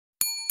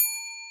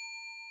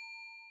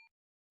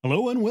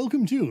Hello and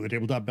welcome to the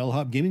Tabletop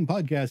Bellhop Gaming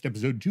Podcast,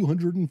 episode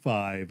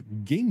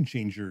 205, Game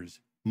Changers,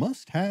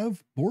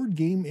 Must-Have Board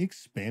Game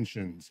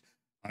Expansions.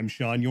 I'm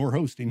Sean, your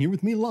host, and here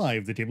with me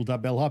live, the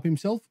Tabletop Bellhop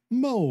himself,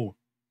 Mo.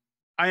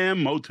 I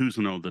am Mo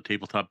Tuzano, the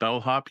Tabletop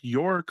Bellhop,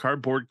 your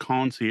cardboard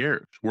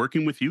concierge,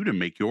 working with you to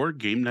make your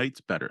game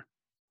nights better.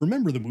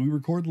 Remember that we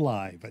record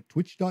live at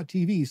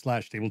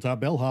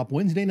twitch.tv/tabletopbellhop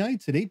Wednesday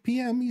nights at 8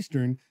 p.m.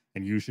 Eastern,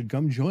 and you should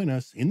come join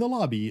us in the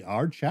lobby,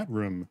 our chat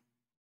room.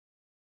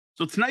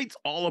 So tonight's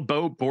all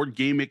about board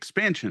game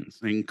expansions,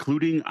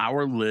 including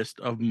our list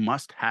of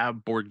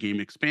must-have board game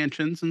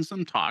expansions and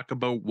some talk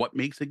about what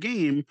makes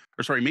an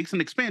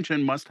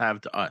expansion must-have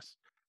to us.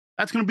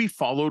 That's going to be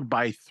followed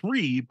by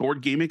 3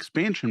 board game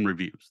expansion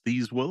reviews.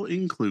 These will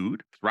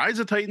include Rise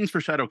of Titans for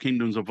Shadow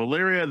Kingdoms of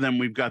Valeria. Then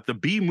we've got the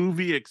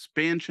B-movie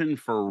expansion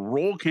for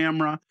Roll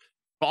Camera,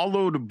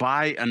 followed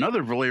by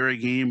another Valeria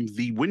game,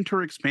 the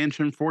winter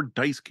expansion for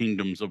Dice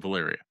Kingdoms of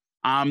Valeria.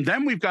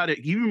 Then we've got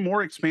even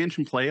more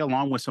expansion play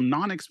along with some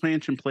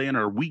non-expansion play in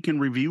our weekend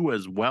review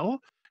as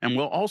well. And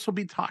we'll also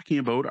be talking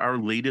about our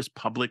latest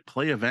public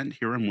play event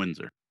here in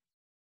Windsor.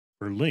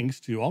 For links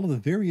to all of the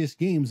various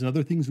games and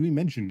other things we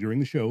mentioned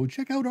during the show,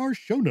 check out our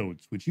show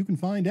notes, which you can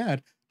find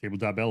at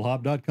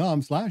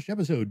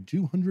tabletopbellhop.com/episode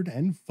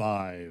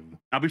 205.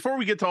 Now, before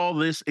we get to all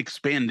this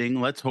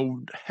expanding, let's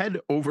head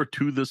over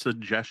to the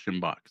suggestion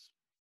box.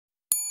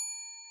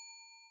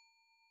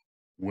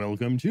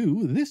 Welcome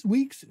to this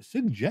week's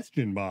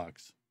suggestion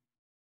box.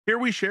 Here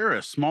we share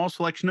a small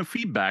selection of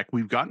feedback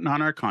we've gotten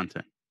on our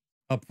content.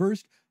 Up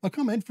first, a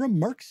comment from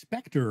Mark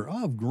Spector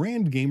of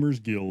Grand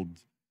Gamers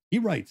Guild. He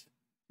writes,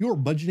 "Your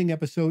budgeting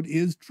episode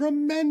is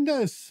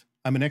tremendous.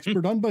 I'm an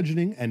expert on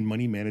budgeting and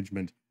money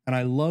management, and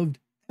I loved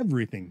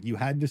everything you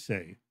had to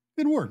say.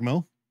 Good work,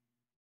 Mo."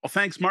 Well,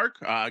 thanks, Mark.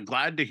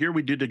 Glad to hear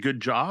we did a good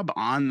job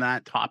on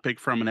that topic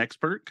from an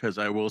expert, because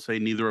I will say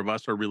neither of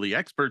us are really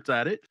experts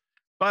at it.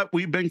 But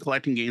we've been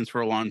collecting games for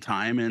a long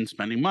time and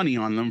spending money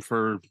on them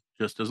for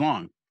just as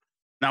long.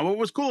 Now, what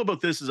was cool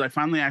about this is I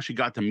finally actually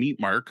got to meet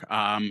Mark,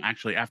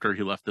 actually after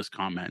he left this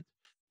comment.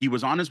 He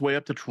was on his way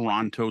up to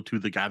Toronto to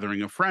the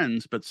gathering of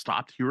friends, but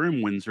stopped here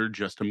in Windsor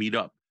just to meet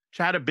up,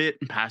 chat a bit,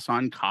 and pass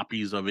on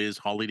copies of his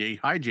Holiday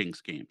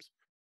Hijinks games,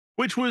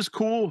 which was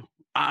cool.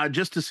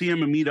 Just to see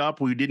him and meet up.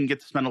 We didn't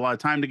get to spend a lot of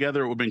time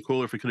together. It would have been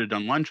cool if we could have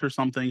done lunch or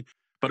something,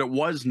 but it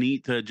was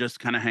neat to just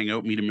kind of hang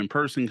out, meet him in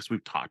person, because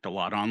we've talked a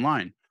lot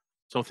online.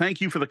 So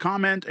thank you for the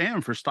comment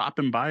and for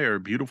stopping by our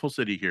beautiful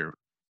city here.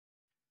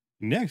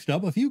 Next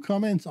up, a few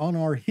comments on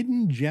our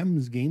Hidden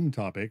Gems game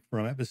topic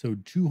from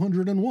episode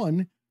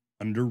 201,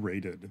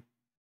 Underrated.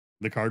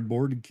 The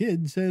Cardboard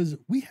Kid says,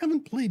 "We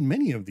haven't played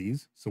many of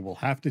these, so we'll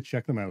have to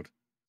check them out.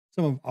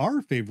 Some of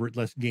our favorite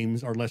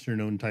games are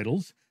lesser-known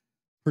titles: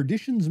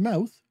 Perdition's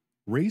Mouth,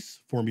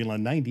 Race Formula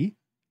 90,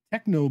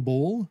 Techno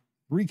Bowl,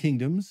 Three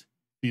Kingdoms,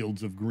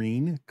 Fields of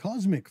Green,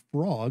 Cosmic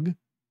Frog,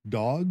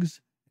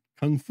 Dogs,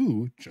 Kung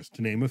Fu, just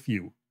to name a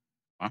few.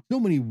 So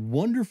many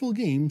wonderful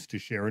games to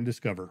share and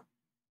discover."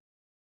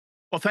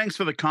 Well, thanks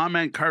for the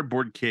comment,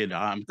 Cardboard Kid.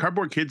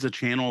 Cardboard Kid's a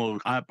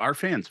channel our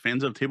fans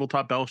of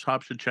Tabletop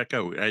Bellhop should check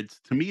out.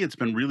 To me, it's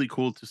been really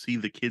cool to see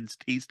the kids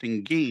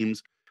tasting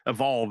games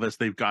evolve as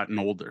they've gotten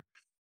older.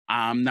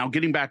 Now,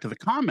 getting back to the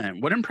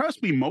comment, what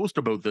impressed me most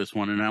about this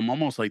one, and I'm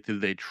almost like,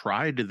 did they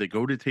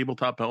go to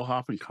Tabletop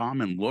Bellhop and come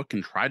and look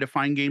and try to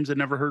find games I'd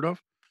never heard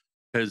of?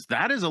 Because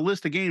that is a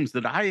list of games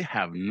that I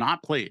have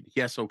not played.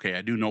 Yes, okay,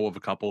 I do know of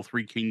a couple.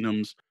 Three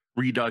Kingdoms,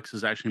 Redux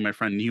is actually my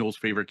friend Neil's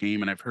favorite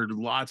game, and I've heard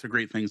lots of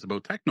great things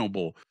about Techno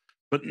Bowl,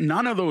 but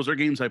none of those are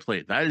games I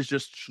played. That is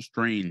just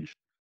strange.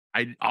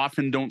 I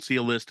often don't see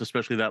a list,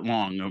 especially that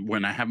long,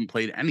 when I haven't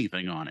played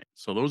anything on it.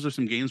 So those are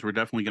some games we're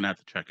definitely going to have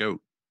to check out.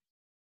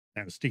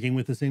 Now, sticking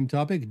with the same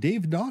topic,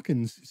 Dave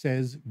Dawkins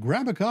says,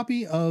 "Grab a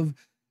copy of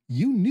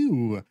You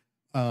Knew,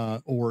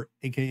 or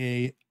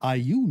AKA I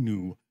You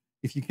Knew,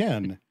 if you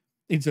can.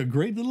 It's a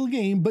great little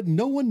game, but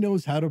no one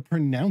knows how to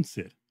pronounce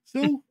it,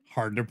 so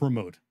hard to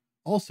promote.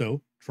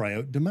 Also, try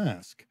out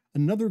Damask,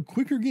 another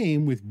quicker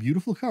game with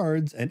beautiful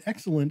cards and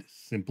excellent,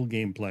 simple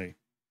gameplay."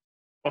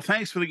 Well,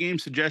 thanks for the game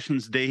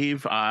suggestions,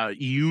 Dave.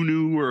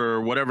 Unu, or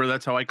whatever,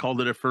 that's how I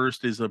called it at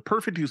first, is a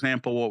perfect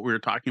example of what we were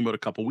talking about a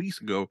couple weeks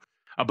ago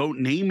about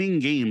naming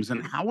games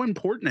and how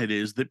important it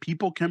is that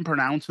people can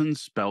pronounce and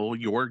spell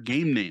your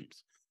game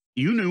names.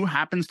 Unu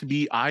happens to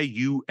be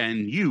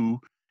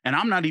IUNU, and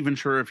I'm not even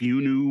sure if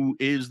Unu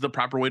is the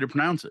proper way to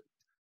pronounce it.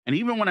 And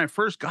even when I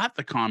first got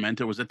the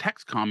comment, it was a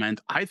text comment,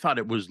 I thought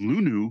it was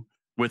Lunu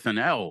with an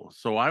L.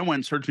 So I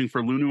went searching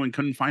for Lunu and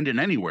couldn't find it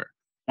anywhere.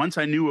 Once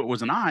I knew it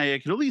was an I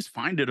could at least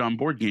find it on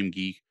Board Game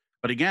Geek.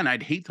 But again,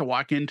 I'd hate to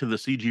walk into the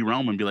CG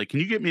realm and be like, "Can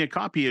you get me a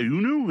copy of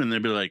Unu?" And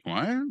they'd be like,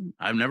 "What?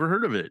 I've never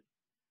heard of it."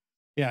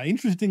 Yeah,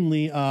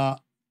 interestingly,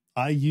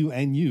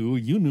 IUNU,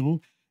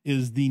 Yunu,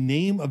 is the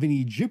name of an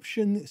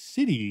Egyptian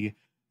city.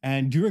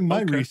 And during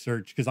my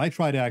research, because I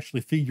try to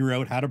actually figure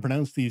out how to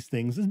pronounce these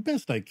things as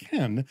best I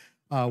can,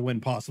 when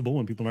possible,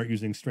 when people aren't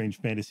using strange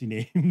fantasy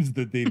names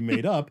that they've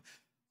made up,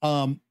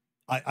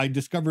 I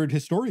discovered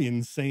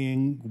historians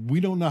saying, we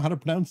don't know how to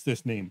pronounce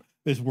this name.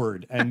 this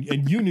word. And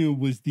Yunu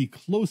was the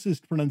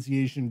closest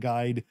pronunciation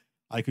guide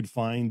I could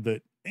find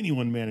that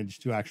anyone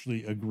managed to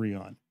actually agree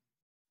on.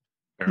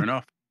 Fair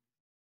enough.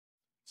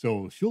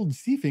 So Schuld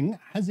Siefing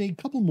has a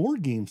couple more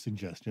game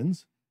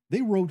suggestions.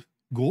 They wrote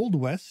Gold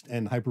West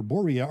and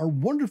Hyperborea are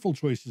wonderful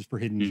choices for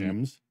hidden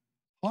gems.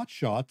 Hot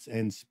Shots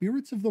and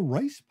Spirits of the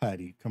Rice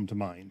Paddy come to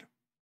mind.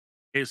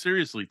 Hey,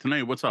 seriously,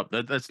 tonight, what's up?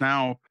 That's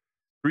now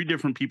 3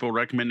 different people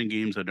recommending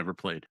games I've never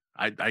played.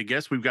 I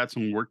guess we've got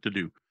some work to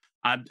do.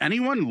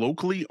 Anyone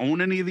locally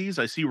own any of these?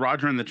 I see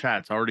Roger in the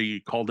chat's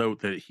already called out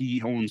that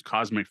he owns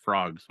Cosmic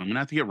Frogs. So I'm gonna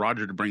have to get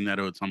Roger to bring that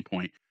out at some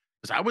point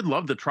because I would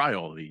love to try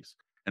all of these.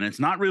 And it's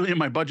not really in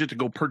my budget to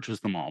go purchase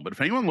them all. But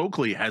if anyone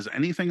locally has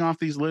anything off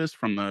these lists,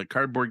 from the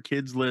Cardboard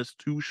Kids list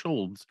to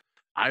Schultz,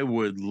 I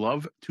would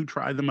love to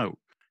try them out.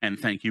 And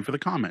thank you for the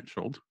comment,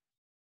 Schultz.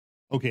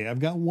 Okay, I've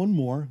got one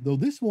more, though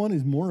this one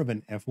is more of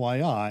an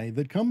FYI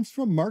that comes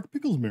from Mark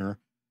Picklesmere,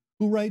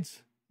 who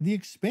writes, the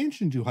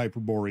expansion to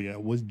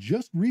Hyperborea was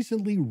just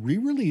recently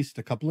re-released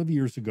a couple of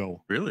years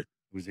ago. Really?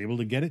 I was able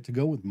to get it to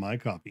go with my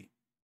copy.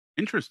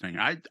 Interesting.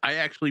 I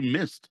actually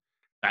missed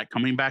that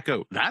coming back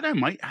out. That I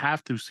might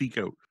have to seek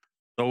out.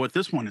 Though at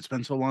this point, it's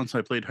been so long since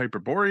I played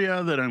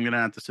Hyperborea that I'm going to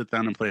have to sit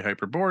down and play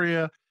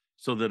Hyperborea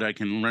so that I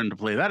can learn to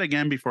play that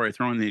again before I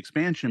throw in the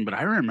expansion. But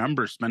I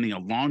remember spending a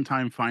long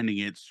time finding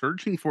it,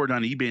 searching for it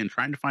on eBay and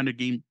trying to find a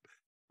game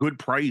good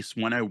price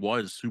when I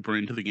was super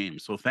into the game.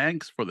 So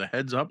thanks for the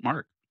heads up,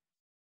 Mark.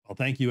 Well,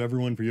 thank you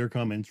everyone for your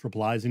comments,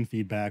 replies, and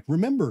feedback.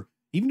 Remember,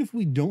 even if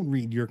we don't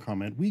read your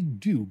comment, we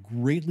do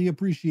greatly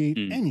appreciate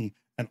any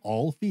and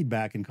all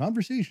feedback and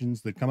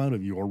conversations that come out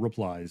of your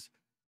replies.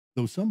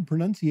 Though some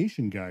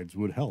pronunciation guides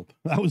would help.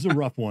 That was a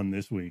rough one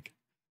this week.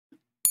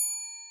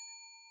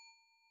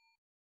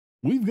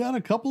 We've got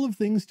a couple of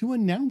things to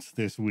announce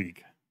this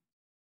week.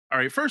 All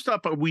right, first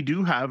up, we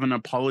do have an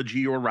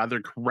apology, or rather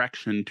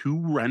correction, to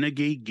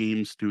Renegade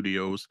Game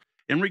Studios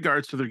in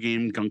regards to their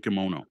game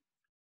Gunkimono.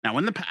 Now,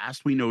 in the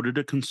past, we noted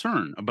a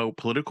concern about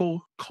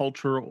potential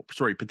cultural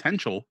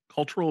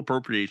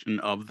appropriation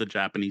of the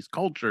Japanese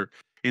culture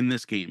in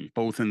this game,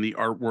 both in the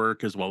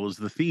artwork as well as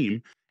the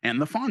theme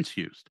and the fonts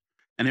used.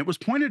 And it was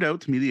pointed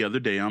out to me the other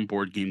day on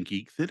Board Game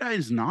Geek that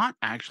is not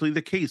actually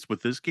the case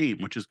with this game,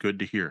 which is good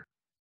to hear.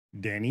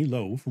 Danny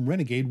Lowe from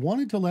Renegade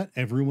wanted to let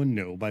everyone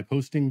know by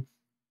posting,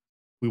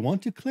 we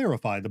want to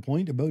clarify the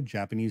point about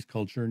Japanese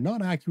culture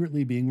not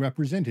accurately being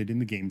represented in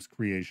the game's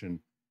creation.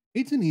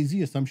 It's an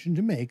easy assumption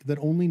to make that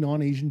only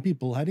non-Asian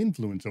people had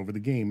influence over the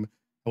game.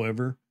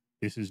 However,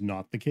 this is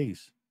not the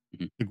case.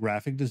 The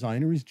graphic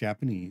designer is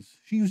Japanese.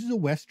 She uses a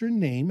Western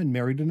name and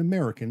married an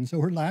American,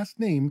 so her last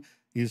name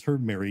is her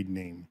married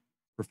name.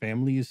 Her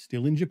family is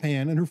still in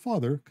Japan, and her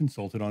father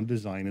consulted on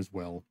design as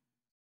well.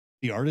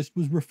 The artist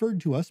was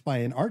referred to us by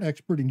an art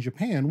expert in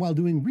Japan while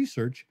doing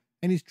research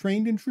and is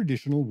trained in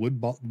traditional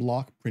wood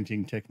block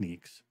printing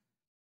techniques.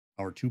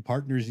 Our 2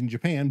 partners in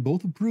Japan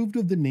both approved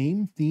of the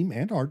name, theme,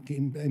 and art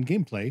and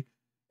gameplay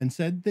and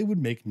said they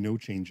would make no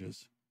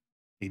changes.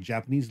 A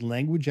Japanese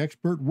language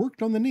expert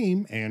worked on the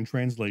name and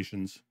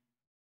translations.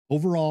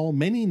 Overall,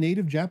 many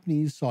native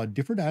Japanese saw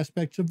different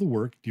aspects of the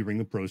work during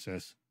the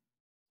process.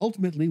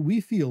 Ultimately, we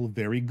feel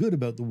very good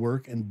about the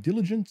work and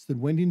diligence that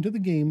went into the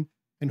game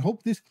and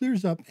hope this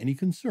clears up any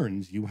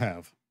concerns you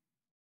have.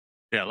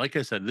 Yeah, like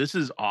I said, this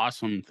is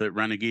awesome that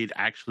Renegade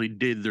actually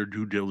did their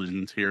due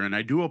diligence here, and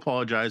I do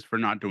apologize for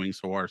not doing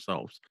so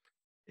ourselves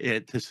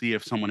to see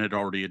if someone had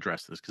already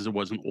addressed this, because it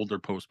was an older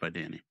post by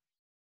Danny.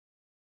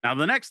 Now,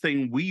 the next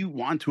thing we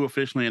want to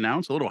officially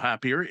announce, a little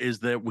happier, is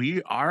that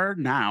we are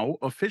now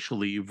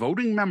officially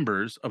voting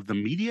members of the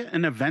Media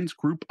and Events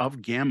Group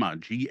of GAMA,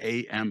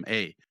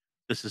 GAMA.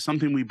 This is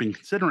something we've been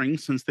considering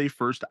since they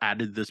first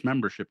added this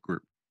membership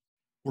group.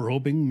 We're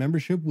hoping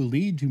membership will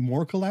lead to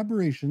more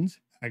collaborations,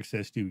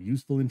 access to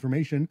useful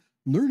information,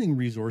 learning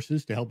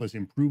resources to help us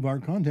improve our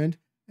content,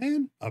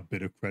 and a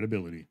bit of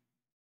credibility.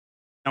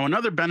 Now,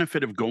 another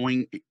benefit of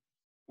going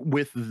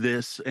with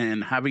this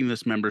and having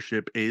this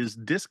membership is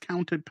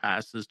discounted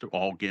passes to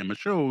all GAMA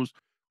shows,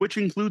 which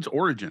includes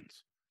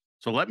Origins.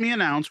 So let me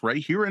announce right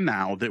here and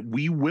now that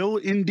we will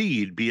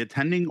indeed be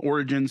attending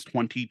Origins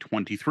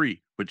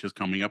 2023, which is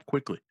coming up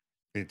quickly.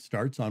 It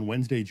starts on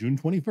Wednesday, June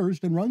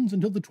 21st and runs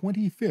until the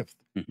 25th.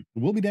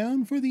 We'll be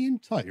down for the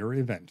entire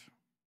event.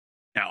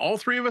 Now, all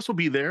 3 of us will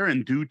be there,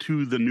 and due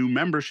to the new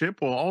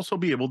membership, we'll also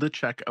be able to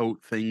check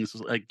out things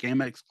like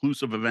GAMA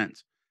exclusive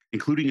events,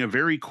 including a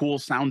very cool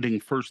sounding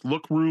first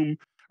look room,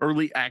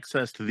 early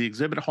access to the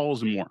exhibit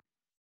halls, and more.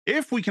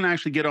 If we can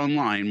actually get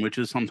online, which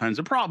is sometimes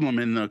a problem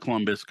in the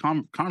Columbus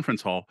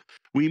conference hall,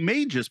 we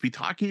may just be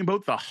talking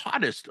about the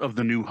hottest of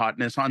the new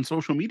hotness on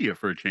social media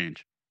for a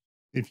change.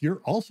 If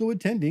you're also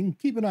attending,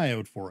 keep an eye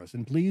out for us,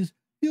 and please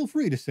feel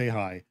free to say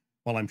hi.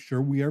 While I'm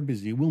sure we are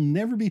busy, we'll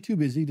never be too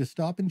busy to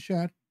stop and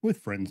chat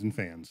with friends and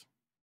fans.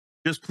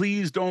 Just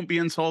please don't be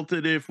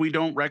insulted if we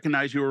don't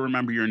recognize you or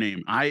remember your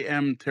name. I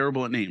am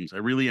terrible at names. I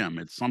really am.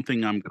 It's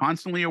something I'm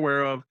constantly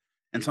aware of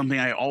and something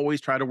I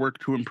always try to work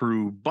to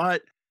improve.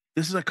 But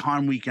this is a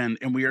con weekend,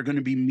 and we are going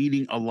to be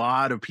meeting a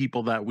lot of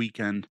people that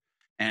weekend.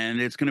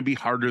 and it's going to be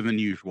harder than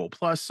usual.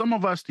 Plus, some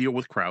of us deal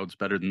with crowds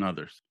better than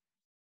others.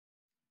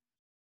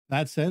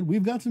 That said,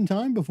 we've got some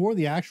time before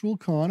the actual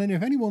con, and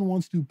if anyone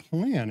wants to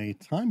plan a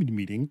timed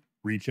meeting,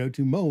 reach out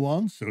to Mo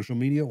on social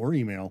media or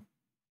email.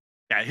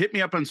 Yeah, hit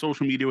me up on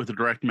social media with a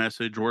direct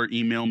message or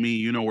email me.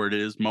 You know where it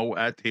is,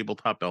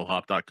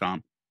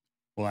 mo@tabletopbellhop.com.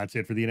 Well, that's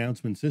it for the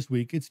announcements this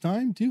week. It's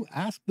time to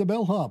Ask the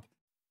Bellhop.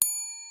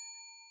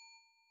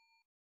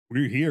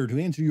 We're here to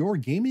answer your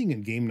gaming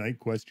and game night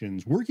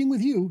questions, working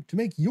with you to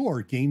make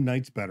your game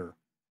nights better.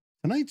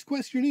 Tonight's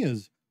question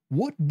is,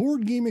 what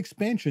board game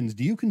expansions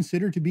do you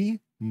consider to be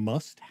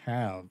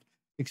must-have?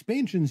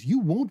 Expansions you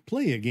won't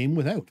play a game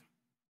without.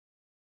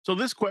 So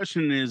this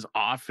question is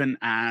often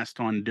asked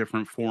on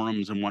different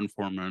forums in one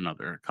form or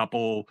another. A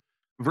couple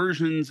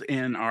versions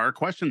in our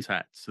questions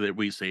hats that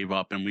we save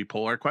up and we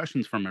pull our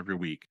questions from every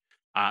week.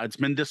 It's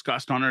been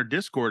discussed on our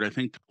Discord, I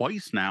think,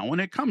 twice now,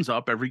 and it comes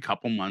up every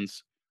couple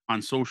months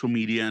on social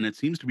media, and it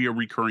seems to be a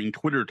recurring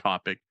Twitter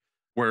topic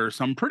where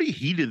some pretty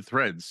heated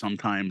threads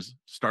sometimes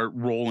start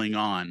rolling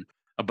on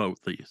about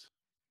these.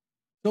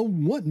 So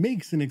what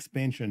makes an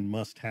expansion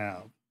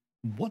must-have?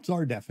 What's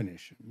our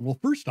definition? Well,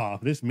 first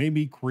off, this may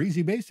be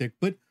crazy basic,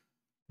 but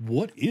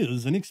what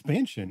is an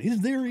expansion?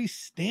 Is there a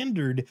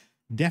standard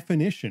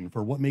definition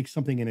for what makes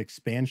something an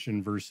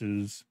expansion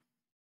versus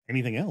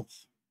anything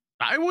else?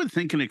 I would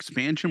think an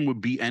expansion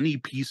would be any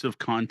piece of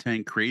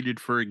content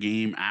created for a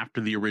game after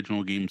the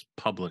original game's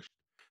published.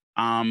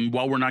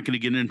 While we're not going to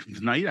get into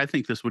tonight, I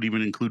think this would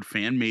even include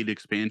fan-made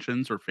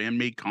expansions or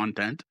fan-made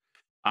content,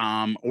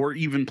 or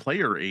even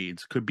player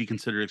aids could be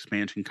considered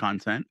expansion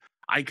content.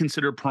 I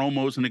consider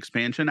promos an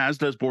expansion, as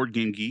does Board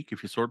Game Geek.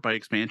 If you sort by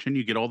expansion,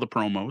 you get all the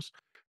promos.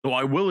 Though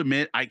I will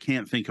admit, I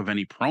can't think of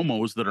any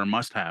promos that are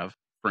must-have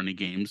for any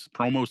games.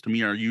 Promos to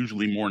me are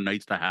usually more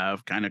nice to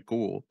have, kind of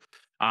cool.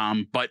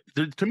 But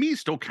to me,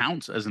 still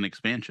counts as an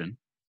expansion.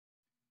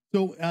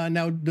 So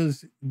now,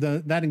 does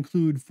that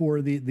include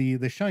for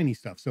the shiny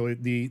stuff? So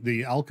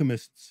the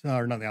alchemists,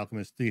 or not the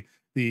alchemists,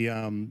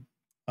 the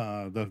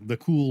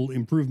cool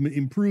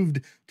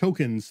improved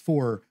tokens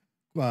for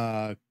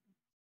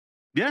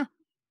yeah,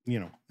 you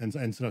know,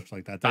 and such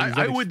like that.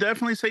 I would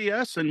definitely say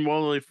yes. And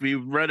well, if we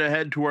read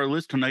ahead to our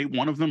list tonight,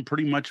 one of them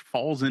pretty much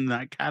falls in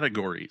that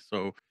category.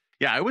 So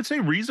yeah, I would say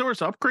resource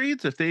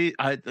upgrades. If they,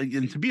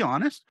 and to be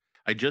honest,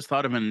 I just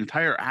thought of an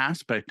entire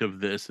aspect of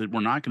this that we're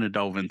not going to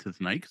delve into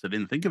tonight because I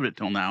didn't think of it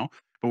till now.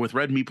 But with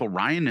Red Meeple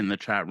Ryan in the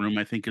chat room,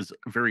 I think is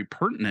very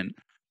pertinent.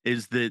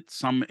 Is that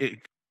some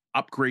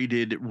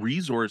upgraded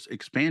resource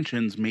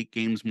expansions make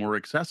games more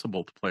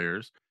accessible to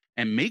players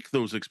and make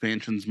those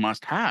expansions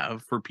must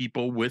have for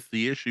people with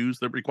the issues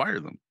that require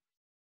them.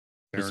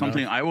 It's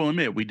something I will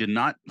admit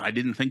I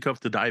didn't think of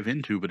to dive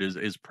into, but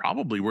is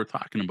probably worth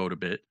talking about a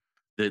bit.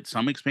 That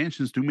some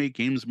expansions do make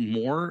games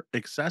more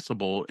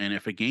accessible, and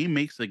if a game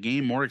makes the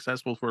game more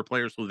accessible for a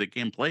player so they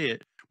can play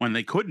it when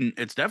they couldn't,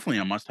 it's definitely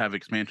a must-have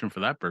expansion for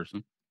that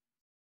person.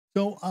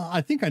 So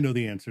I think I know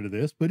the answer to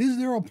this, but is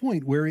there a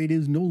point where it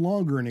is no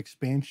longer an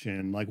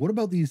expansion? Like, what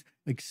about these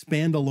like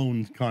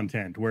standalone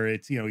content where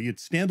it's, you know,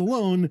 it's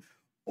standalone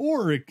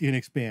or it can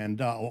expand?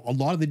 A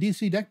lot of the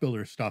DC deck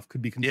builder stuff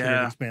could be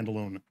considered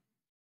standalone.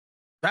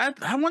 That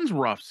one's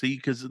rough, see,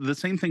 because the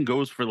same thing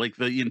goes for like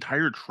the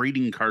entire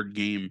trading card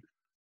game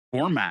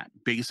format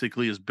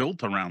basically is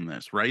built around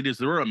this, right? Is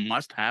there a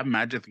must-have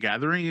Magic the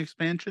Gathering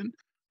expansion?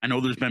 I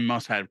know there's been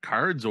must-have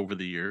cards over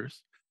the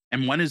years.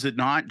 And when is it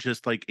not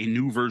just like a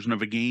new version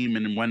of a game,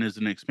 and when is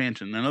an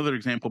expansion? Another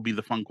example would be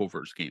the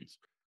Funkoverse games,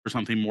 or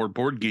something more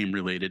board game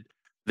related.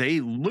 They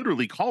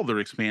literally call their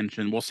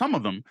expansion, well, some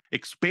of them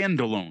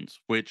expandalones,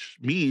 which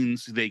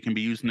means they can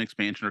be used in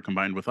expansion or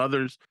combined with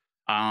others.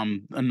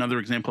 Another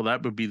example of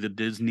that would be the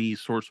Disney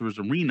Sorcerer's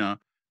Arena.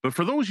 But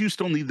for those, you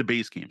still need the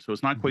base game. So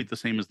it's not quite the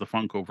same as the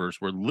Funkoverse,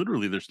 where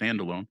literally they're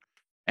standalone.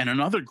 And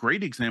another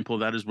great example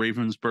of that is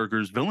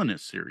Ravensburger's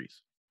Villainous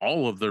series.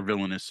 All of their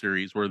Villainous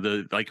series, where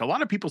a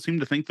lot of people seem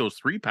to think those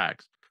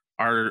 3-packs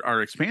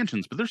are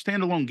expansions, but they're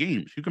standalone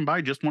games. You can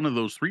buy just one of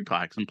those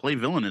 3-packs and play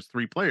Villainous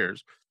 3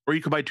 players, or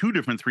you could buy 2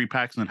 different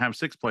 3-packs and have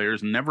 6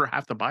 players and never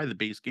have to buy the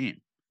base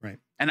game. Right.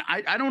 And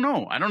I don't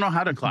know. I don't know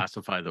how to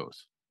classify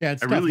those. Yeah,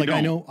 it's tough. Really, like don't.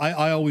 I know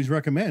I always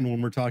recommend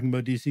when we're talking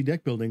about DC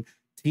deck building,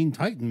 Teen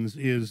Titans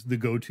is the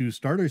go-to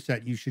starter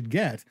set you should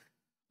get,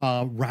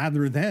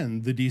 rather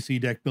than the DC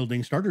deck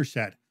building starter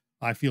set.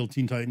 I feel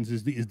Teen Titans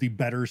is the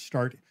better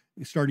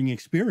starting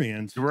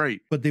experience.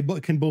 Right. But they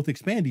can both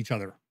expand each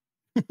other.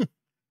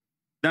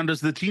 Now,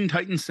 does the Teen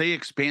Titans say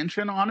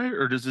expansion on it,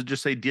 or does it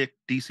just say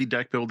DC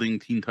deck building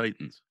Teen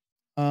Titans?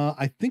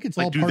 I think it's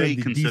all part of the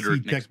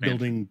DC deck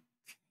building.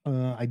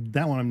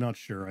 That one I'm not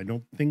sure. I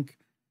don't think.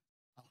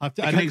 I'd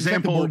have to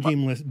check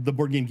the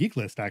board game geek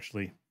list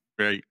actually.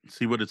 Right.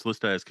 See what it's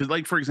listed as. Because,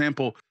 like, for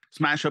example,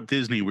 Smash Up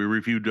Disney, we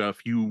reviewed a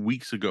few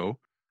weeks ago,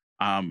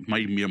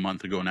 might even be a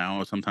month ago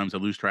now. Sometimes I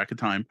lose track of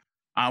time.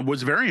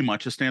 Was very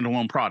much a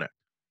standalone product,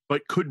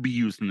 but could be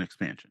used in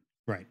expansion.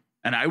 Right.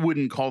 And I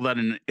wouldn't call that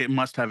it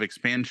must have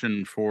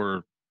expansion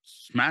for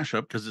Smash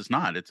Up, because it's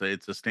not. It's a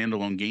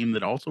standalone game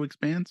that also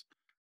expands.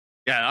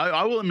 Yeah,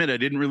 I will admit I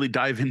didn't really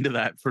dive into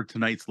that for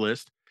tonight's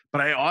list,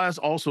 but I was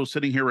also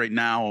sitting here right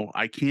now,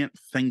 I can't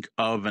think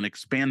of an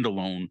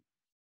expandalone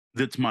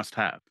that's must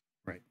have.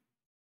 Right.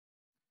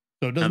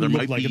 So it Now doesn't there look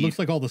might like it be, looks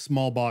like all the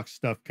small box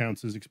stuff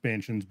counts as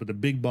expansions, but the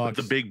big but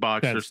the box big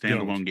box are sets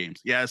don't. standalone games.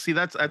 Yeah, see,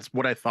 that's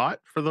what I thought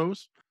for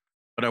those,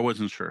 but I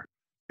wasn't sure. Sure.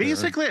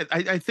 Basically,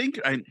 I think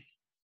I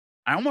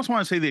almost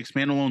want to say the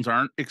expandalones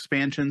aren't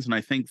expansions, and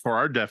I think for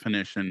our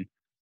definition,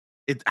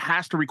 it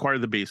has to require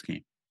the base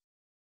game.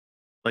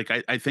 Like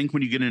I think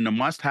when you get into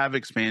must-have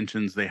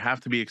expansions, they have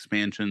to be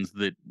expansions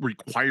that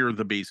require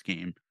the base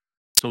game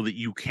so that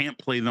you can't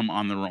play them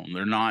on their own.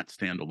 They're not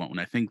standalone.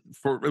 I think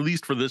for at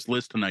least for this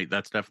list tonight,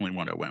 that's definitely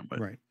what I went with.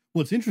 Right.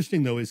 What's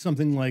interesting though is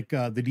something like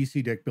the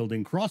DC deck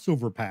building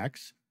crossover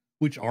packs,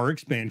 which are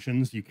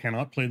expansions. You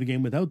cannot play the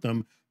game without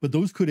them, but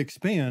those could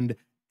expand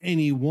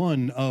any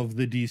one of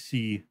the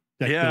DC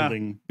deck Yeah,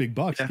 building big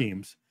box yeah,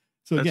 games.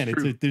 So that's again,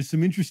 true. there's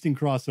some interesting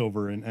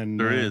crossover and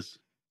There is.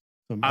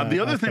 some The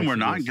other thing aspects we're of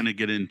not this. going to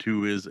get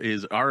into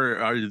is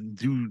our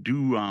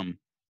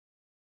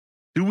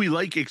do we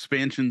like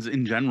expansions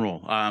in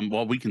general?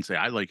 Well, we can say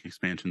I like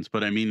expansions,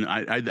 but I mean,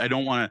 I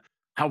don't want to.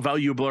 How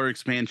valuable are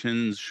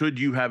expansions? Should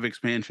you have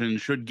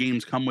expansions? Should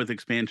games come with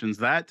expansions?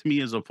 That to me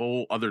is a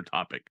whole other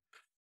topic,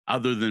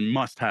 other than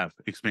must have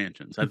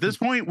expansions. At this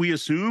point, we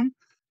assume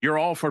you're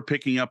all for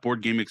picking up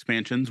board game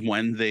expansions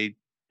when they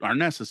are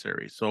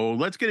necessary. So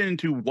let's get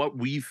into what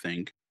we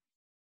think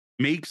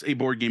makes a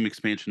board game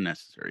expansion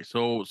necessary.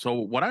 So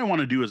what I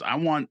want to do is I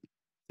want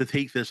to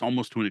take this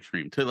almost to an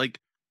extreme. To like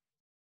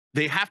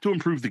they have to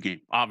improve the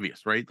game,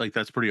 obvious, right? Like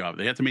that's pretty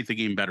obvious. They have to make the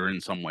game better in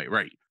some way,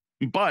 right?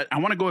 But I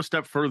want to go a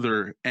step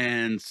further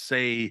and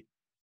say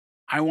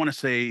I want to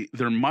say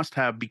there must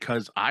have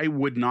because I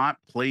would not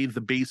play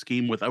the base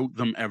game without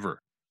them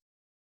ever.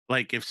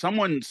 Like if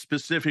someone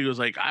specifically was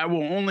like, I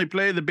will only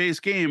play the base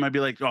game, I'd be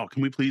like, oh,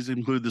 can we please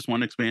include this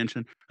one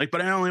expansion? Like,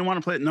 but I only want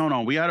to play it. No,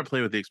 no, we got to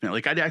play with the expansion.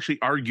 Like I'd actually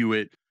argue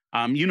it.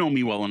 You know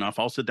me well enough.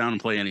 I'll sit down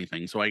and play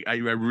anything. So I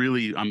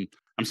really, I'm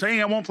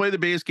saying I won't play the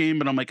base game,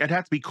 but I'm like, I'd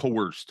have to be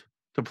coerced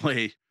to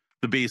play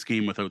the base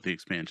game without the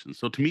expansion.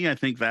 So to me, I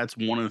think that's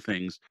one of the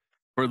things,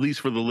 or at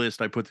least for the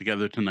list I put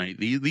together tonight.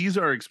 These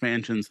are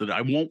expansions that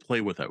I won't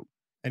play without.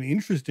 And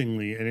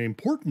interestingly and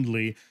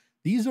importantly,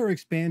 these are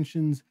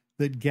expansions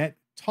that get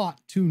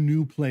taught to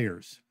new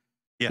players.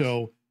 Yes.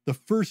 So the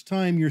first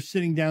time you're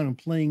sitting down and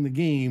playing the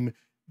game,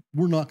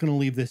 we're not going to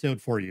leave this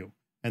out for you.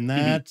 And Mhm.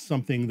 that's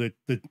something that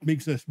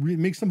makes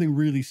makes something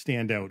really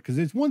stand out. Because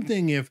it's one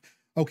thing if,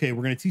 okay,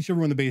 we're going to teach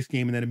everyone the base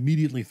game and then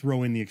immediately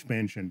throw in the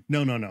expansion.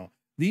 No, no, no.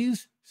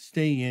 These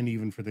stay in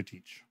even for the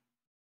teach.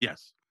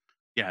 Yes.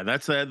 Yeah,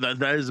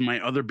 that is my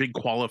other big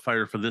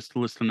qualifier for this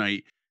list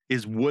tonight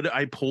is would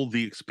I pull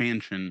the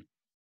expansion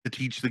to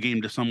teach the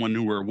game to someone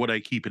new or would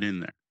I keep it in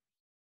there?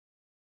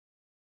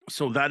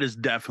 So that is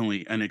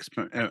definitely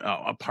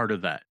a part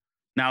of that.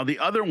 Now the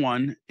other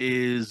one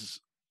is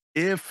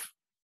if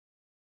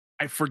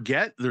I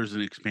forget there's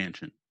an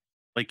expansion.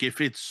 Like if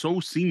it's so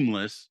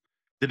seamless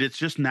that it's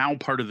just now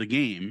part of the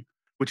game,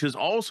 which is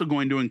also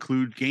going to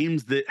include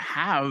games that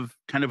have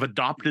kind of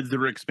adopted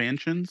their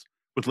expansions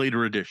with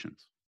later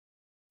additions.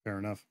 Fair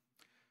enough.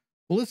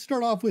 Well, let's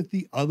start off with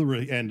the other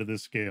end of the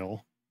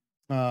scale.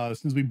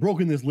 Since we've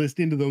broken this list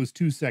into those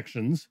two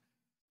sections,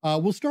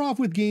 we'll start off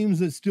with games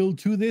that still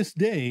to this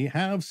day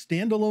have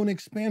standalone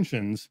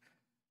expansions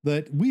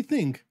that we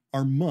think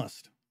are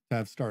must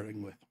have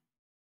starting with.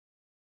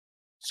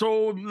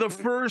 So the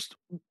first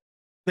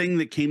thing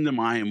that came to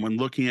mind when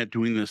looking at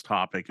doing this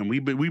topic, and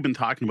we've been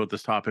talking about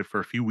this topic for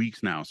a few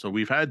weeks now, so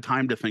we've had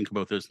time to think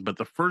about this. But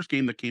the first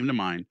game that came to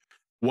mind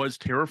was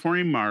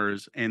Terraforming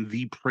Mars and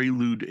the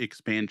Prelude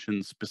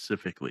expansion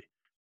specifically.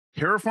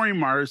 Terraforming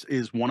Mars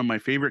is one of my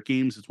favorite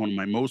games. It's one of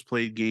my most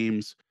played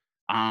games.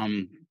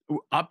 Um,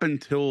 Up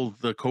until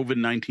the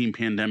COVID-19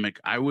 pandemic,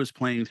 I was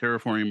playing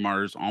Terraforming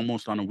Mars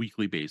almost on a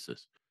weekly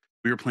basis.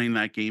 We were playing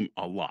that game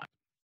a lot.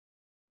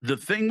 The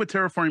thing with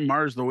Terraforming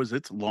Mars, though, is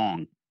it's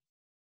long.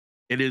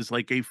 It is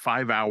like a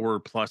 5 hour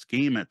plus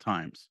game at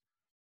times.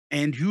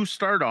 And you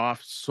start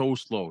off so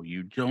slow.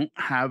 You don't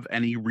have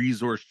any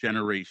resource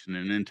generation.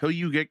 And until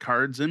you get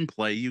cards in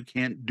play, you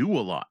can't do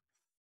a lot.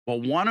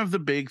 Well, one of the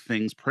big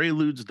things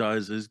Preludes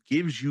does is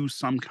gives you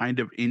some kind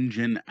of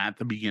engine at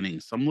the beginning,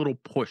 some little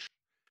push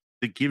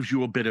that gives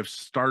you a bit of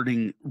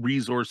starting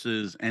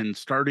resources and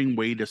starting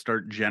way to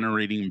start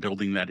generating and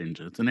building that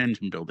engine. It's an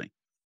engine building.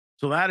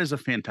 So that is a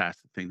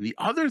fantastic thing. The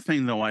other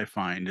thing, though, I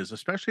find is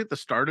especially at the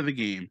start of the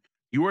game,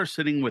 you are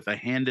sitting with a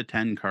hand of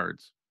 10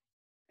 cards.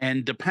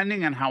 And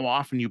depending on how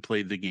often you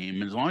played the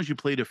game, as long as you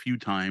played a few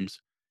times,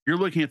 you're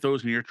looking at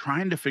those and you're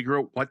trying to figure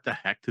out what the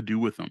heck to do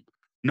with them,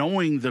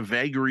 knowing the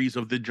vagaries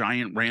of the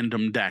giant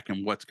random deck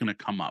and what's going to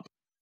come up.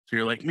 So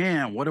you're like,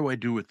 man, what do I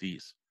do with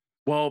these?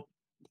 Well,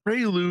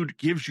 Prelude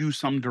gives you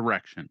some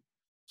direction.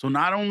 So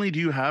not only do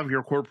you have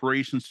your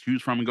corporations to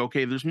choose from and go,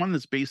 okay, there's one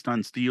that's based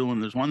on steel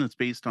and there's one that's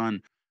based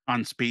on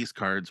space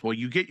cards. Well,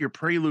 you get your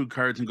Prelude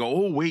cards and go,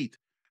 oh, wait,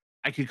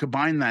 I could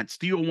combine that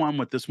steel one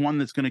with this one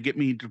that's going to get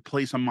me to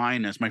place a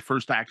mine as my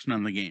first action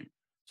on the game.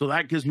 So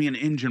that gives me an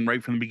engine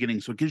right from the beginning.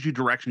 So it gives you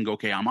direction. Go,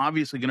 okay, I'm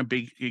obviously going to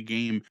make a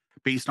game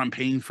based on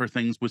paying for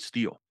things with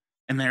steel.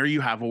 And there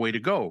you have a way to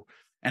go.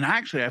 And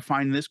actually, I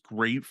find this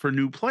great for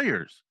new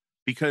players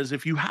because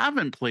if you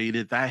haven't played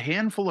it, that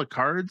handful of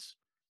cards,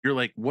 you're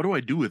like, what do I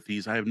do with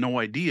these? I have no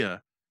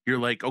idea. You're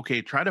like,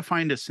 okay, try to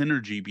find a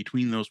synergy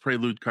between those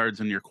prelude cards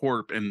and your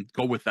corp and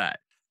go with that.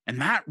 And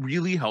that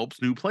really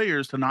helps new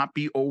players to not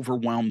be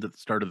overwhelmed at the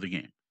start of the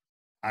game.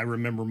 I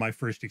remember my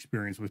first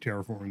experience with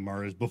Terraforming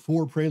Mars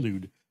before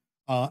Prelude,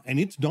 and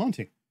it's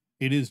daunting.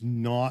 It is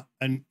not,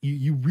 and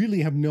you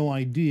really have no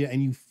idea,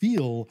 and you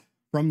feel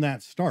from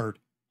that start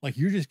like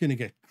you're just going to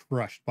get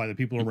crushed by the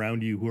people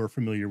around you who are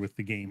familiar with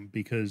the game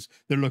because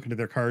they're looking at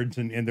their cards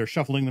and they're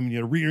shuffling them,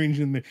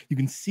 rearranging them. You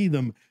can see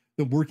them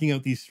working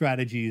out these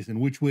strategies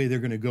and which way they're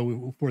going to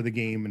go for the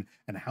game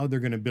and how they're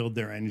going to build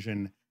their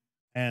engine.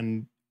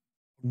 And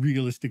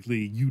realistically,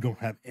 you don't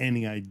have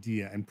any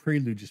idea. And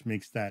Prelude just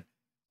makes that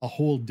a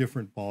whole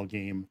different ball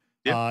game.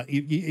 Yep.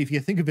 If you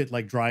think of it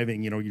like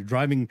driving, you're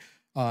driving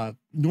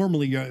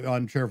normally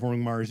on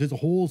Terraforming Mars, there's a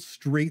whole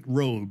straight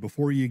road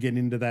before you get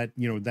into that,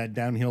 that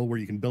downhill where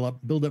you can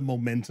build up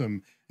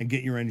momentum and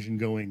get your engine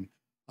going.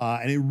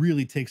 And it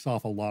really takes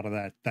off a lot of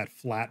that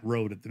flat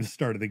road at the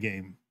start of the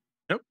game.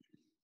 Yep.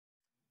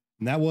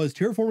 And that was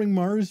Terraforming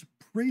Mars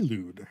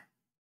Prelude.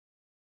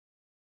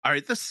 All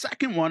right, the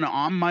second one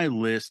on my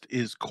list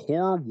is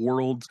Core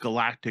Worlds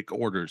Galactic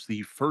Orders,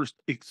 the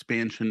first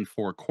expansion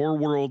for Core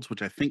Worlds,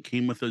 which I think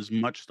came with as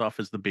much stuff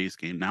as the base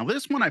game. Now,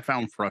 this one I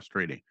found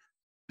frustrating.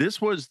 This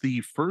was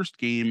the first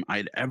game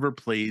I'd ever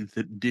played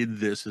that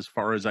did this as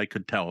far as I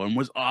could tell and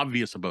was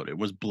obvious about it,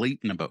 was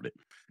blatant about it.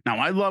 Now,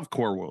 I love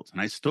Core Worlds, and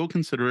I still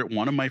consider it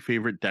one of my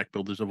favorite deck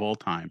builders of all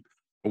time.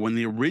 But when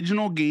the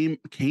original game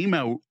came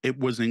out, it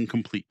was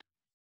incomplete.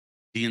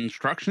 The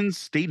instructions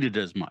stated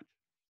as much.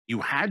 You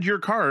had your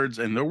cards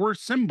and there were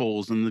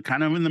symbols and the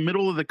kind of in the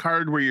middle of the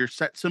card where your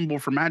set symbol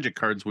for magic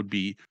cards would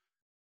be.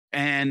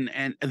 And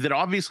that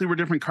obviously were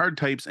different card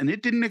types and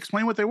it didn't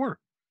explain what they were.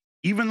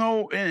 Even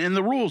though, and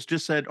the rules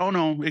just said, oh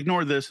no,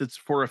 ignore this. It's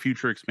for a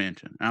future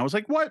expansion. And I was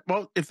like, what?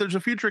 Well, if there's a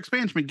future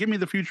expansion, give me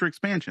the future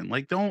expansion.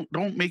 Like, don't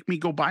make me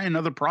go buy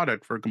another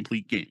product for a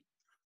complete game.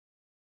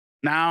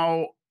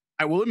 Now,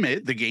 I will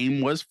admit the game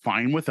was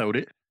fine without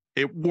it.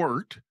 It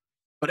worked.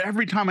 But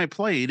every time I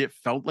played, it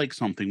felt like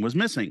something was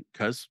missing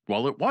because,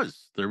 well,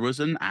 there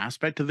was an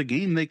aspect of the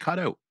game they cut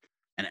out.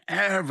 And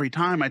every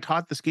time I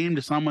taught this game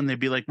to someone, they'd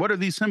be like, what are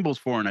these symbols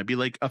for? And I'd be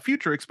like, a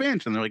future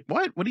expansion. They're like,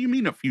 what? What do you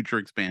mean a future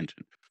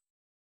expansion?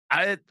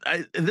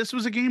 This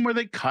was a game where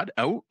they cut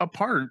out a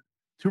part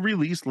to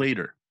release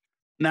later.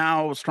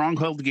 Now,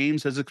 Stronghold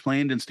Games has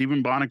explained, and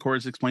Stephen Bonacore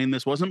has explained,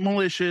 this wasn't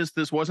malicious.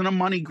 This wasn't a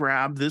money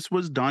grab. This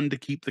was done to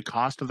keep the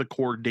cost of the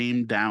core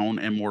game down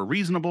and more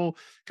reasonable,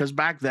 because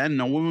back then,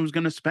 no one was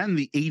going to spend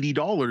the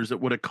 $80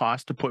 it would have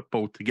cost to put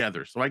both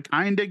together. So I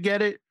kind of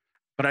get it,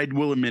 but I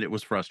will admit it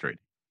was frustrating.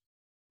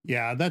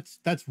 Yeah, that's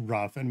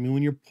rough. I mean,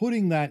 when you're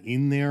putting that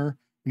in there,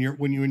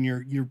 when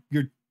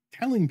you're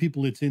telling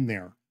people it's in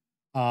there,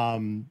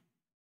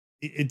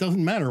 it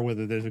doesn't matter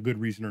whether there's a good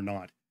reason or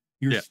not.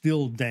 You're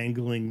still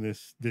dangling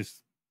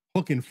this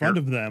hook in front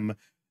of them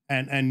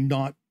and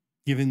not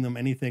giving them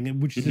anything,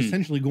 which is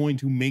essentially going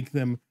to make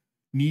them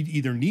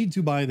need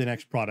to buy the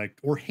next product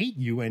or hate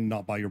you and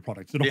not buy your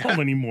products at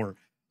all anymore.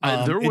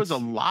 There was a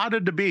lot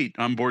of debate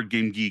on Board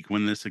Game Geek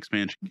when this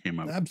expansion came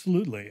out.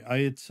 Absolutely.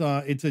 It's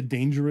a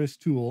dangerous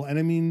tool. And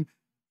I mean,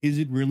 is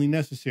it really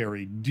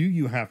necessary? Do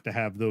you have to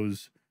have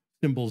those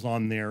symbols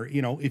on there?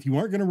 If you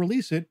aren't going to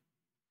release it,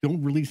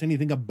 don't release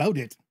anything about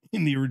it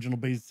in the original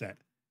base set.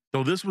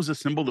 So this was a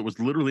symbol that was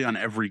literally on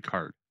every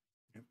card.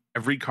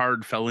 Every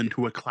card fell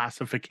into a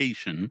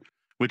classification,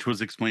 which was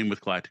explained with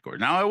Galactic Order.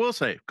 Now, I will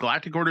say,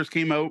 Galactic Orders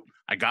came out.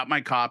 I got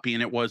my copy,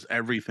 and it was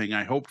everything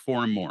I hoped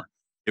for and more.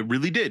 It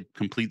really did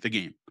complete the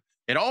game.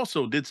 It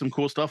also did some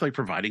cool stuff like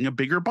providing a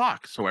bigger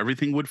box, so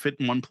everything would fit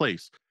in one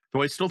place.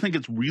 So I still think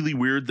it's really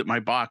weird that my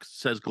box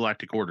says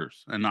Galactic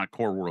Orders and not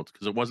Core Worlds,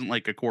 because it wasn't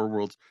like a Core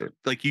Worlds.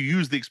 Like, you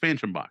used the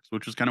expansion box,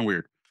 which was kind of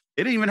weird.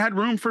 It even had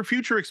room for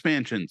future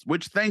expansions,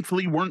 which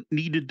thankfully weren't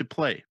needed to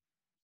play.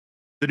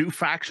 The new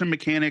faction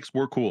mechanics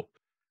were cool.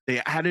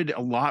 They added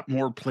a lot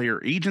more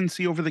player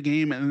agency over the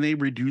game, and they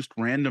reduced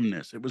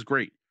randomness. It was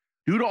great.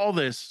 Due to all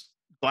this,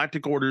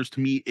 Galactic Orders to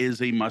me is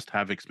a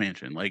must-have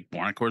expansion. Like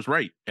Bonacore's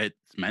right. It's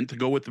meant to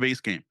go with the base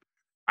game.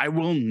 I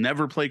will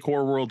never play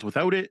Core Worlds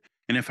without it.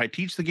 And if I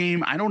teach the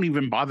game, I don't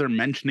even bother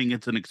mentioning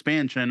it's an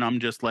expansion. I'm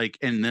just like,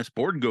 and this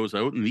board goes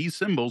out, and these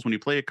symbols, when you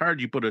play a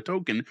card, you put a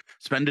token,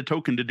 spend a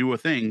token to do a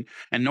thing,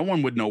 and no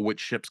one would know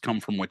which ships come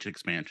from which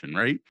expansion,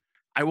 right?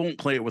 I won't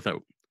play it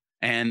without.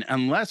 And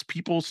unless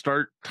people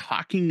start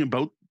talking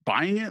about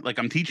buying it, like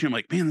I'm teaching them,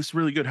 like, man, this is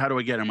really good. How do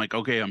I get it? I'm like,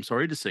 okay, I'm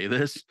sorry to say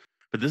this,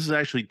 but this is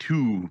actually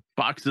 2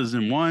 boxes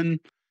in one.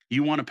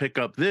 You want to pick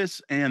up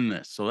this and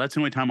this. So that's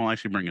the only time I'll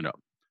actually bring it up.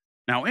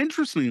 Now,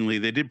 interestingly,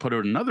 they did put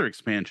out another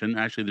expansion.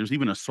 Actually, there's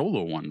even a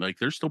solo one. Like,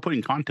 they're still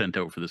putting content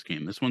out for this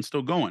game. This one's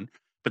still going.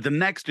 But the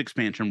next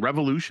expansion,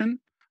 Revolution,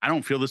 I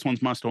don't feel this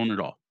one's must own at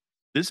all.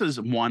 This is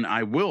one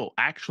I will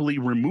actually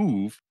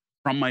remove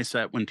from my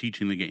set when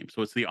teaching the game.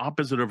 So it's the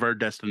opposite of our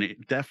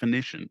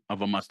definition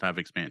of a must-have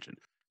expansion.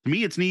 To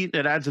me, it's neat.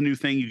 It adds a new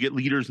thing. You get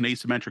leaders and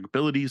asymmetric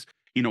abilities.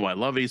 You know, I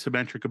love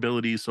asymmetric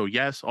abilities. So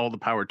yes, all the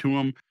power to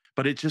them,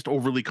 but it's just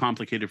overly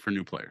complicated for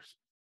new players.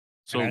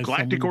 And So as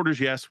Galactic someone Orders,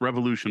 yes.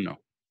 Revolution, no.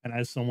 and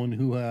as someone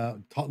who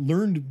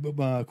learned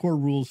core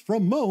rules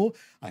from Mo,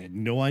 I had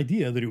no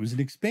idea that it was an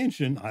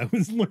expansion I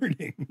was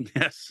learning.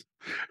 Yes,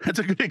 that's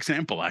a good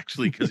example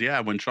actually. Because yeah,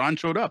 when Sean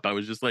showed up, I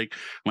was just like,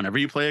 whenever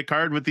you play a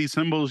card with these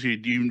symbols,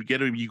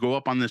 you go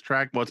up on this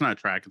track. Well, it's not a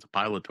track; it's a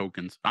pile of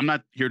tokens. I'm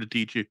not here to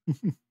teach you.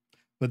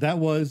 But that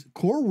was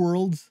Core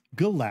Worlds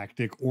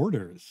Galactic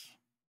Orders.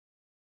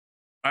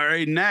 All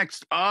right,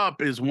 next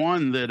up is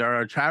one that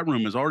our chat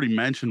room has already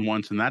mentioned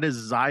once, and that is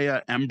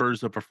Zaya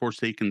Embers of a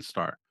Forsaken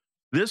Star.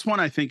 This one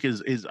I think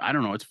is I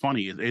don't know, it's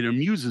funny. It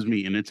amuses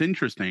me and it's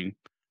interesting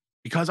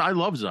because I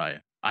love Zaya.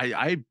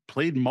 I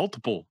played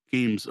multiple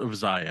games of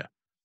Zaya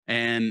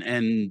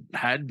and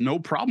had no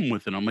problem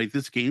with it. I'm like,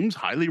 this game's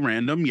highly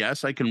random.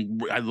 Yes, I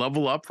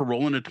level up for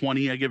rolling a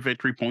 20, I get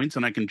victory points,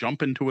 and I can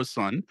jump into a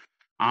sun.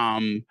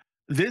 Um,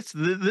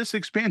 this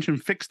expansion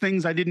fixed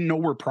things I didn't know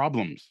were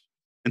problems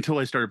until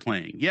I started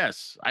playing.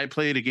 Yes, I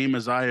played a game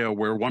of Zaya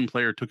where one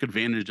player took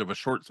advantage of a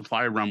short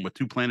supply run with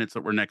two planets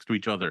that were next to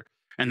each other.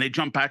 And they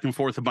jumped back and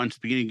forth a bunch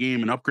at the beginning of the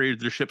game and upgraded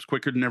their ships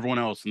quicker than everyone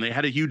else. And they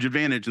had a huge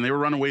advantage and they were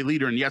runaway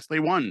leader. And yes, they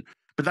won.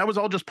 But that was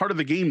all just part of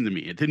the game to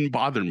me. It didn't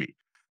bother me.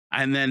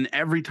 And then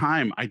every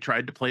time I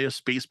tried to play a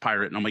space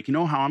pirate, and I'm like, you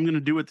know how I'm going to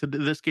do it to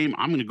this game?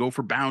 I'm going to go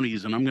for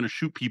bounties and I'm going to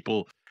shoot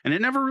people. And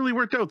it never really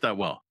worked out that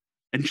well.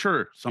 And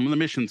sure, some of the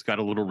missions got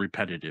a little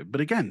repetitive,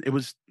 but again, it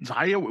was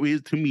Zaya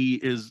to me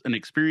is an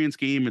experience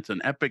game. It's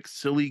an epic,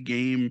 silly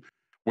game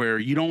where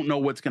you don't know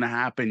what's going to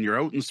happen. You're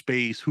out in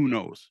space. Who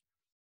knows?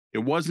 It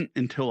wasn't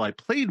until I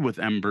played with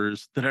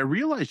Embers that I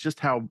realized just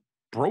how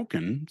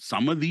broken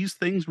some of these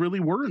things really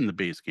were in the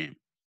base game.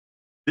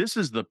 This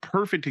is the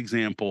perfect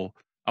example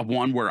of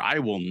one where I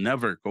will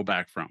never go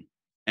back from.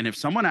 And if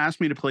someone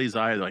asked me to play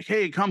Zaya, like,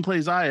 hey, come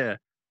play Zaya,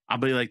 I'll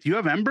be like, do you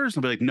have Embers?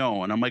 I'll be like,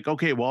 no. And I'm like,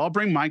 okay, well, I'll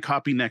bring my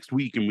copy next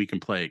week and we can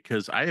play it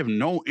because I have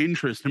no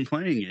interest in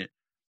playing it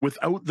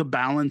without the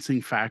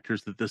balancing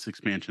factors that this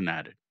expansion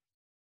added.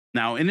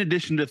 Now, in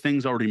addition to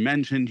things already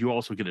mentioned, you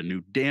also get a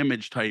new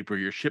damage type where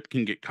your ship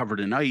can get covered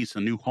in ice,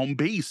 a new home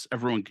base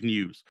everyone can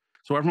use.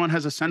 So everyone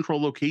has a central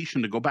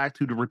location to go back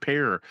to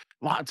repair.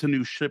 Lots of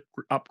new ship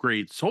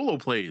upgrades, solo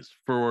plays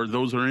for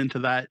those who are into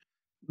that.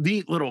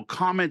 Neat little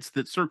comets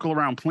that circle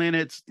around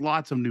planets,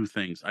 lots of new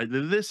things.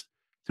 This,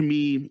 to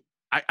me,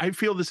 I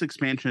feel this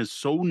expansion is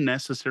so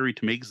necessary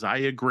to make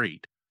Zaya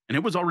great, and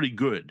it was already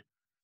good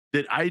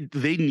that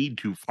they need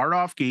to far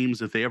off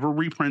games if they ever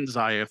reprint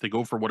Zaya, if they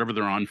go for whatever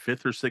they're on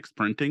fifth or sixth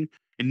printing,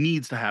 it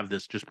needs to have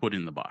this just put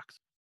in the box.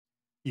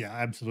 Yeah,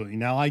 absolutely.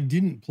 Now, I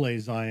didn't play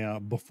Zaya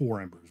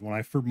before Embers.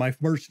 My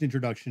first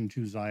introduction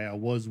to Zaya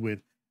was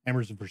with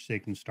Embers of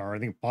Forsaken Star. I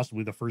think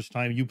possibly the first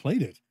time you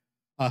played it.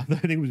 I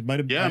think it was it might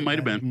have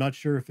been. I'm not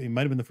sure if it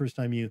might have been the first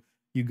time you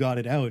got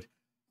it out.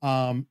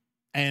 And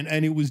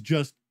it was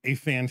just a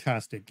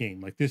fantastic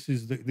game. Like this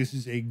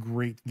is a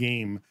great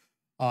game.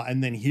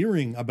 And then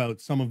hearing about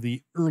some of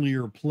the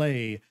earlier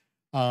play,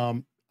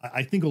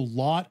 I think a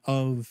lot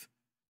of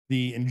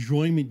the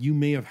enjoyment you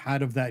may have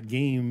had of that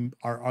game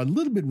are a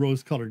little bit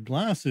rose-colored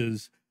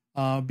glasses,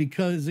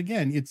 because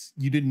again,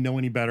 you didn't know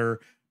any better,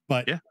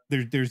 but Yeah.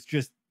 there's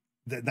just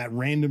that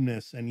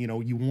randomness, and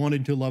you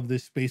wanted to love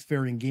this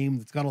spacefaring game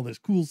that's got all this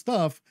cool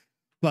stuff,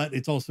 but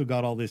it's also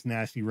got all this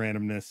nasty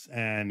randomness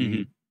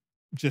and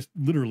just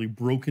literally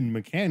broken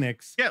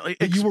mechanics Yeah, like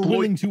that you were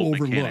willing to exploitable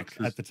overlook mechanics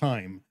at the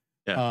time.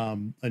 Yeah.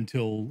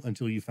 Until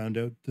you found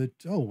out that,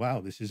 oh wow,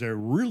 this is a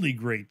really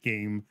great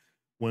game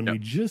when Yep. we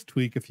just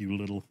tweak a few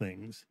little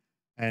things.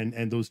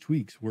 And those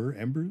tweaks were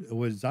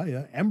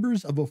Zaya,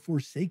 Embers of a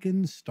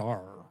Forsaken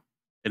Star.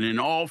 And in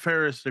all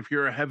fairness, if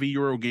you're a heavy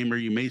Euro gamer,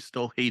 you may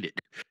still hate it.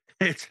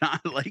 It's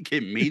not like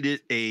it made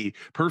it a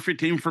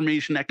perfect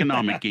information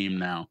economic game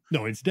now.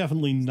 No, it's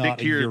definitely Stick not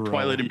to a your Euro.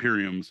 Twilight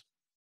Imperiums.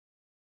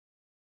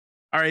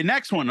 All right,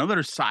 next one, another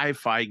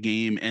sci-fi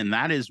game, and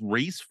that is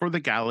Race for the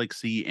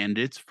Galaxy and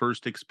its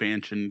first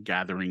expansion,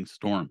 Gathering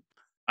Storm.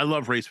 I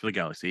love Race for the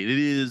Galaxy. It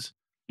is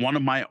one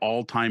of my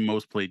all-time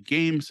most played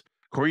games.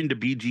 According to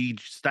BG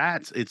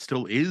stats, it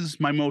still is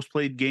my most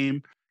played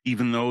game,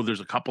 even though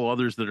there's a couple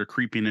others that are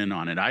creeping in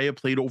on it. I have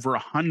played over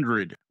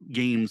 100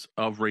 games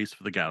of Race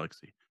for the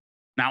Galaxy.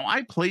 Now,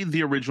 I played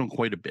the original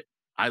quite a bit.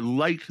 I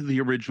liked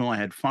the original. I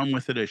had fun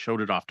with it. I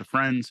showed it off to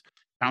friends.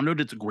 Found out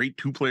it's a great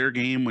two-player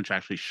game, which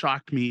actually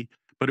shocked me.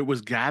 But it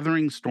was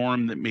Gathering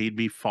Storm that made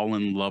me fall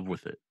in love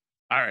with it.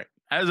 All right.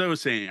 As I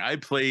was saying, I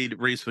played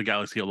Race for the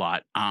Galaxy a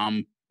lot,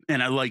 and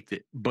I liked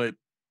it. But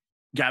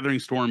Gathering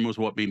Storm was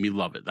what made me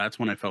love it. That's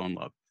when I fell in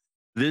love.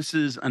 This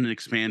is an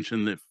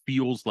expansion that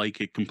feels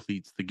like it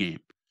completes the game.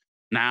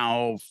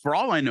 Now, for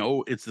all I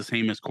know, it's the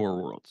same as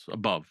Core Worlds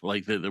above,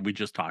 like that we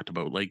just talked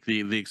about. Like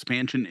the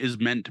expansion is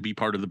meant to be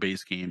part of the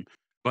base game,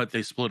 but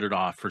they split it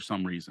off for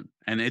some reason,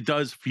 and it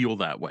does feel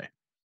that way.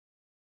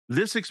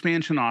 This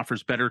expansion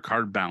offers better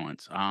card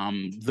balance.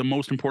 The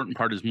most important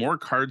part is more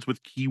cards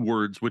with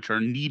keywords, which are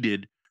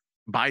needed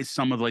by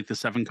some of like the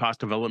 7 cost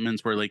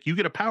developments, where like you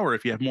get a power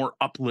if you have more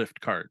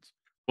uplift cards.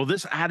 Well,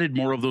 this added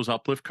more of those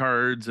uplift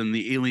cards and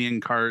the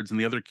alien cards and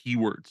the other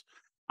keywords.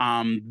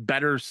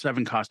 Better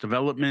 7 cost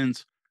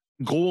developments.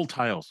 Gold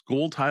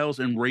tiles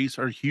and race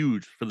are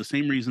huge for the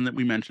same reason that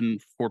we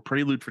mentioned for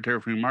Prelude for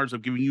Terraforming Mars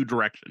of giving you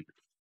direction.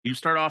 You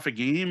start off a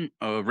game,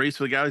 a Race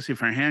for the Galaxy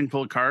for a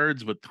handful of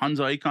cards with tons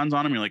of icons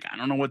on them. You're like, I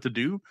don't know what to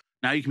do.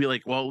 Now you can be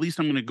like, well, at least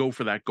I'm going to go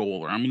for that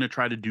goal, or I'm going to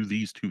try to do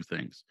these 2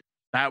 things.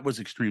 That was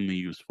extremely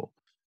useful.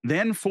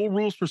 Then full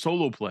rules for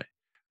solo play.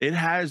 It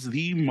has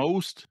the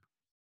most,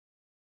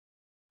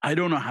 I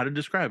don't know how to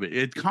describe it.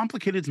 It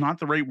complicated is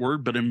not the right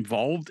word, but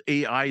involved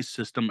AI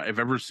system I've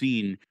ever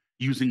seen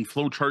using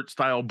flowchart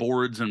style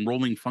boards and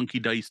rolling funky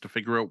dice to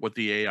figure out what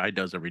the AI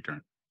does every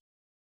turn.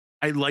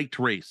 I liked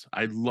Race.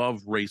 I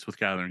love Race with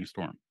Gathering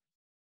Storm.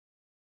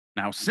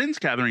 Now, since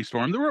Gathering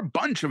Storm, there were a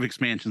bunch of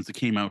expansions that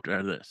came out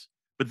of this,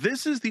 but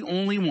this is the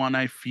only one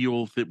I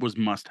feel that was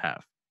must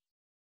have.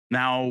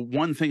 Now,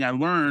 one thing I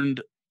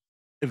learned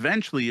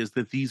eventually is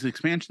that these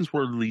expansions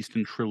were released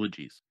in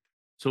trilogies.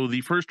 So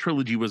the first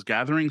trilogy was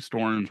Gathering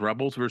Storms,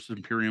 Rebels versus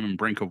Imperium, and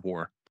Brink of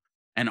War.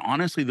 And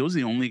honestly, those are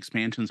the only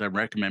expansions I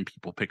recommend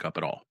people pick up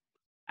at all.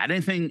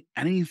 Anything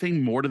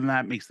more than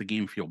that makes the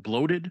game feel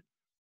bloated.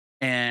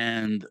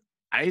 And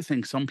I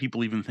think some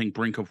people even think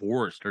Brink of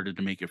War started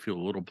to make it feel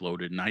a little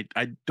bloated, and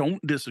I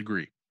don't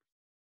disagree.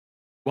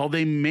 Well,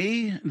 they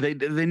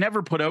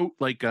never put out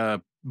like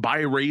a buy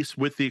race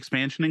with the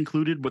expansion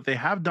included. What they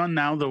have done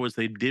now, though, is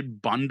they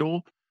did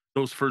bundle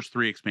those first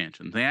 3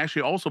 expansions. They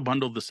actually also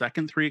bundled the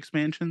second 3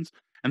 expansions,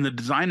 and the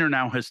designer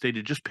now has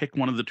stated just pick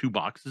one of the 2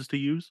 boxes to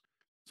use.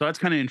 So that's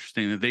kind of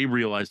interesting that they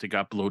realized it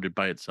got bloated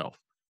by itself.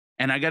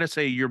 And I got to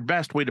say, your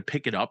best way to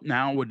pick it up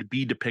now would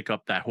be to pick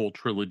up that whole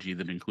trilogy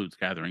that includes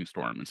Gathering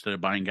Storm instead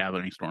of buying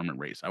Gathering Storm and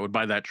Race. I would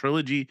buy that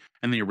trilogy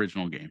and the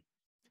original game.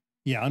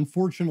 Yeah,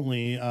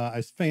 unfortunately,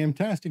 as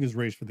fantastic as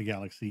Race for the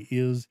Galaxy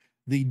is,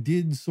 they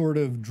did sort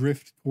of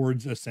drift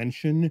towards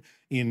Ascension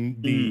in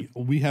the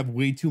we have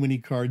way too many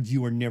cards.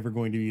 You are never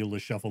going to be able to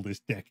shuffle this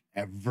deck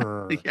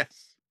ever.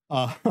 Yes.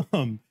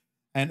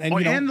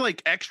 And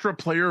like extra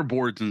player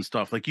boards and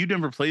stuff. Like you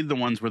never played the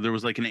ones where there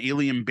was like an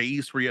alien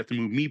base where you have to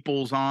move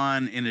meeples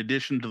on, in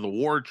addition to the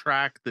war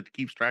track that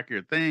keeps track of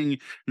your thing, and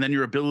then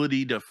your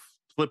ability to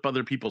flip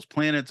other people's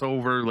planets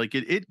over. Like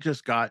it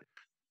just got,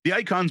 the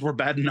icons were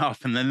bad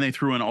enough, and then they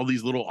threw in all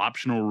these little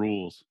optional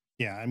rules.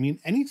 Yeah, I mean,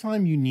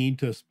 anytime you need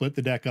to split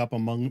the deck up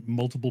among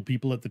multiple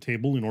people at the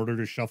table in order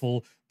to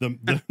shuffle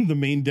the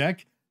main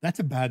deck, that's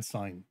a bad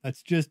sign.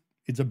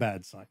 It's a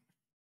bad sign.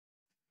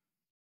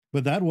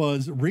 But that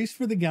was Race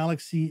for the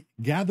Galaxy,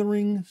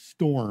 Gathering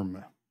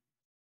Storm.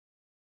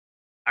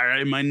 All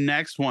right, my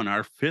next one,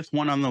 our 5th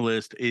one on the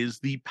list, is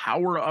the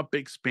Power Up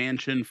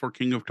expansion for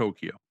King of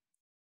Tokyo.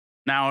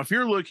 Now, if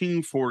you're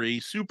looking for a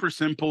super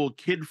simple,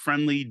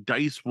 kid-friendly,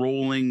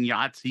 dice-rolling,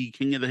 Yahtzee,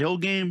 King of the Hill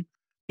game,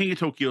 King of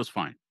Tokyo is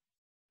fine.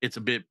 It's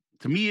a bit,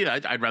 to me,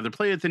 I'd rather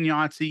play it than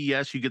Yahtzee.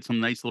 Yes, you get some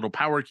nice little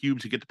power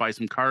cubes. You get to buy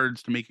some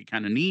cards to make it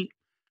kind of neat.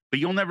 But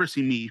you'll never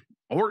see me,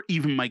 or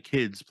even my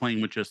kids,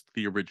 playing with just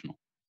the original.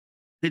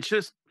 It's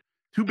just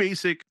too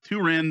basic, too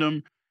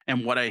random.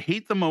 And what I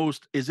hate the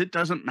most is it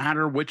doesn't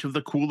matter which of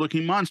the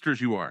cool-looking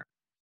monsters you are.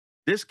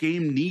 This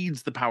game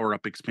needs the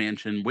power-up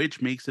expansion,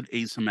 which makes it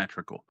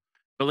asymmetrical.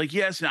 But like,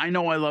 yes, I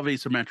know I love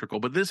asymmetrical,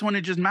 but this one,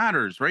 it just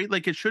matters, right?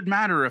 Like it should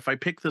matter if I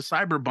pick the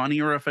Cyber Bunny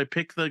or if I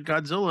pick the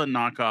Godzilla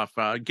knockoff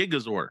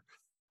Gigazord.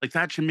 Like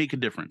that should make a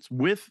difference.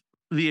 With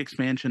the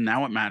expansion,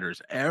 now it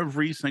matters.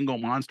 Every single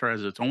monster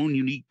has its own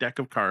unique deck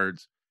of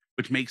cards,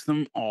 which makes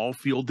them all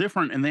feel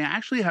different. And they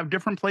actually have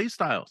different play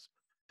styles.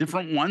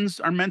 Different ones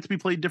are meant to be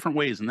played different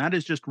ways. And that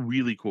is just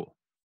really cool.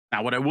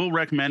 Now, what I will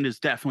recommend is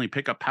definitely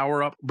pick up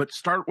Power Up, but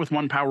start with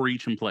 1 power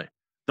each in play.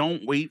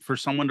 Don't wait for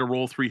someone to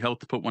roll 3 health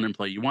to put 1 in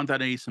play. You want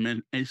that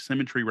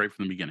asymmetry right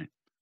from the beginning.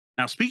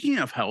 Now, speaking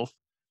of health,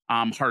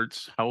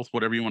 hearts, health,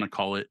 whatever you want to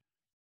call it,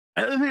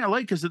 the other thing I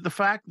like is that the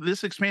fact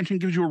this expansion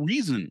gives you a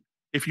reason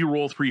if you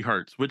roll 3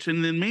 hearts, which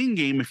in the main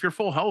game, if you're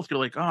full health, you're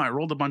like, oh, I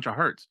rolled a bunch of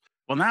hearts.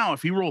 Well, now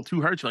if you roll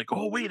 2 hearts, you're like,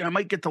 oh, wait, I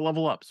might get to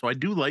level up. So I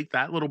do like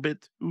that little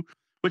bit too,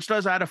 which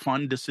does add a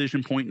fun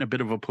decision point and a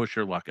bit of a push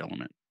your luck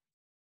element.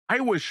 I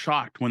was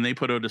shocked when they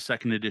put out a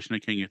 2nd edition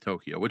of King of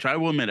Tokyo, which I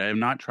will admit, I have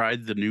not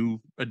tried the new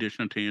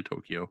edition of King of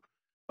Tokyo,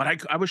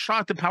 but I was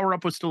shocked that Power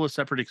Up was still a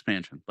separate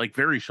expansion, like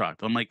very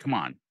shocked. I'm like, come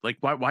on, like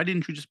why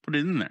didn't you just put it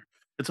in there?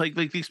 It's like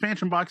the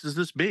expansion box is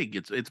this big.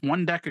 It's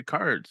 1 deck of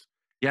cards.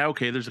 Yeah,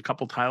 okay, there's a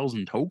couple tiles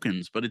and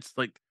tokens, but it's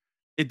like,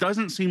 it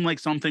doesn't seem like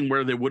something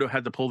where they would have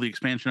had to pull the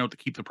expansion out to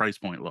keep the price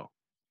point low.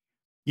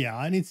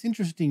 Yeah, and it's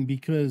interesting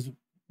because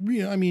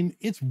I mean,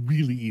 it's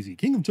really easy.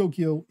 King of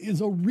Tokyo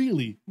is a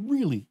really,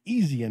 really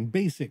easy and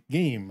basic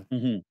game.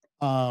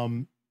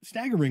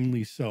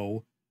 Staggeringly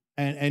so.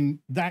 And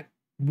that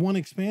one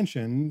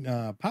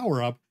expansion,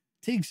 Power Up,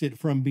 takes it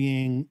from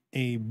being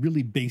a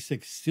really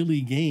basic,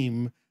 silly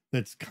game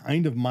that's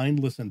kind of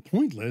mindless and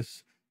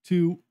pointless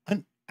to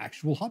an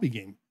actual hobby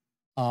game.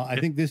 I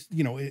think this,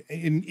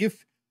 and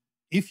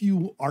if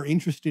you are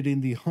interested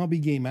in the hobby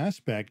game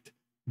aspect,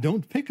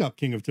 don't pick up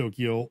King of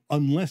Tokyo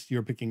unless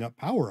you're picking up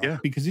Power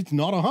Up, because it's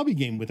not a hobby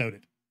game without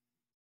it.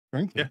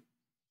 Frankly. Yeah.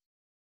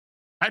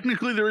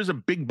 Technically, there is a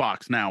big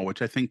box now,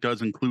 which I think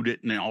does include it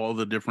in all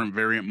the different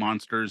variant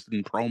monsters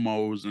and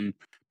promos and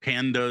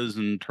pandas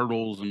and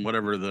turtles and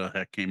whatever the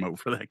heck came out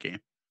for that game.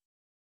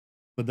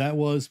 But that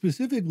was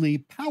specifically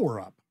Power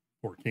Up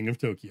for King of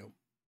Tokyo.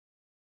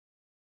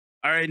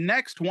 All right,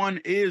 next one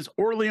is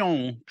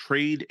Orleans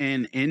Trade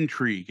and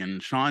Intrigue.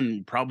 And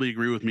Sean probably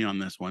agree with me on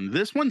this one.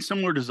 This one's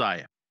similar to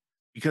Zaya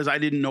because I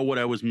didn't know what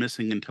I was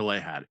missing until I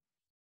had it.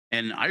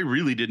 And I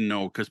really didn't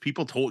know because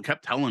people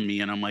kept telling me,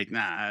 and I'm like,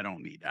 nah, I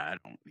don't need that.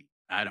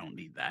 I don't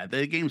need that.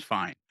 The game's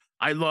fine.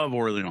 I love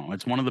Orleans.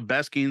 It's one of the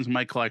best games in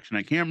my collection.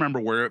 I can't remember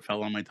where it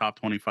fell on my top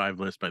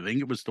 25 list, but I think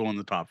it was still in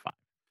the top 5.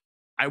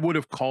 I would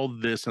have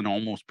called this an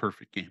almost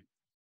perfect game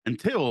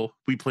until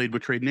we played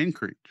with Trade and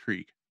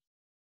Intrigue.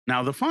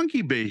 Now, the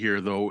funky bit here,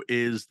 though,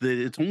 is that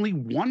it's only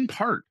one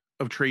part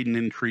of Trade and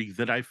Intrigue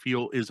that I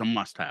feel is a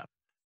must-have.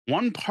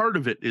 One part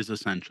of it is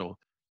essential,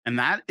 and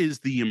that is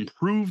the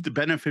improved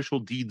beneficial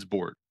deeds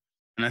board.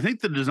 And I think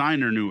the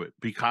designer knew it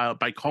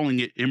by calling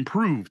it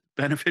improved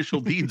beneficial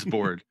deeds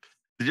board,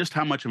 just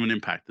how much of an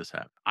impact this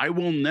had. I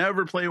will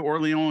never play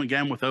Orleans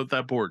again without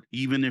that board,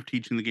 even if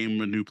teaching the game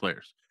with new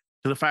players.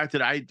 To the fact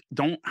that I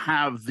don't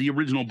have the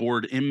original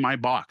board in my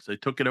box. I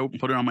took it out and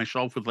put it on my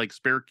shelf with like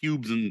spare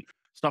cubes and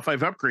stuff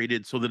I've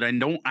upgraded so that I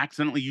don't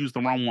accidentally use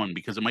the wrong one,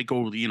 because it might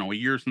go, a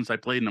year since I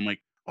played and I'm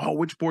like, oh,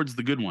 which board's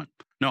the good one?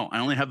 No, I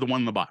only have the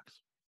one in the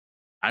box.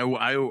 I'm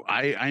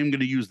going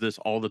to use this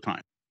all the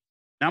time.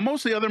 Now,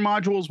 most of the other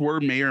modules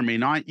may or may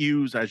not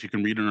use, as you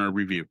can read in our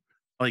review.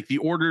 Like the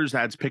orders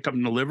adds pick up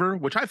and deliver,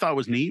 which I thought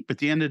was neat, but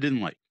the end I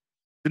didn't like.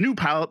 The new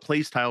palette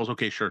play styles,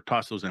 okay, sure,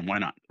 toss those in. Why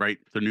not, right?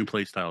 The new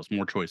play styles,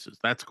 more choices.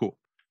 That's cool.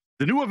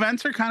 The new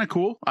events are kind of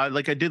cool. I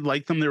did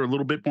like them. They're a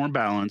little bit more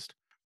balanced,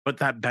 but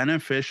that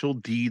beneficial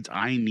deeds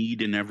I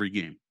need in every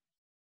game.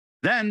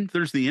 Then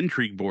there's the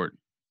intrigue board.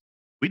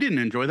 We didn't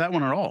enjoy that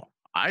one at all.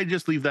 I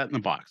just leave that in the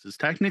box. It's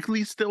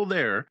technically still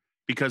there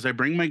because I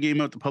bring my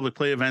game out to public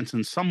play events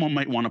and someone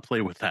might want to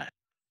play with that.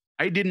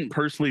 I didn't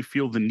personally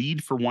feel the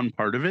need for one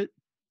part of it.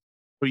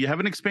 But you have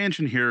an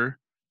expansion here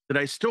that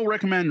I still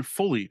recommend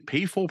fully.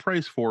 Pay full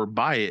price for,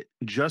 buy it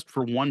just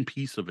for one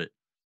piece of it,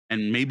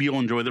 and maybe you'll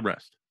enjoy the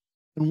rest.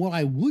 And what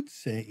I would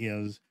say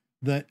is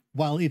that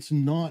while it's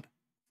not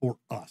for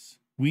us,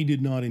 we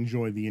did not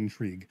enjoy the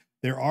intrigue.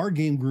 There are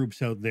game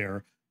groups out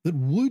there that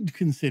would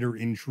consider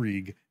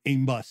intrigue a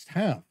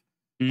must-have.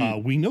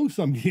 We know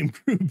some game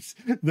groups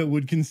that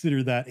would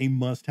consider that a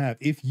must-have.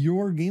 If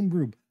your game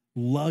group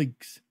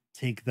likes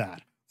Take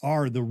That,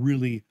 are the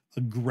really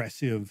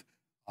aggressive,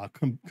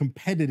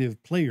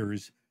 competitive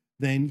players,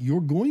 then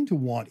you're going to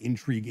want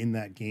intrigue in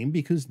that game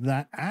because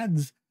that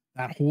adds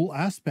that whole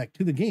aspect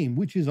to the game,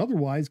 which is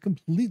otherwise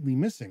completely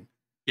missing.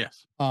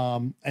 Yes.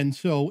 And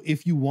so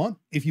if you want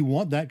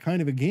that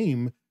kind of a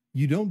game,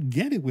 you don't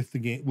get it with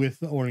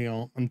the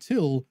Orleans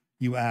until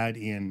you add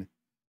in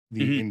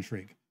the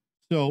intrigue.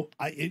 So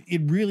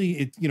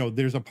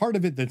there's a part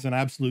of it that's an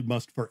absolute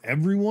must for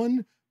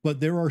everyone, but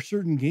there are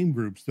certain game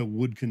groups that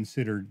would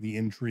consider the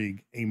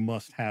intrigue a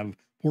must-have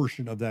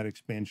portion of that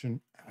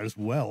expansion as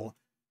well.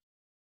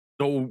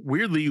 So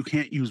weirdly, you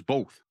can't use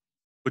both,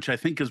 which I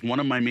think is one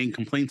of my main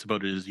complaints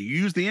about it, is you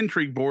use the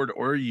intrigue board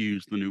or you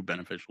use the new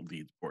beneficial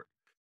deeds board.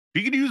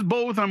 If you could use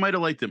both, I might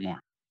have liked it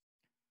more.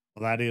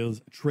 Well, that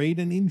is Trade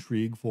and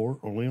Intrigue for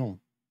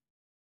Orleans.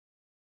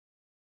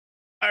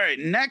 All right,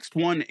 next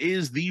one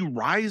is the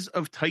Rise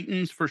of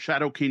Titans for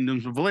Shadow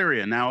Kingdoms of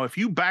Valeria. Now, if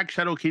you back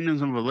Shadow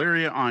Kingdoms of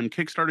Valeria on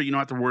Kickstarter, you don't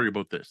have to worry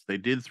about this. They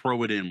did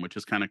throw it in, which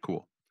is kind of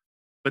cool.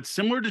 But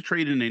similar to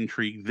Trade and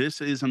Intrigue,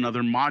 this is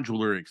another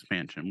modular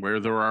expansion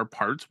where there are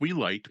parts we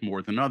liked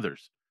more than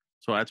others.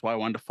 So that's why I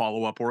wanted to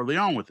follow up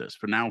Orleans with this.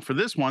 For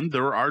this one,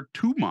 there are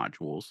 2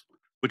 modules,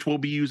 which we'll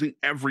be using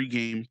every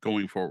game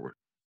going forward.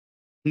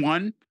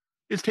 One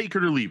is take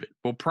it or leave it.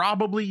 We'll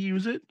probably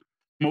use it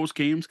most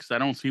games because I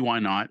don't see why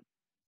not.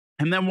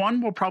 And then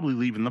one we'll probably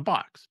leave in the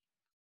box.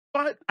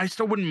 But I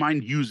still wouldn't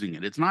mind using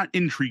it. It's not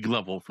intrigue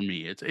level for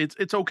me.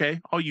 It's okay.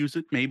 I'll use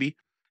it, maybe.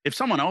 If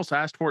someone else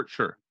asked for it,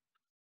 sure.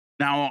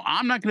 Now,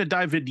 I'm not going to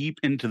dive deep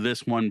into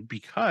this one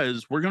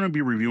because we're going to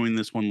be reviewing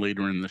this one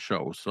later in the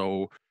show.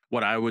 So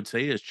what I would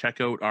say is check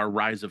out our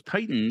Rise of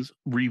Titans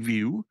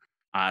review.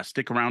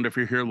 Stick around if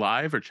you're here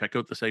live, or check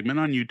out the segment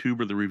on YouTube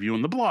or the review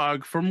on the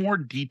blog for more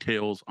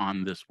details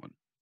on this one.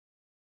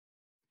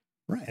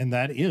 Right, and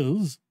that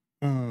is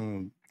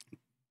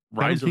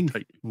Rise of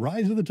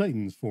the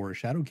Titans for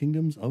Shadow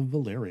Kingdoms of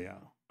Valeria.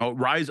 Oh,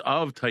 Rise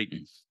of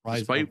Titans.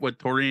 Despite what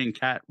Tori and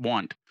Kat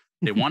want.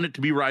 They want it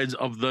to be Rise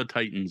of the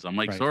Titans. I'm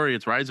like, right. Sorry,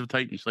 it's Rise of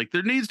Titans. Like,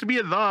 there needs to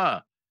be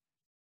the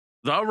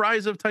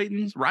Rise of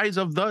Titans, Rise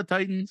of the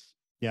Titans.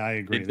 Yeah, I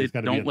agree. They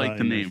don't like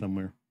the name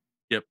somewhere.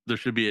 Yep, there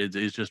should be.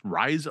 It's just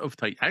Rise of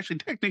Titans. Actually,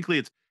 technically,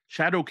 it's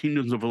Shadow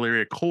Kingdoms of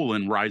Valeria :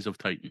 Rise of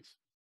Titans.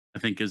 I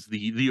think is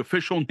the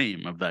official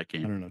name of that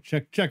game. I don't know.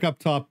 Check up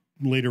top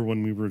later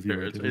when we review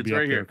There, it. It'll it's be up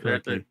right there here.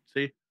 correctly.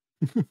 See?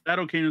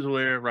 Shadow Kingdoms of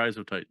Valeria, Rise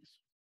of Titans.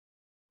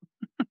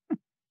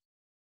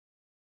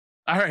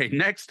 All right,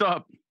 next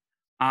up.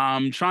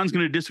 Sean's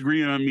going to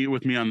disagree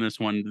with me on this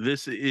one.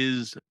 This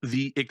is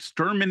the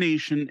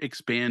Extermination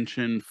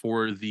expansion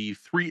for the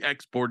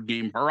 3X board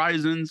game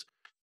Horizons,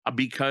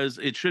 because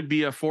it should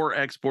be a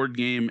 4X board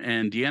game,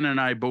 and Deanna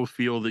and I both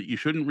feel that you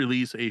shouldn't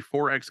release a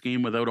 4X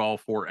game without all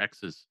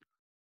 4Xs.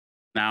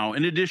 Now,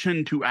 in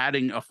addition to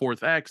adding a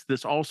fourth X,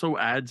 this also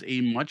adds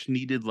a much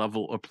needed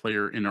level of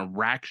player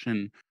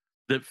interaction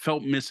that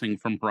felt missing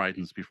from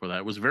Horizons before that.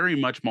 It was very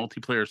much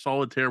multiplayer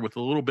solitaire with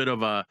a little bit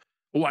of a,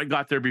 oh, I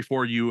got there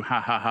before you, ha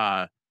ha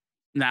ha.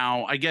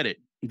 Now, I get it.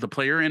 The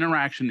player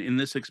interaction in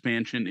this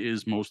expansion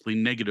is mostly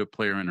negative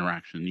player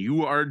interaction.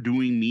 You are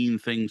doing mean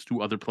things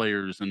to other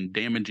players and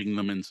damaging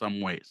them in some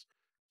ways.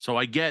 So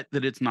I get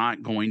that it's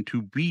not going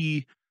to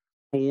be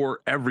for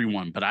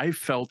everyone, but I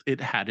felt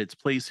it had its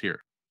place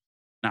here.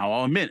 Now,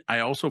 I'll admit, I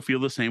also feel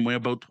the same way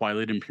about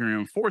Twilight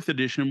Imperium 4th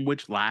edition,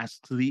 which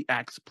lasts the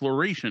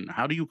exploration.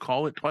 How do you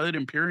call it Twilight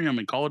Imperium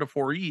and call it a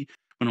 4E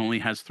when it only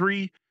has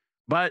 3?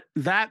 But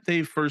that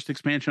they first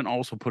expansion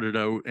also put it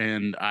out,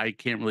 and I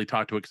can't really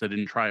talk to it because I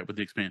didn't try it with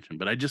the expansion.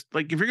 But I just,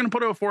 like, if you're going to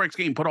put out a 4X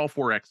game, put all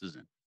 4Xs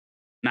in.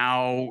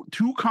 Now,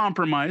 to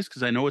compromise,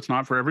 because I know it's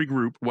not for every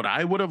group, what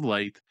I would have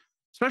liked,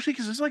 especially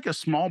because it's like a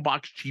small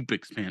box cheap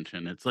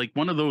expansion. It's like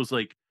one of those,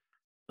 like,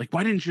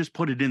 why didn't you just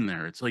put it in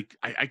there? It's like,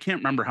 I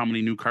can't remember how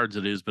many new cards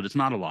it is, but it's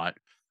not a lot.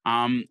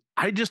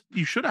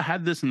 You should have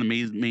had this in the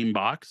main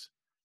box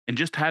and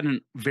just had a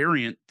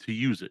variant to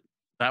use it.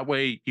 That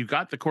way you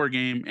got the core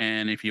game.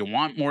 And if you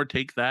want more,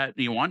 take that.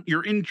 You want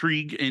your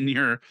intrigue in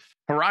your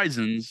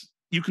Horizons,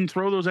 you can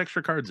throw those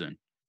extra cards in.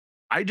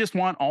 I just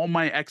want all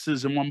my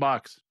X's in one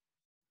box.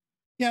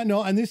 Yeah,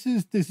 no, and this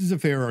is a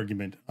fair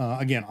argument.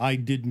 Again, I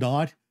did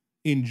not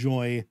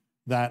enjoy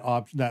that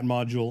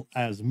module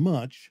as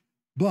much,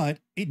 but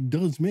it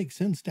does make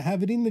sense to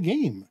have it in the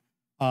game.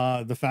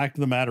 The fact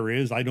of the matter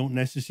is, I don't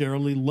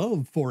necessarily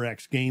love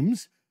 4X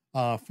games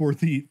for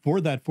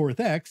that 4th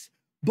X,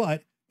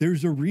 but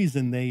there's a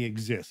reason they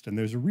exist, and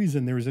there's a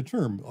reason there is a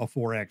term, a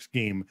 4X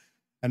game,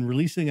 and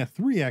releasing a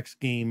 3X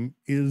game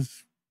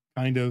is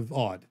kind of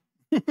odd.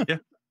 Yeah.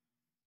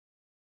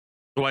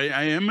 So I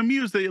am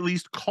amused they at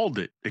least called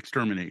it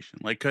Extermination.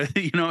 Like,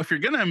 if you're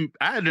going to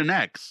add an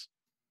X,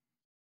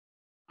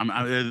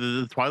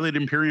 the Twilight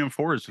Imperium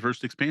 4 is the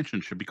first expansion,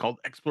 should be called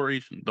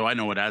Exploration, though I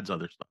know it adds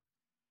other stuff.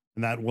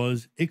 And that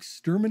was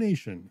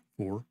Extermination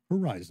for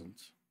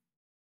Horizons.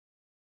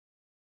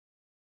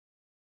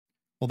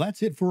 Well,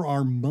 that's it for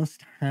our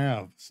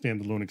must-have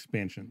standalone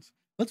expansions.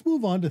 Let's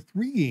move on to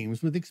 3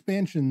 games with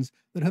expansions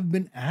that have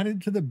been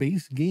added to the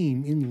base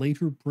game in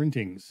later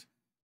printings.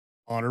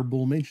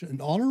 Honorable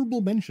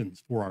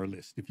mentions for our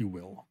list, if you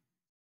will.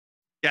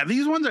 Yeah,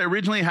 these ones I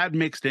originally had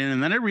mixed in,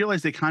 and then I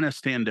realized they kind of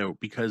stand out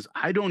because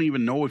I don't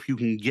even know if you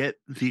can get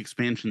the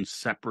expansions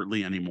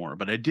separately anymore.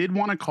 But I did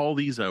want to call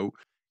these out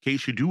in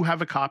case you do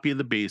have a copy of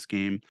the base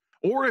game,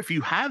 or if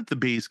you have the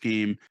base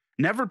game,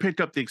 never picked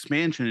up the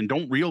expansion and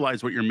don't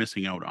realize what you're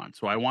missing out on.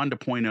 So I wanted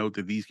to point out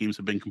that these games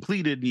have been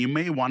completed, and you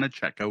may want to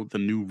check out the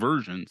new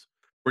versions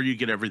where you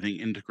get everything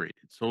integrated.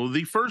 So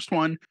the first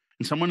one,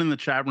 and someone in the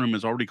chat room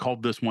has already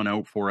called this one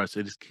out for us,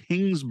 it is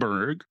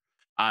Kingsburg.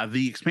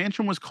 The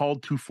expansion was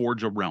called To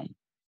Forge a Realm.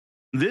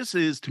 This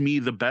is, to me,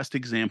 the best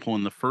example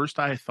and the first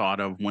I thought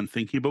of when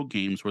thinking about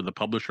games where the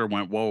publisher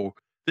went, whoa,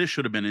 this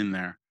should have been in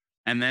there,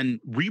 and then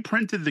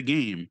reprinted the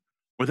game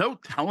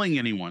without telling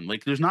anyone.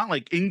 Like, there's not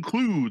like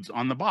includes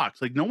on the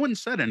box. Like, no one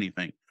said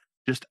anything.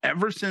 Just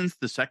ever since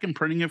the second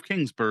printing of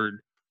Kingsburg,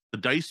 the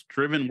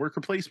dice-driven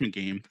worker placement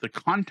game, the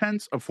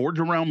contents of Forge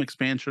a Realm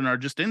expansion are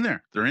just in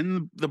there. They're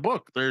in the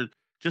book. They're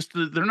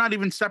not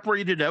even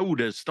separated out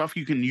as stuff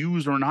you can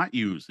use or not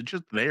use. It's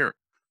just there.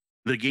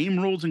 The game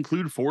rules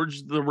include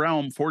Forge a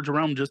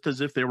Realm just as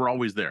if they were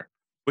always there,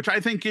 which I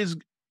think is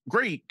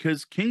great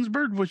because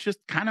Kingsburg was just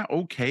kind of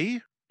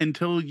okay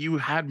until you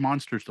had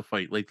monsters to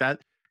fight like that.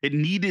 It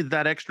needed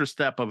that extra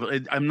step of,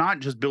 I'm not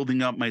just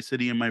building up my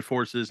city and my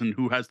forces and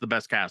who has the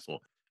best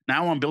castle.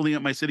 Now I'm building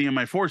up my city and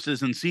my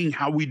forces and seeing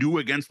how we do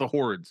against the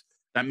hordes.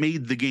 That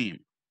made the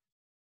game.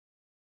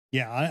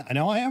 Yeah, I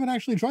know I haven't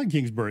actually tried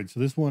Kingsburg, so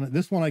this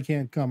one I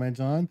can't comment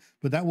on,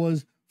 but that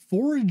was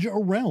Forge a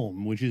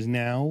Realm, which is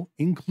now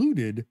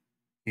included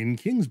in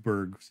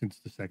Kingsburg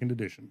since the 2nd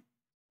edition.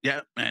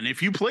 Yeah, and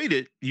if you played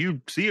it,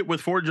 you see it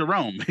with Forge a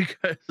Realm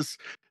because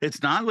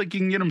it's not like you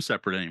can get them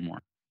separate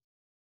anymore.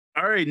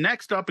 All right,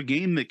 next up, a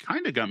game that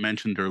kind of got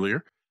mentioned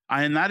earlier,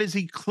 and that is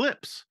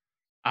Eclipse.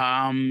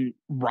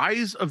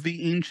 Rise of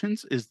the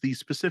Ancients is the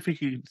specific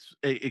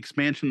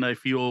expansion that I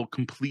feel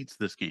completes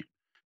this game.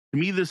 To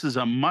me, this is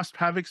a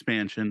must-have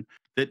expansion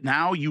that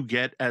now you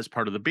get as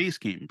part of the base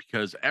game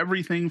because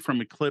everything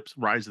from Eclipse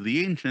Rise of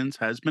the Ancients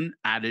has been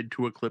added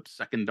to Eclipse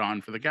Second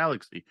Dawn for the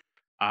Galaxy.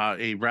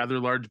 A rather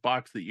large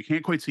box that you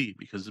can't quite see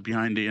because it's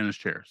behind Diana's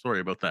chair. Sorry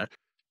about that.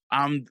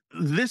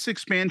 This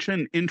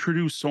expansion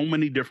introduced so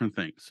many different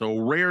things. So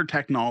rare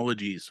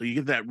technologies. So you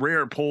get that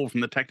rare pull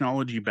from the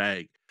technology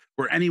bag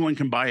where anyone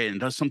can buy it and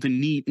does something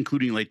neat,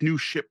 including like new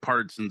ship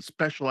parts and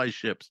specialized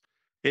ships.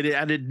 It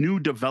added new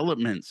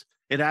developments.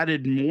 It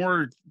added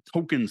more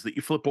tokens that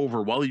you flip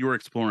over while you were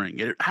exploring.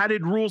 It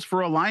added rules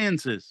for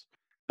alliances.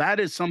 That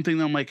is something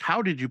that I'm like,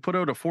 how did you put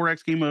out a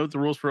 4X game without the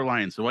rules for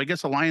alliance? So I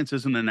guess alliance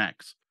isn't an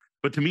X.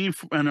 But to me,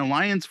 an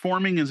alliance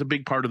forming is a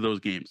big part of those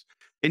games.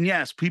 And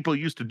yes, people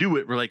used to do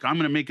it. We're like, I'm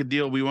going to make a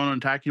deal. We want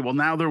to attack you. Well,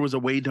 now there was a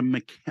way to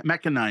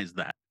mechanize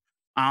that.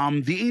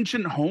 The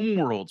ancient home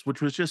worlds,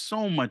 which was just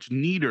so much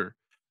neater,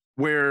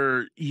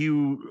 where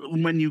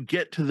when you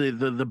get to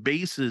the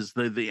bases,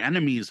 the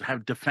enemies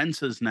have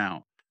defenses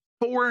now.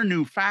 4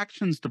 new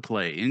factions to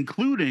play,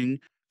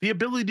 including the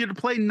ability to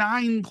play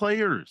 9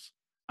 players.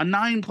 A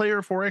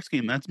 9-player 4X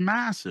game. That's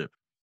massive.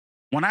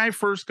 When I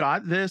first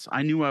got this,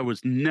 I knew I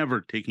was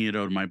never taking it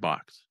out of my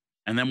box.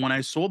 And then when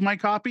I sold my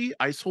copy,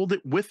 I sold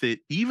it with it,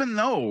 even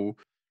though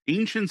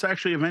Ancients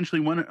actually eventually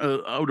went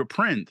out of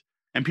print.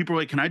 And people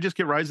were like, "Can I just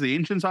get Rise of the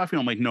Ancients off you?"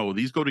 I'm like, "No,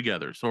 these go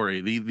together.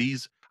 Sorry,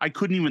 these I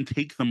couldn't even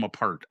take them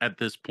apart at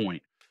this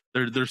point.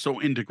 They're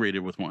so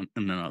integrated with one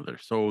another."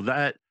 So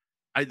that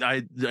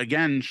I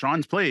again,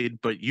 Sean's played,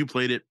 but you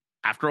played it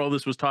after all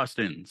this was tossed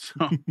in.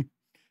 So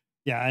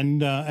Yeah,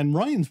 and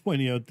Ryan's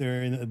pointing out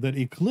there that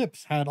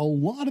Eclipse had a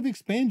lot of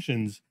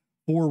expansions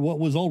for what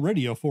was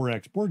already a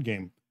 4X board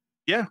game.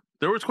 yeah,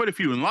 there was quite a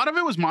few, and a lot of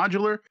it was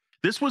modular.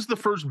 This was the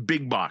first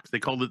big box. They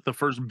called it the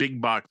first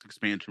big box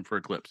expansion for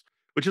Eclipse,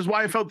 which is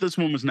why I felt this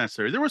one was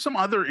necessary. There were some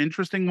other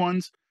interesting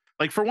ones,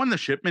 like for one, the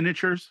ship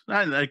miniatures,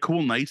 a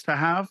cool, nice to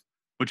have,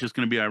 which is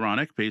going to be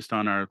ironic based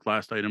on our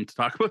last item to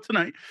talk about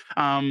tonight.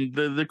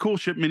 The cool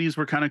ship minis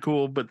were kind of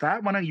cool, but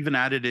that one I even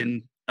added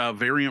in a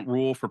variant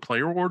rule for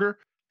player order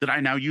that I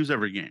now use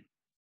every game.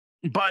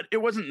 But it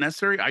wasn't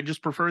necessary. I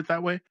just prefer it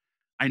that way.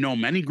 I know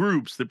many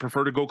groups that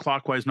prefer to go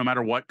clockwise no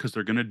matter what because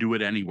they're going to do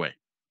it anyway.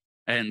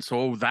 And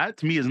so that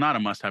to me is not a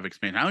must-have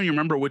expansion. I don't even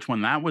remember which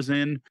one that was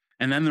in.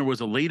 And then there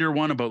was a later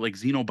one about like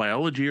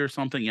xenobiology or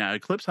something. Yeah,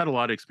 Eclipse had a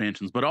lot of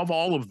expansions, but of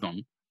all of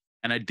them,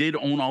 and I did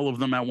own all of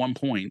them at one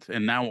point,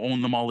 and now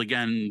own them all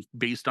again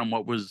based on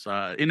what was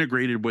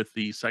integrated with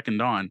the Second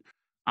Dawn.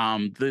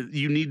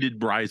 You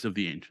needed Rise of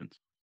the Ancients.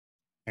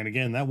 And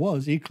again, that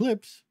was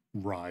Eclipse,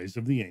 Rise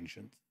of the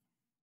Ancients.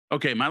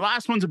 Okay, my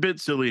last one's a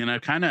bit silly, and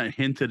I've kind of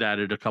hinted at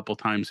it a couple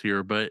times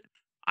here, but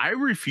I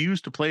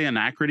refuse to play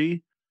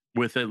Anachrony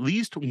with at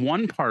least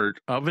one part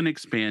of an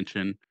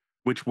expansion,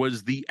 which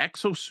was the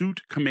Exosuit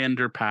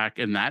Commander Pack,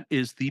 and that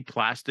is the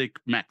plastic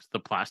mechs, the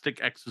plastic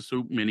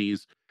exosuit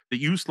minis that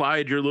you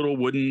slide your little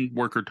wooden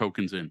worker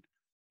tokens in.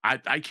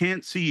 I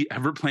can't see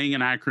ever playing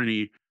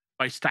Anachrony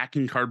by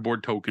stacking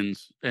cardboard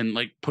tokens and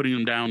like putting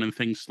them down and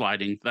things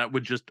sliding. That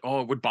would just,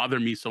 it would bother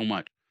me so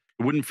much.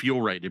 It wouldn't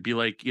feel right. It'd be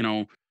like,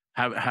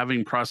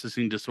 having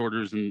processing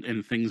disorders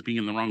and things being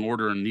in the wrong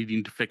order and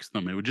needing to fix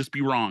them. It would just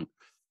be wrong.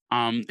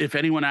 If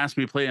anyone asked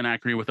me to play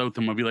Anachrony without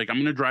them, I'd be like, I'm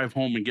going to drive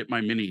home and get my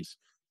minis.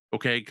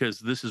 Okay. Because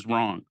this is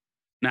wrong.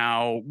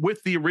 Now,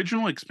 with the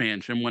original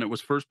expansion, when it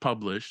was first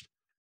published,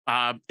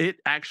 it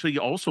actually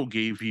also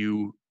gave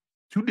you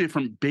 2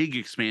 different big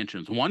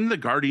expansions. One, the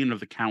Guardian of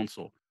the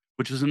Council,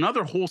 which is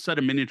another whole set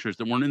of miniatures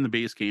that weren't in the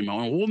base game, a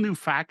whole new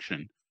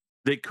faction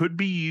that could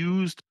be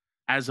used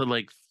as a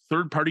like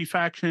third-party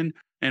faction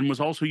and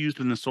was also used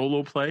in the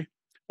solo play,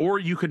 or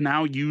you could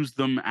now use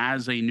them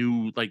as a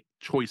new like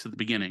choice at the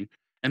beginning.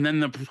 And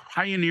then the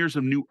Pioneers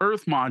of New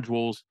Earth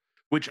modules,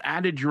 which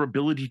added your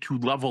ability to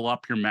level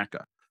up your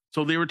mecha.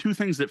 So they were 2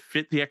 things that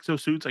fit the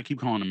exosuits. I keep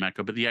calling them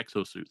mecha, but the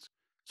exosuits.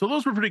 So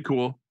those were pretty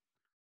cool.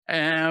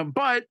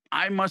 But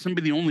I mustn't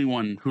be the only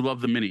one who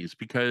loved the minis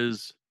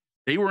because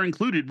they were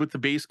included with the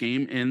base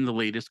game in the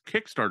latest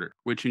Kickstarter,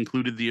 which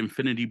included the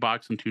Infinity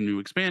Box and 2 new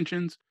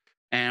expansions.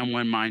 And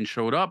when mine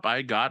showed up,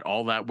 I got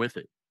all that with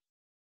it.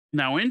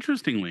 Now,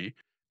 interestingly,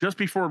 just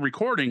before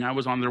recording, I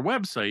was on their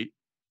website.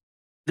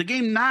 The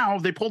game now,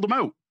 they pulled them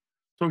out.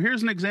 So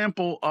here's an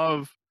example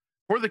of,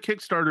 for the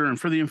Kickstarter and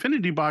for the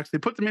Infinity Box, they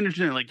put the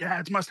miniatures in, like, yeah,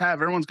 it's must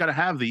have. Everyone's got to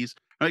have these.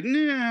 I'm like,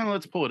 nah,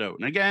 let's pull it out.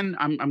 And again,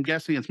 I'm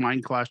guessing it's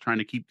Mind Class trying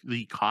to keep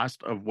the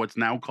cost of what's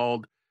now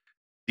called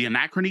the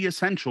Anachrony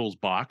Essentials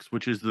box,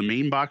 which is the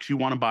main box you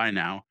want to buy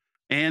now,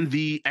 and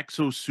the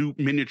Exosuit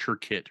miniature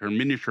kit or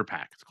miniature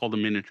pack. It's called a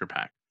miniature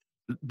pack.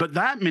 But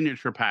that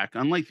miniature pack,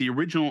 unlike the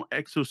original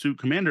Exosuit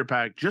Commander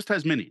pack, just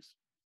has minis.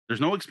 There's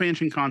no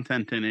expansion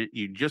content in it.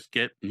 You just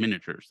get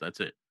miniatures. That's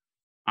it.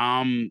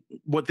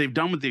 What they've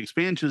done with the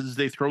expansions is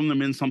they've thrown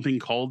them in something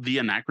called the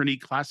Anachrony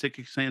Classic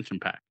Expansion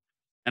Pack.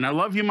 And I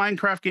love you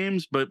Minecraft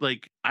games, but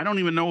like I don't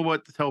even know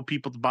what to tell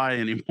people to buy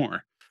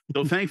anymore.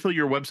 So thankfully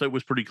your website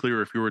was pretty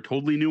clear if you were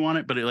totally new on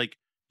it, but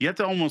you have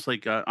to almost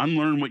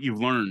unlearn what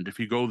you've learned if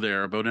you go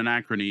there about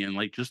Anachrony and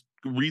like just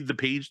read the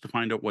page to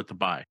find out what to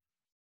buy.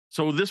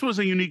 So this was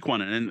a unique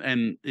one,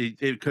 and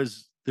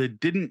because they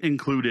didn't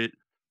include it,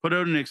 put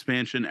out an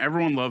expansion,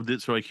 everyone loved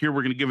it. So like, here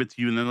we're gonna give it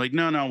to you, and then like,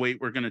 no, wait,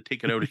 we're gonna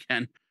take it out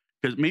again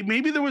because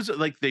maybe there was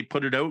like they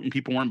put it out and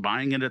people weren't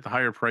buying it at the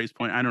higher price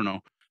point. I don't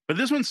know, but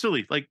this one's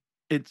silly. Like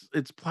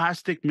it's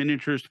plastic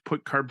miniatures to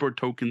put cardboard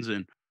tokens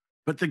in,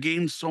 but the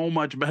game's so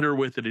much better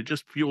with it. It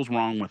just feels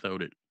wrong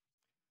without it.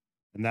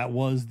 and that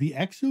was the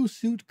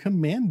Exosuit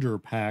Commander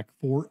pack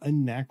for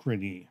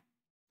Anachrony.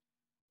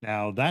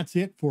 Now, that's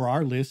it for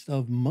our list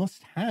of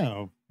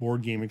must-have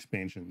board game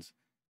expansions.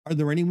 Are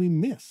there any we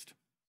missed?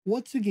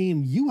 What's a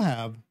game you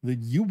have that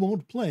you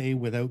won't play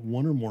without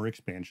one or more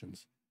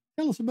expansions?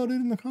 Tell us about it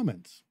in the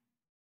comments.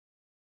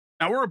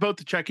 Now we're about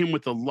to check in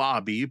with the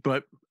lobby,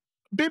 but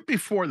a bit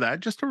before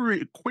that, just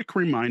a quick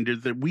reminder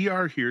that we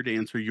are here to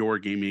answer your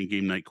gaming and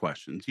game night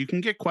questions. You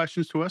can get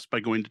questions to us by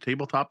going to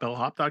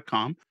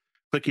tabletopbellhop.com,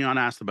 clicking on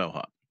Ask the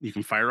Bellhop. You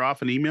can fire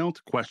off an email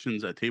to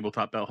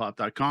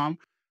questions@tabletopbellhop.com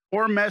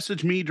or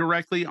message me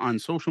directly on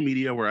social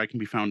media where I can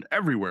be found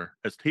everywhere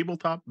as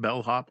Tabletop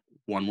Bellhop,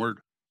 one word.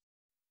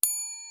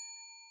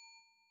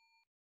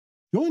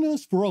 Join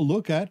us for a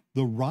look at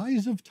the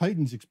Rise of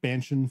Titans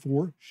expansion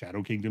for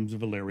Shadow Kingdoms of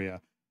Valeria,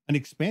 an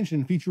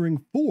expansion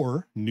featuring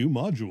 4 new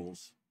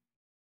modules.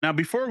 Now,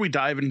 before we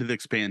dive into the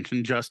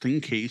expansion, just in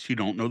case you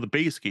don't know the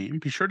base game,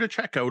 be sure to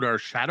check out our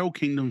Shadow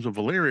Kingdoms of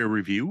Valeria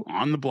review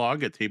on the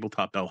blog at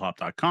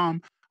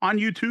tabletopbellhop.com, on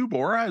YouTube,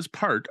 or as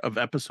part of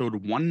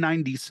episode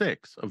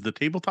 196 of the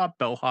Tabletop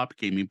Bellhop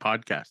Gaming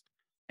Podcast,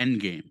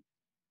 Endgame.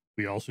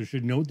 We also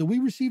should note that we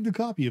received a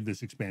copy of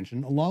this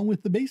expansion along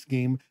with the base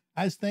game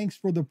as thanks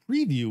for the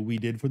preview we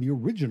did for the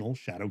original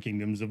Shadow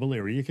Kingdoms of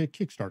Valeria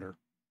Kickstarter.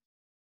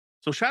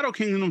 So Shadow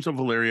Kingdoms of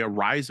Valeria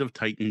Rise of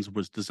Titans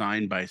was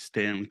designed by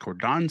Stan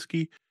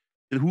Kordonsky,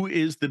 who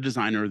is the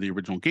designer of the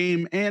original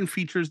game and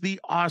features the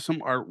awesome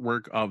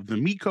artwork of the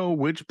Miko,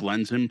 which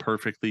blends in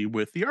perfectly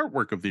with the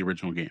artwork of the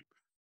original game.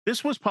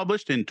 This was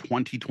published in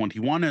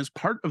 2021 as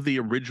part of the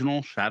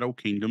original Shadow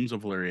Kingdoms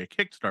of Valeria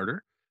Kickstarter,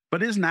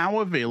 but is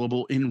now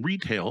available in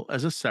retail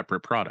as a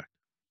separate product.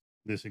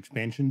 This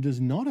expansion does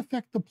not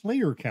affect the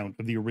player count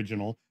of the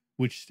original,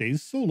 which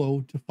stays solo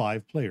to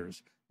 5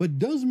 players, but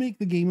does make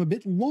the game a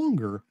bit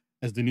longer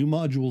as the new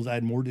modules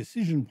add more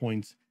decision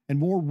points and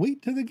more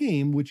weight to the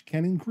game, which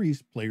can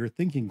increase player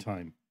thinking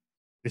time.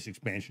 This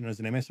expansion has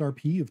an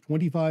MSRP of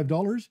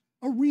 $25,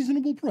 a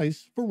reasonable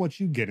price for what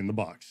you get in the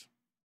box.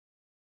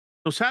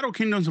 So Shadow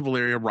Kingdoms of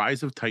Valeria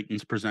Rise of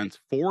Titans presents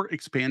 4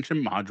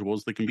 expansion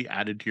modules that can be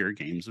added to your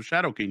games of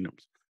Shadow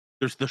Kingdoms.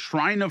 There's the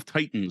Shrine of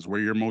Titans,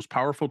 where your most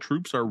powerful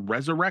troops are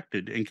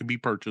resurrected and can be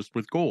purchased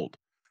with gold.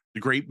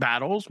 The Great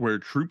Battles, where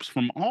troops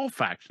from all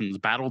factions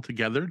battle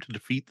together to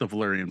defeat the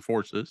Valerian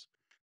forces.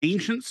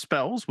 Ancient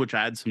Spells, which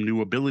add some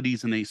new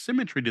abilities and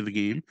asymmetry to the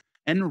game.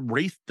 And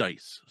Wraith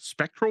Dice,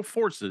 spectral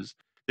forces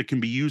that can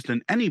be used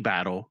in any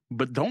battle,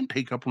 but don't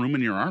take up room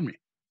in your army.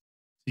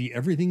 See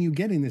everything you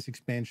get in this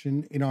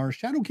expansion in our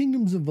Shadow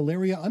Kingdoms of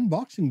Valeria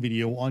unboxing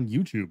video on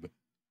YouTube.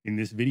 In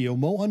this video,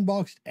 Mo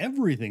unboxed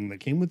everything that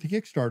came with the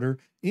Kickstarter,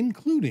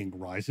 including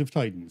Rise of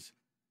Titans.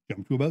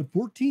 Jump to about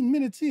 14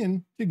 minutes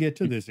in to get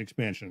to this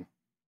expansion.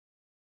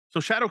 So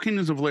Shadow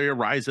Kingdoms of Valeria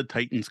Rise of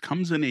Titans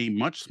comes in a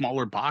much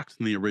smaller box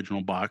than the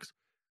original box,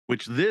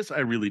 which this I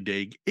really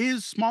dig,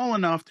 is small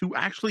enough to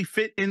actually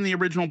fit in the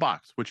original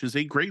box, which is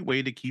a great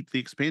way to keep the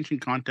expansion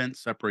content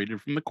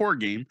separated from the core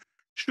game,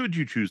 should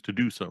you choose to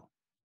do so.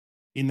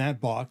 In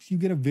that box, you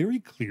get a very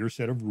clear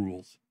set of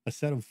rules, a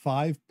set of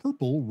 5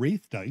 purple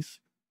Wraith dice,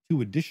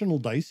 2 additional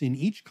dice in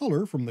each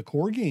color from the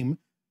core game,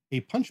 a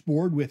punch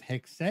board with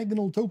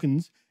hexagonal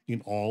tokens in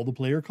all the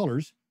player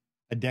colors,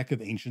 a deck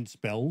of ancient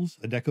spells,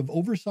 a deck of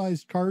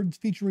oversized cards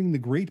featuring the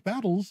Great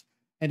Battles,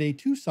 and a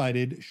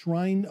 2-sided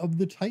Shrine of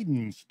the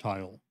Titans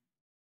tile.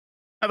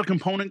 Now, the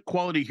component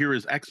quality here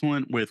is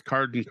excellent, with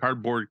card and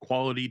cardboard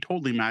quality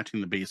totally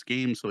matching the base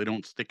game, so they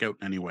don't stick out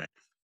in any way.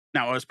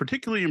 Now, I was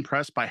particularly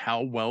impressed by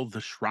how well the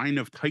Shrine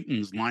of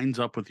Titans lines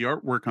up with the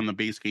artwork on the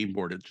base game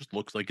board. It just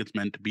looks like it's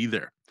meant to be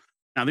there.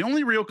 Now, the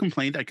only real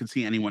complaint I could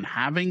see anyone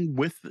having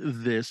with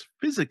this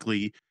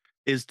physically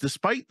is,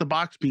 despite the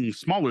box being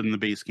smaller than the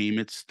base game,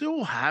 it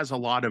still has a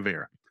lot of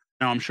air.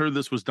 Now, I'm sure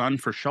this was done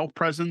for shelf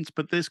presence,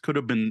 but this could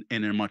have been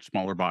in a much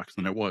smaller box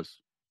than it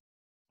was.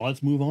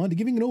 Let's move on to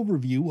giving an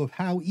overview of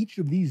how each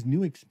of these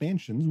new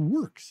expansions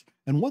works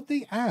and what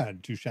they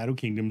add to Shadow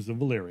Kingdoms of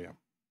Valeria.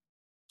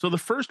 So the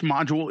first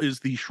module is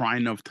the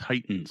Shrine of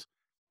Titans.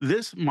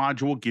 This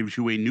module gives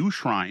you a new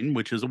shrine,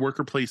 which is a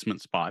worker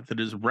placement spot that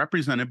is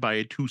represented by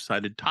a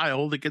 2-sided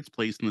tile that gets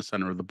placed in the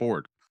center of the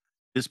board.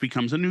 This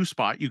becomes a new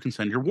spot you can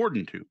send your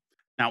warden to.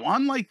 Now,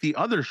 unlike the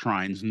other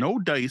shrines, no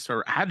dice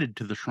are added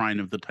to the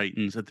Shrine of the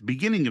Titans at the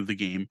beginning of the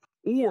game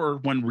or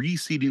when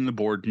reseeding the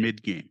board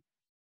mid-game.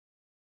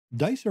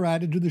 Dice are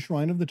added to the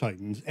Shrine of the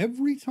Titans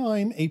every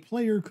time a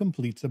player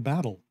completes a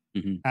battle.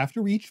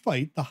 After each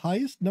fight, the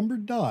highest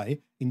numbered die,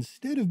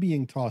 instead of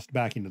being tossed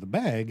back into the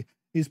bag,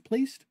 is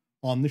placed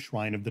on the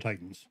Shrine of the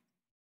Titans.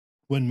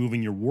 When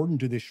moving your warden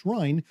to this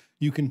shrine,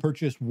 you can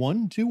purchase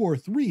 1, 2, or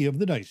 3 of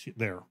the dice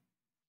there.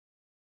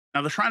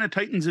 Now, the Shrine of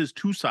Titans is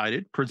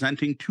 2-sided,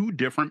 presenting 2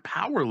 different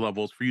power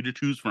levels for you to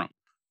choose from.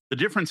 The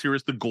difference here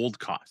is the gold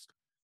cost,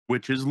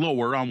 which is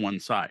lower on one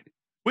side.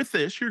 With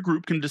this, your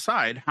group can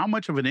decide how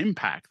much of an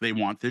impact they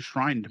want this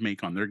shrine to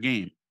make on their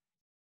game.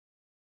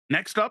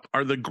 Next up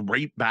are the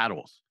Great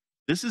Battles.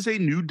 This is a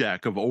new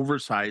deck of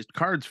oversized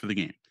cards for the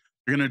game.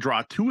 You're going to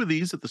draw 2 of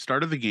these at the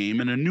start of the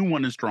game, and a new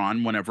one is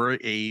drawn whenever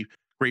a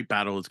great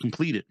battle is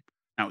completed.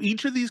 Now,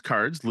 each of these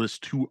cards lists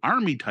 2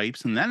 army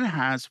types and then it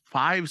has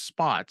 5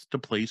 spots to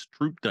place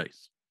troop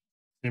dice.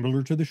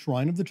 Similar to the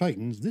Shrine of the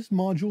Titans, this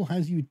module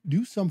has you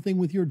do something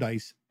with your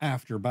dice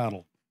after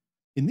battle.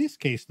 In this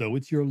case, though,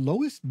 it's your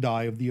lowest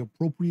die of the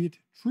appropriate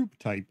troop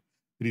type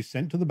that is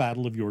sent to the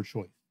battle of your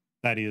choice.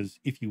 That is,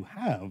 if you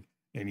have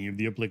any of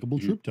the applicable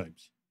troop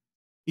types.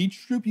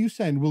 Each troop you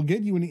send will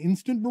get you an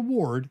instant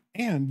reward,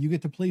 and you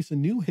get to place a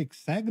new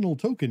hexagonal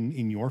token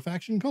in your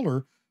faction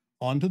color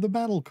onto the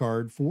battle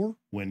card for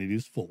when it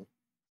is full.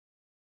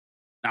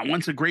 Now,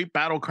 once a great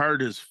battle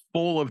card is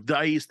full of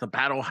dice, the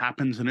battle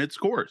happens and it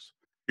scores.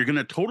 You're going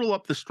to total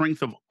up the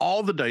strength of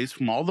all the dice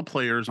from all the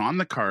players on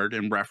the card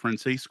and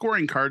reference a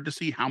scoring card to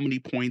see how many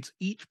points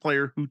each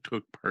player who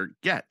took part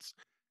gets.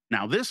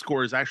 Now, this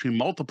score is actually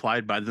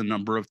multiplied by the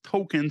number of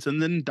tokens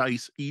and then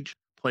dice each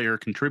player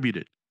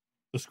contributed.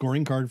 The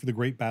scoring card for the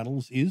Great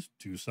Battles is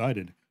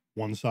two-sided.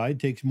 One side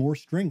takes more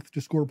strength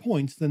to score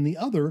points than the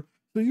other,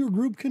 so your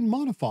group can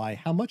modify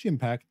how much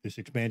impact this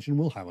expansion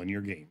will have on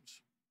your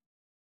games.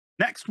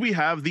 Next, we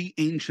have the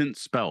Ancient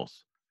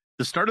Spells.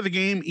 At the start of the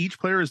game, each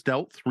player is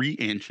dealt 3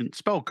 Ancient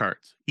Spell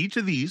cards. Each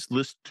of these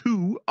lists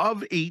 2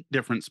 of 8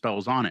 different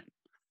spells on it.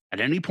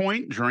 At any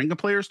point during a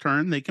player's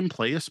turn, they can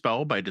play a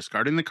spell by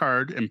discarding the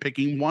card and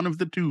picking one of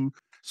the 2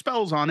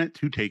 spells on it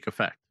to take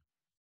effect.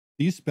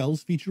 These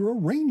spells feature a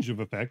range of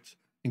effects,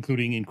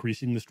 including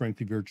increasing the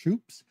strength of your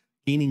troops,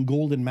 gaining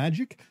gold and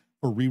magic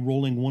for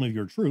re-rolling one of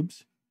your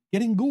troops,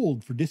 getting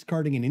gold for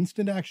discarding an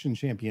instant action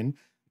champion,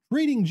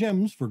 trading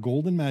gems for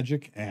gold and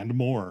magic, and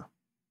more.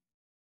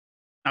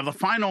 Now, the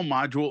final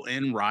module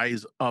in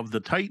Rise of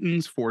the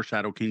Titans for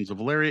Shadow Kingdoms of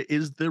Valeria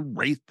is the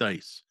Wraith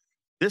Dice.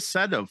 This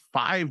set of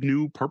 5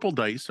 new purple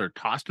dice are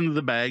tossed into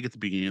the bag at the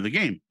beginning of the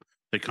game.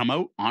 They come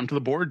out onto the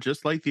board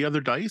just like the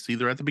other dice,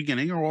 either at the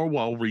beginning or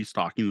while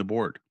restocking the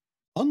board.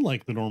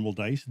 Unlike the normal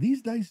dice,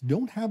 these dice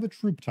don't have a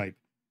troop type.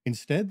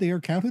 Instead, they are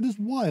counted as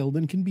wild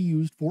and can be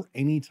used for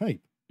any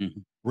type.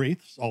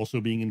 Wraiths,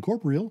 also being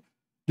incorporeal,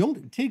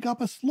 don't take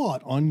up a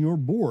slot on your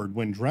board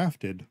when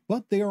drafted,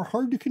 but they are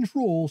hard to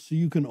control, so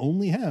you can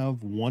only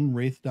have 1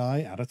 Wraith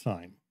die at a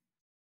time.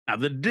 Now,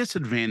 the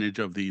disadvantage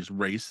of these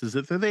wraiths is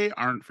that they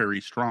aren't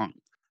very strong.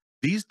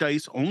 These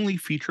dice only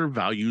feature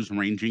values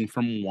ranging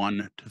from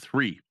 1 to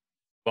 3.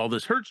 While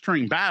this hurts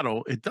during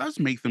battle, it does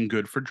make them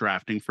good for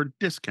drafting for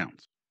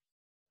discounts.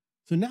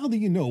 So now that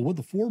you know what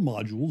the 4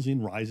 modules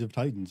in Rise of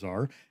Titans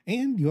are,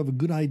 and you have a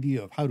good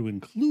idea of how to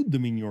include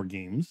them in your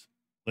games,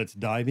 let's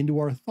dive into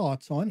our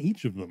thoughts on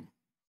each of them.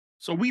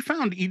 So we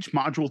found each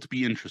module to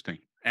be interesting,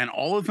 and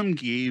all of them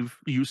gave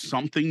you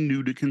something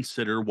new to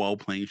consider while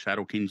playing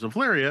Shadow Kingdoms of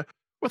Valeria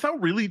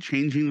without really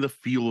changing the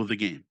feel of the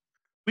game.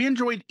 We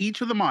enjoyed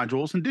each of the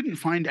modules and didn't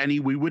find any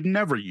we would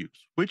never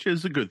use, which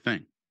is a good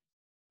thing.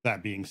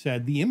 That being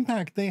said, the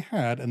impact they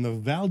had and the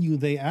value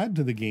they add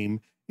to the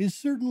game is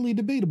certainly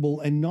debatable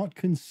and not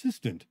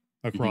consistent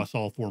across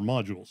all 4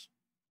 modules.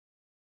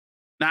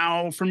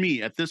 Now, for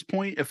me, at this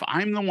point, if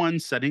I'm the one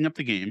setting up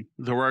the game,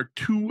 there are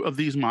 2 of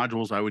these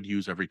modules I would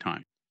use every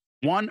time.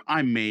 One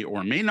I may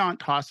or may not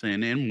toss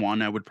in, and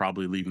one I would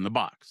probably leave in the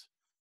box.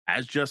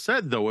 As just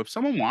said, though, if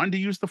someone wanted to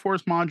use the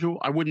Force module,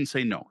 I wouldn't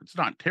say no. It's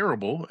not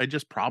terrible. I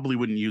just probably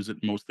wouldn't use it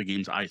in most of the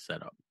games I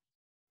set up.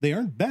 They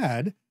aren't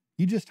bad.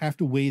 You just have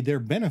to weigh their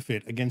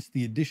benefit against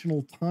the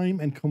additional time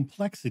and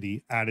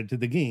complexity added to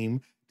the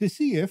game to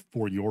see if,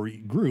 for your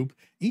group,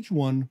 each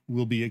one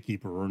will be a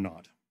keeper or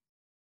not.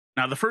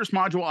 Now, the first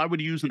module I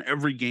would use in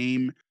every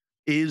game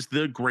is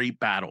the Great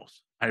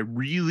Battles. I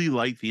really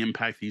like the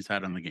impact these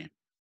had on the game.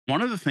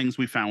 One of the things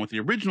we found with the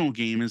original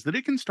game is that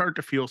it can start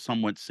to feel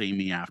somewhat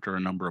samey after a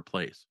number of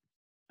plays.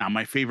 Now,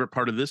 my favorite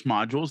part of this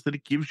module is that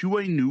it gives you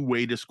a new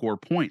way to score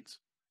points.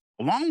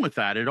 Along with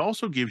that, it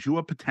also gives you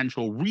a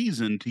potential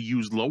reason to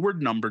use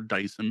lowered numbered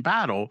dice in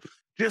battle,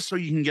 just so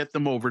you can get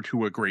them over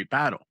to a great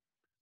battle.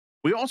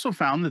 We also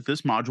found that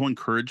this module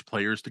encouraged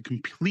players to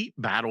complete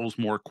battles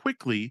more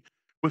quickly,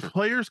 with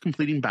players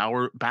completing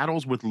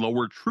battles with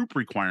lower troop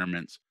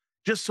requirements,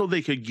 just so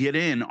they could get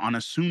in on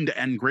a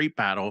soon-to-end great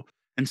battle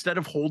instead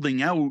of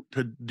holding out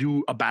to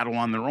do a battle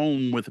on their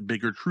own with a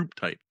bigger troop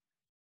type.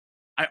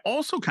 I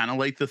also kind of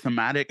like the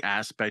thematic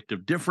aspect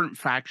of different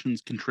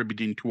factions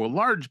contributing to a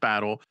large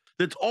battle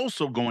that's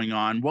also going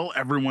on while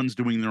everyone's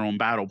doing their own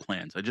battle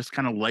plans. I just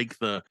kind of like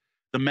the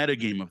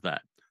metagame of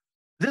that.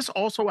 This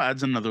also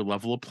adds another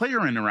level of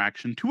player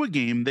interaction to a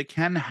game that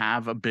can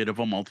have a bit of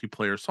a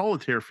multiplayer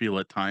solitaire feel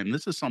at times.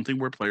 This is something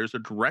where players are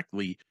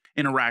directly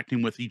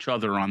interacting with each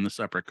other on the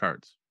separate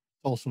cards.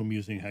 Also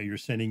amusing how you're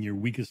sending your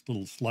weakest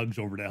little slugs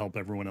over to help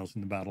everyone else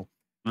in the battle.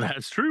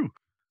 That's true.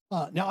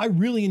 Now, I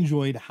really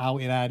enjoyed how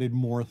it added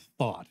more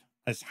thought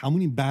as how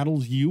many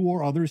battles you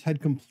or others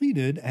had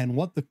completed and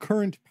what the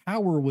current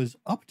power was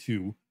up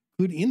to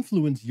could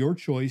influence your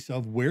choice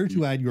of where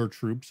to add your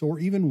troops or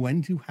even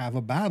when to have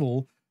a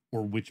battle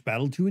or which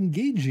battle to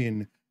engage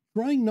in,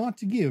 trying not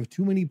to give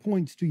too many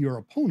points to your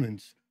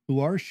opponents who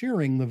are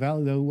sharing the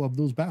value of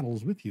those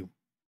battles with you.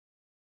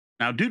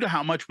 Now, due to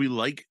how much we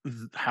like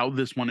how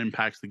this one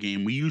impacts the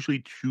game, we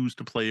usually choose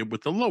to play it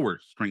with the lower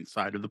strength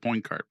side of the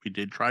point card. We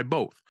did try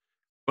both.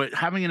 But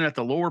having it at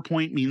the lower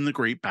point means the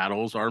great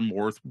battles are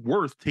more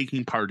worth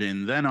taking part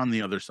in than on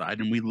the other side,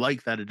 and we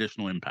like that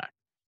additional impact.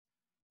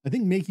 I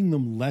think making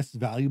them less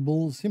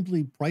valuable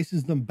simply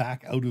prices them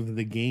back out of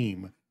the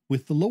game.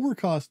 With the lower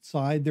cost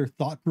side, they're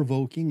thought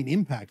provoking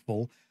and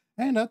impactful,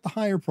 and at the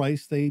higher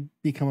price, they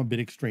become a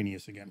bit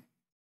extraneous again.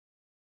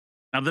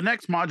 Now, the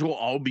next module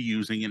I'll be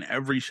using in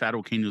every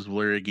Shadow Kingdoms of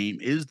Valeria game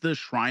is the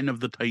Shrine of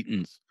the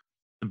Titans.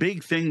 The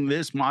big thing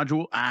this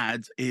module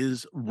adds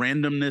is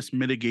randomness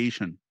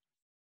mitigation.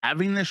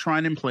 Having this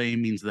shrine in play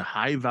means the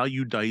high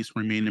value dice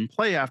remain in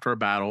play after a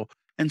battle,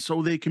 and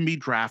so they can be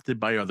drafted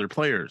by other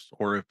players,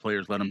 or if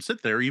players let them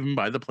sit there, even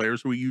by the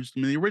players who used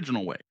them in the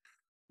original way.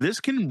 This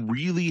can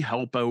really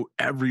help out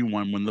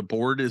everyone when the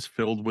board is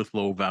filled with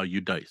low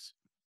value dice,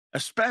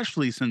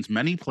 especially since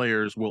many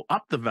players will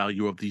up the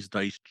value of these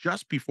dice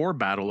just before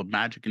battle of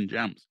magic and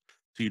gems.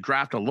 So you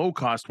draft a low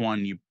cost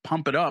one, you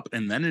pump it up,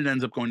 and then it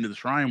ends up going to the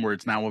shrine where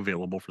it's now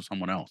available for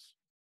someone else.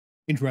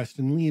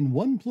 Interestingly, in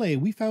one play,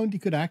 we found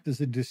it could act as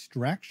a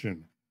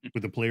distraction,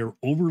 with the player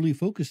overly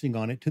focusing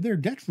on it to their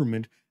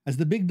detriment, as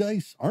the big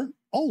dice aren't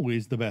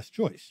always the best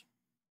choice.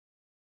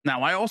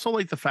 Now, I also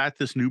like the fact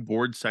this new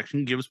board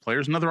section gives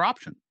players another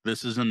option.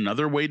 This is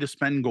another way to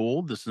spend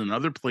gold. This is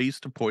another place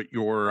to put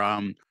your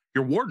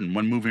warden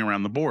when moving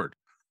around the board.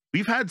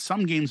 We've had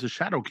some games of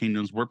Shadow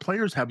Kingdoms where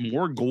players have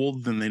more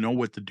gold than they know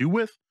what to do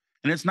with,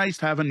 and it's nice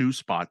to have a new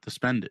spot to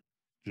spend it.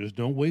 Just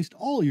don't waste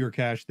all your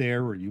cash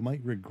there, or you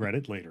might regret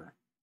it later.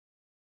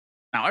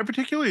 Now, I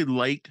particularly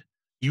liked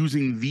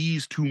using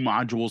these two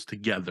modules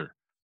together,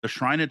 the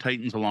Shrine of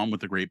Titans along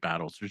with the Great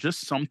Battles. There's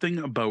just something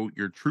about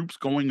your troops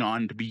going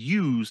on to be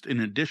used in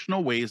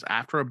additional ways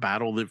after a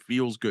battle that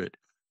feels good,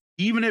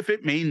 even if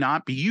it may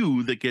not be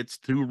you that gets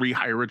to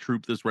rehire a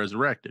troop that's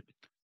resurrected.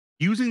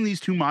 Using these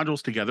two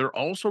modules together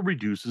also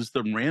reduces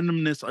the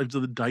randomness of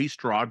the dice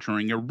draw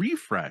during a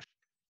refresh.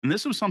 And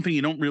this is something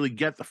you don't really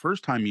get the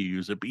first time you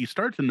use it, but you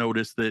start to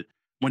notice that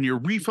when you're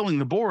refilling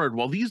the board,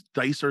 well, these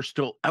dice are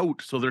still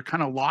out, so they're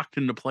kind of locked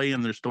into play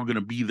and they're still going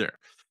to be there.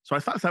 So I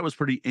thought that was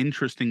pretty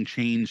interesting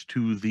change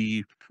to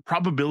the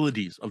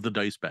probabilities of the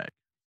dice bag.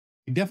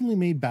 It definitely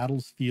made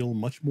battles feel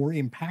much more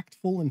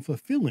impactful and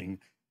fulfilling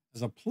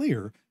as a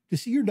player to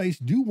see your dice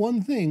do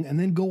one thing and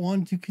then go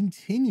on to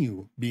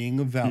continue being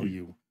of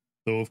value.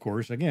 Though, of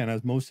course, again,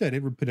 as Mo said,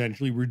 it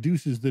potentially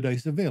reduces the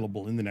dice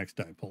available in the next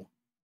die pull.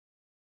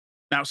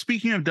 Now,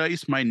 speaking of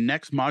dice, my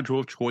next module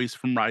of choice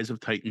from Rise of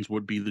Titans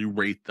would be the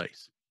Wraith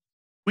dice.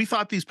 We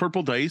thought these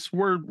purple dice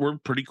were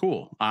pretty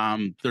cool.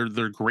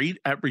 They're great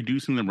at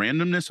reducing the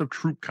randomness of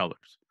troop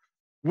colors,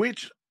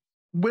 which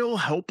will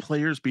help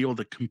players be able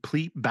to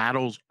complete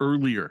battles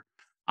earlier.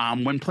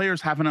 When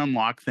players haven't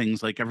unlocked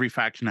things like every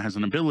faction has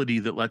an ability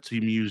that lets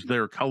them use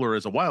their color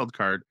as a wild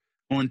card.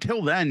 Well,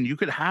 until then, you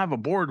could have a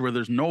board where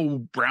there's no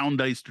brown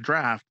dice to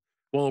draft.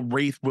 Well,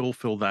 Wraith will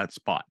fill that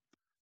spot.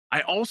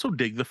 I also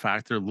dig the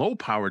fact they're low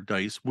powered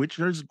dice, which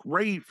is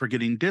great for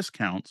getting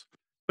discounts,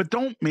 but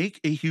don't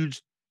make a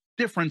huge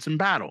difference in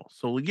battle.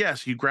 So,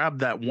 yes, you grab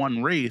that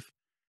one Wraith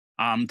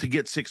to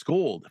get 6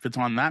 gold if it's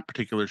on that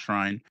particular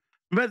shrine,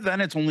 but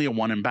then it's only a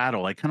 1 in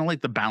battle. I kind of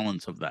like the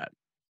balance of that.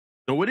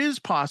 Though it is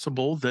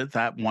possible that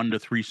that 1 to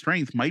 3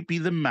 strength might be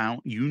the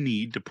amount you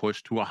need to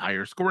push to a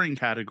higher scoring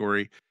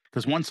category,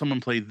 because once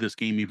someone played this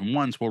game even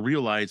once, will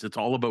realize it's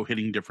all about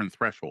hitting different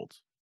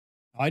thresholds.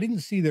 I didn't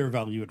see their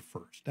value at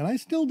first, and I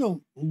still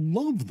don't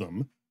love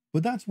them,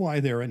 but that's why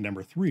they're at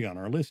number 3 on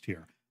our list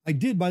here. I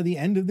did by the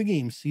end of the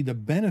game see the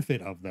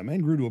benefit of them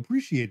and grew to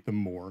appreciate them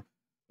more,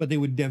 but they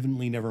would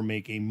definitely never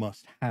make a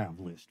must-have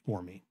list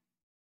for me.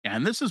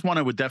 And this is one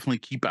I would definitely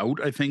keep out,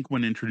 I think,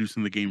 when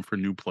introducing the game for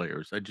new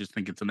players. I just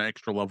think it's an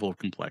extra level of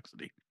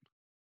complexity.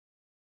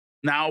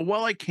 Now,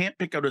 while I can't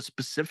pick out a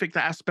specific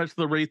aspect of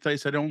the Wraith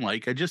dice I don't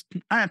like, I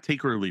have to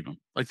take or leave them.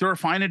 Like, they're a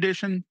fine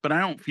addition, but I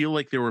don't feel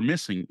like they were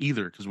missing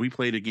either, because we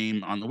played a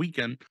game on the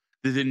weekend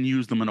that didn't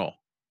use them at all.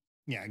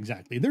 Yeah,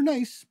 exactly. They're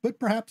nice, but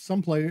perhaps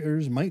some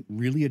players might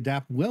really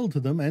adapt well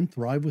to them and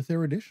thrive with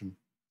their addition.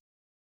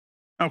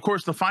 Now, of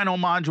course, the final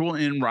module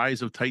in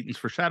Rise of Titans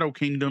for Shadow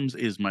Kingdoms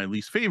is my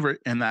least favorite,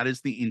 and that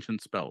is the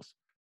Ancient Spells,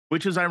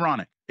 which is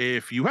ironic.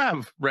 If you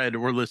have read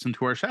or listened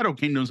to our Shadow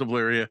Kingdoms of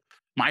Valeria,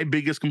 my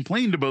biggest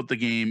complaint about the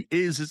game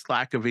is its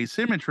lack of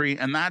asymmetry,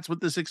 and that's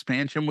what this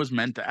expansion was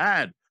meant to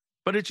add.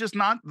 But it's just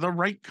not the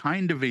right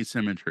kind of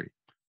asymmetry.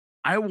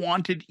 I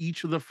wanted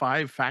each of the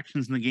 5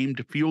 factions in the game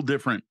to feel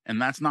different,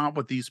 and that's not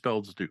what these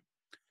spells do.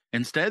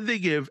 Instead, they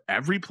give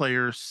every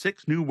player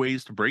 6 new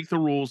ways to break the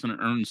rules and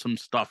earn some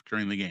stuff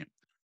during the game.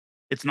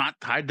 It's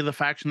not tied to the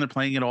faction they're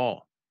playing at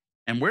all.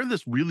 And where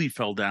this really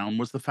fell down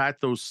was the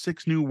fact those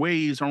 6 new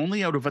ways are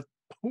only out of a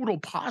total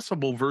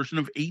possible version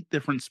of 8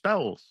 different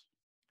spells.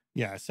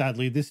 Yeah,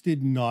 sadly, this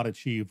did not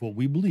achieve what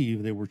we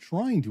believe they were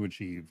trying to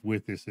achieve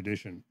with this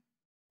edition.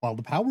 While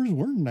the powers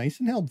were nice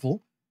and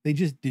helpful, they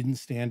just didn't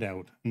stand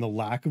out, and the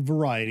lack of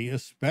variety,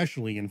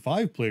 especially in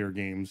 5-player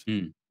games,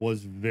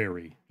 was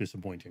very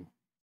disappointing.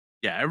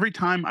 Yeah, every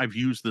time I've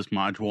used this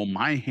module,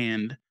 my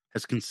hand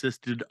has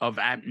consisted of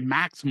at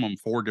maximum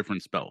 4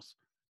 different spells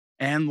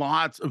and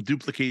lots of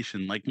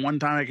duplication. Like one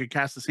time I could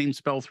cast the same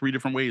spell 3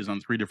 different ways on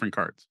 3 different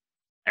cards.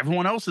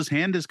 Everyone else's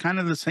hand is kind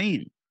of the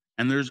same,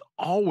 and there's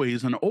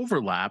always an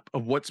overlap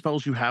of what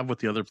spells you have with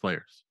the other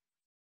players.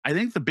 I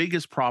think the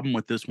biggest problem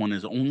with this one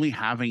is only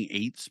having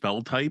 8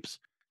 spell types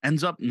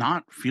ends up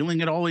not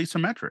feeling at all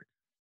asymmetric.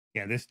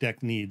 Yeah, this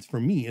deck needs,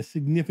 for me, a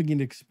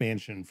significant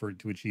expansion for it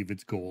to achieve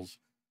its goals.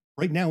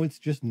 Right now, it's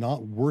just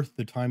not worth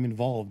the time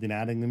involved in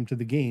adding them to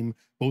the game,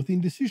 both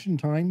in decision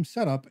time,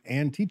 setup,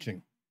 and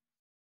teaching.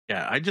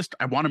 Yeah,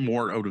 I wanted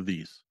more out of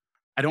these.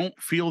 I don't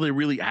feel they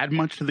really add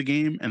much to the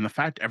game, and the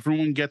fact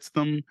everyone gets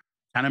them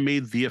kind of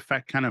made the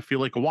effect kind of feel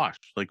like a wash,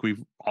 like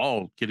we've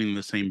all getting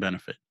the same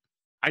benefit.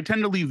 I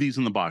tend to leave these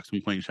in the box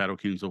when playing Shadow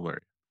Kingdoms of Valeria.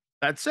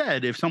 That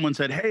said, if someone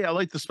said, "Hey, I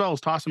like the spells,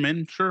 toss them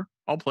in," sure,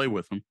 I'll play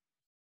with them.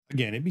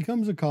 Again, it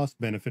becomes a cost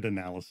benefit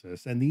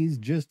analysis, and these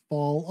just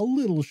fall a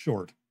little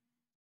short.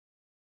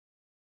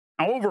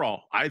 Now,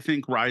 overall, I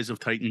think Rise of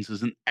Titans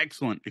is an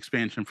excellent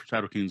expansion for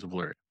Shadow Kingdoms of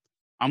Valeria.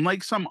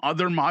 Unlike some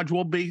other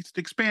module based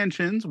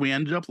expansions, we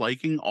ended up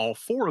liking all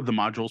 4 of the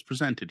modules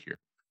presented here.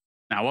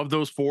 Now, of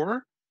those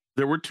 4,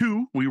 there were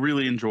 2 we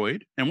really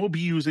enjoyed and we'll be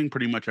using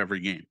pretty much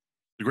every game.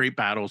 The Great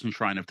Battles and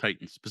Shrine of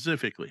Titans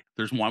specifically.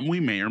 There's one we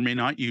may or may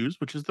not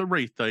use, which is the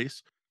Wraith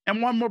Dice,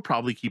 and one we'll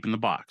probably keep in the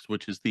box,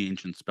 which is the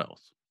Ancient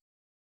Spells.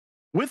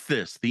 With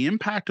this, the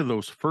impact of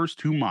those first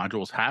 2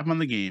 modules have on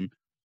the game,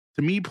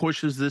 to me,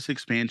 pushes this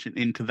expansion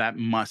into that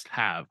must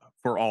have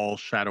for all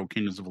Shadow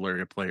Kingdoms of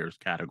Valeria players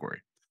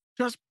category.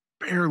 Just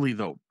barely,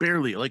 though,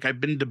 barely. Like I've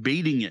been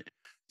debating it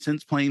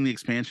since playing the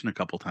expansion a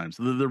couple times.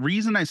 The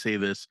reason I say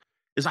this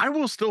is I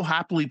will still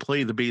happily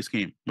play the base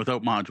game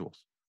without modules.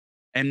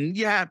 And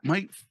yeah, it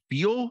might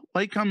feel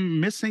like I'm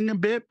missing a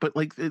bit, but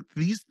like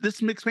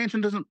this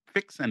expansion doesn't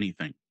fix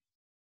anything.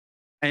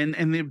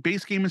 And the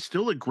base game is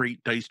still a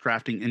great dice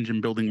drafting, engine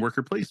building,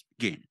 worker place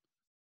game.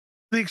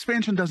 The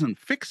expansion doesn't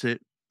fix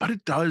it, but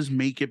it does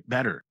make it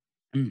better,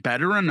 and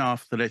better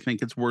enough that I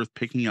think it's worth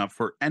picking up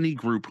for any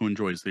group who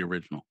enjoys the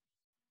original.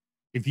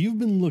 If you've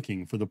been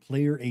looking for the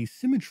player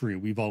asymmetry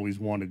we've always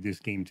wanted this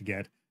game to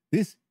get,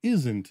 this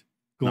isn't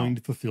going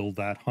to fulfill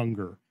that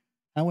hunger.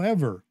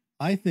 However,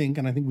 I think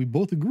we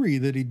both agree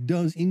that it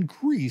does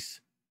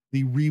increase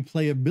the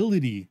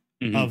replayability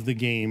of the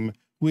game,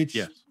 which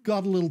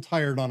got a little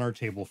tired on our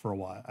table for a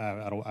while,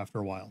 after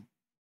a while.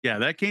 Yeah,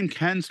 that game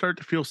can start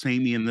to feel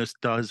samey, and this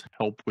does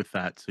help with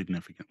that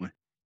significantly.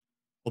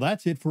 Well,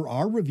 that's it for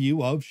our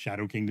review of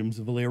Shadow Kingdoms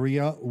of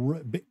Valeria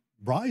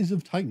Rise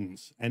of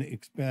Titans, an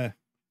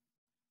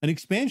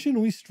expansion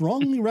we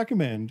strongly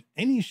recommend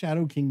any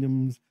Shadow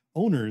Kingdoms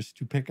owners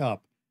to pick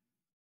up.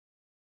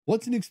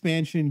 What's an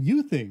expansion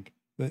you think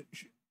that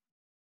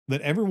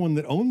everyone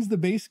that owns the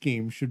base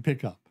game should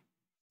pick up?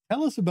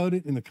 Tell us about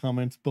it in the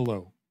comments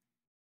below.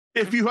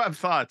 If you have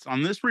thoughts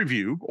on this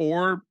review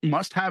or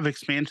must-have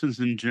expansions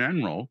in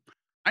general,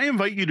 I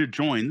invite you to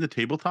join the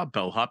Tabletop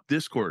Bellhop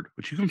Discord,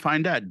 which you can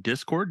find at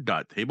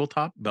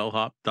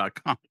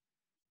discord.tabletopbellhop.com.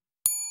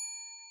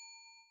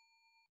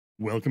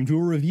 Welcome to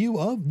a review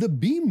of the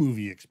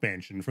B-Movie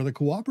expansion for the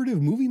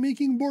cooperative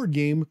movie-making board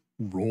game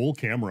Roll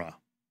Camera.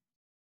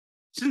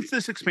 Since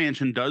this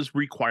expansion does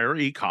require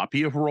a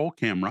copy of Roll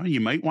Camera, you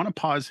might want to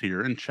pause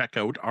here and check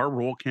out our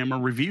Roll Camera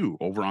review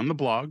over on the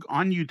blog,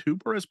 on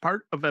YouTube, or as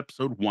part of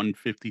episode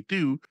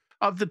 152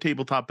 of the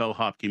Tabletop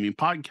Bellhop Gaming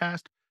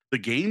Podcast, The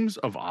Games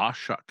of Aw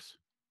Shucks.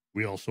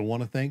 We also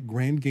want to thank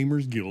Grand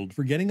Gamers Guild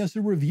for getting us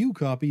a review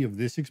copy of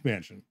this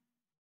expansion.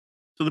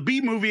 So the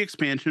B-Movie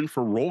expansion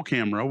for Roll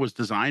Camera was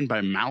designed by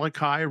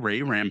Malachi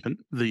Ray Rampant,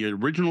 the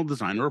original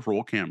designer of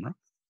Roll Camera,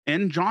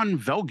 and John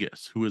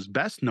Velgus, who is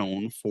best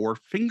known for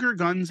Finger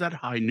Guns at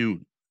High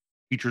Noon.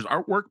 Features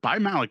artwork by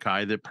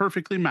Malachi that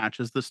perfectly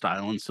matches the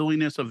style and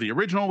silliness of the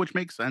original, which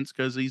makes sense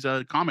because he's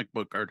a comic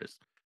book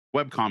artist,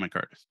 webcomic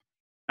artist.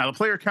 Now, the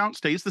player count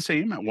stays the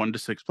same at 1 to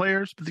 6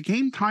 players, but the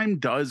game time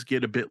does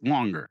get a bit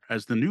longer,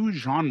 as the new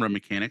genre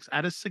mechanics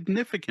add a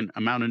significant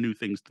amount of new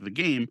things to the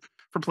game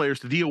for players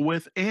to deal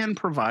with and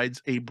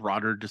provides a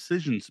broader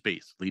decision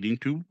space, leading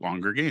to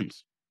longer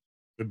games.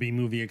 The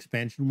B-Movie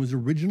expansion was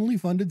originally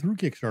funded through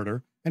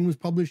Kickstarter and was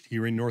published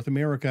here in North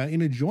America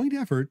in a joint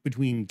effort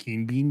between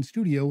Keen Bean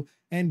Studio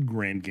and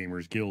Grand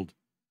Gamers Guild.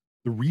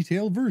 The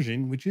retail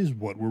version, which is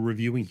what we're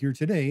reviewing here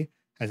today,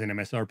 has an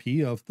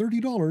MSRP of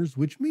 $30,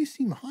 which may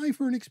seem high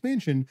for an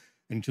expansion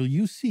until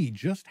you see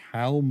just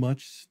how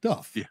much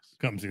stuff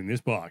comes in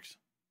this box.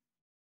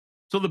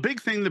 So the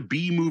big thing the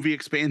B-Movie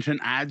expansion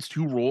adds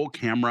to Roll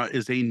Camera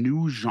is a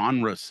new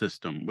genre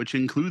system, which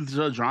includes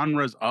the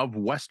genres of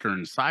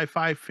Western,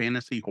 sci-fi,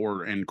 fantasy,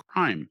 horror, and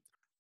crime.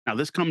 Now,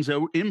 this comes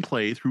out in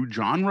play through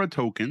genre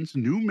tokens,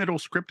 new middle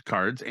script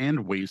cards,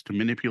 and ways to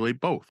manipulate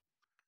both.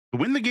 To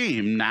win the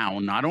game, now,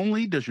 not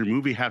only does your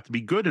movie have to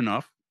be good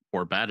enough,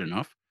 or bad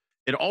enough,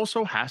 it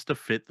also has to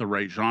fit the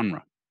right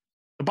genre.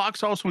 The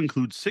box also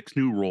includes 6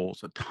 new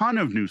roles, a ton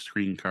of new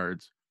scene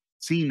cards,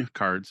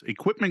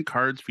 equipment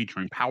cards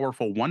featuring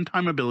powerful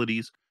one-time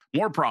abilities,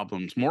 More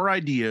problems, more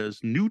ideas,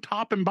 new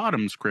top and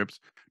bottom scripts,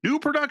 new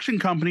production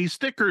companies,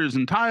 stickers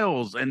and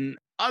tiles, and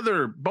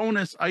other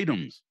bonus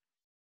items.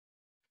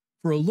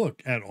 For a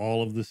look at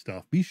all of this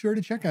stuff, be sure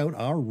to check out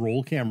our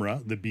Roll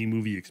Camera, the B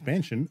Movie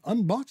expansion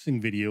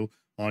unboxing video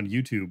on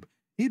YouTube.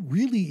 It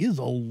really is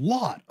a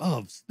lot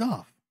of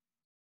stuff.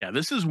 Yeah,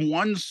 this is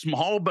one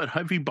small but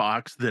heavy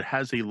box that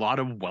has a lot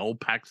of well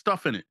packed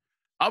stuff in it.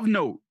 Of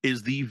note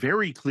is the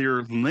very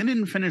clear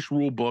linen finish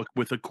rule book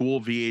with a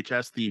cool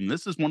VHS theme.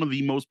 This is one of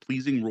the most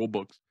pleasing rule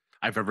books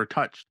I've ever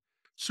touched.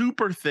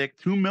 Super thick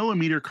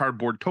 2mm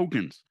cardboard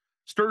tokens,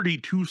 sturdy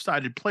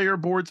two-sided player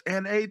boards,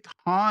 and a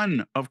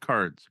ton of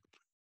cards.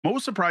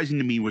 Most surprising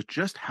to me was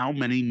just how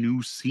many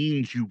new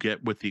scenes you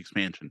get with the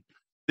expansion.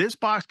 This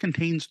box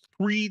contains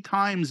 3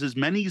 times as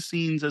many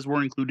scenes as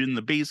were included in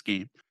the base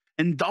game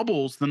and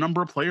doubles the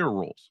number of player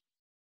roles.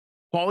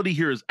 Quality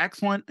here is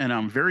excellent, and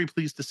I'm very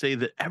pleased to say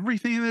that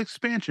everything in the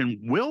expansion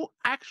will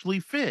actually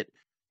fit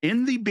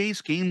in the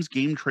base game's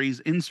game trays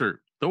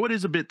insert, though it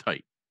is a bit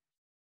tight.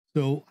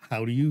 So,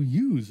 how do you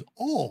use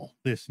all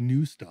this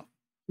new stuff?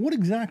 What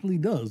exactly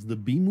does the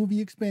B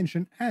Movie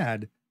expansion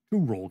add to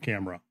Roll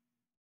Camera?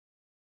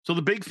 So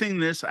the big thing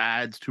this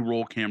adds to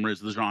Roll Camera is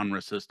the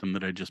genre system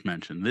that I just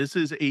mentioned. This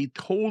is a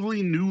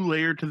totally new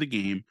layer to the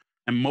game,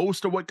 and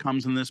most of what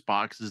comes in this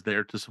box is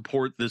there to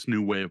support this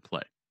new way of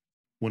play.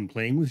 When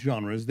playing with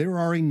genres, there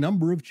are a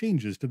number of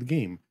changes to the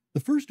game. The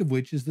first of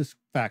which is the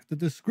fact that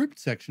the script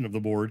section of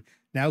the board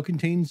now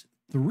contains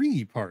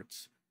 3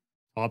 parts: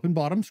 top and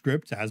bottom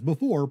scripts as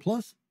before,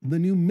 plus the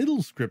new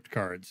middle script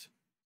cards.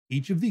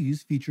 Each of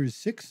these features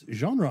 6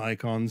 genre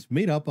icons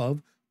made up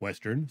of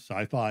Western,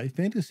 sci-fi,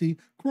 fantasy,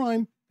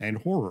 crime, and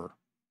horror.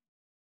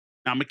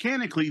 Now,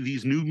 mechanically,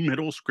 these new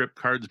middle script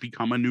cards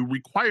become a new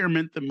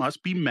requirement that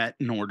must be met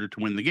in order to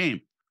win the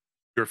game.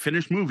 Your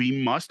finished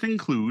movie must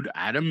include,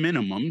 at a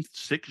minimum,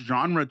 6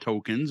 genre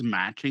tokens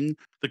matching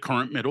the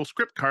current middle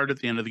script card at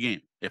the end of the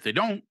game. If they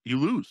don't, you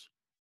lose.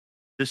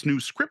 This new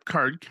script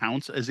card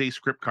counts as a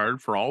script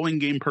card for all in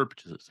game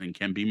purposes and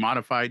can be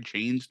modified,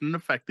 changed, and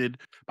affected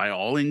by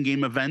all in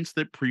game events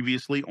that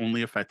previously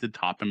only affected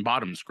top and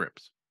bottom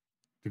scripts.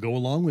 To go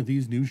along with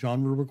these new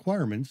genre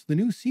requirements, the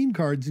new scene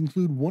cards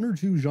include 1 or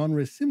 2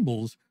 genre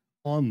symbols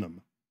on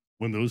them.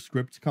 When those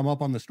scripts come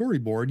up on the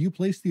storyboard, you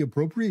place the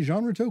appropriate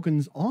genre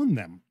tokens on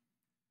them.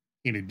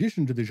 In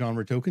addition to the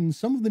genre tokens,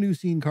 some of the new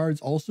scene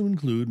cards also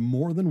include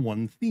more than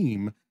one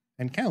theme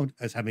and count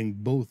as having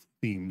both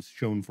themes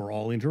shown for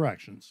all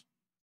interactions.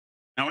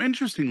 Now,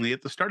 interestingly,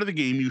 at the start of the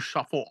game, you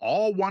shuffle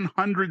all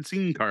 100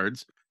 scene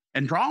cards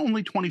and draw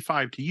only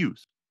 25 to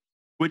use,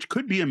 which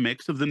could be a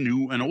mix of the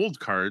new and old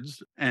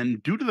cards.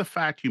 And due to the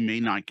fact you may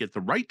not get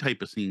the right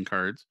type of scene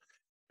cards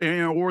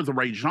or the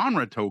right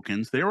genre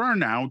tokens, there are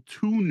now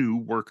 2 new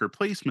worker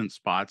placement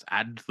spots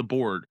added to the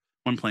board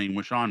when playing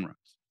with genres.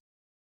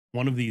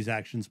 One of these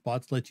action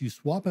spots lets you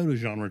swap out a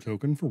genre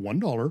token for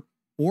 $1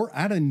 or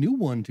add a new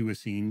one to a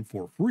scene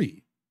for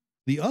free.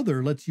 The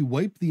other lets you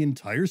wipe the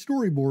entire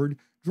storyboard,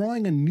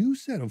 drawing a new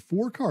set of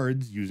 4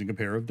 cards using a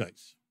pair of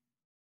dice.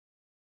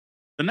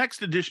 The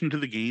next addition to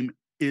the game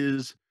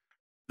is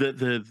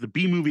the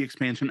B movie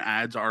expansion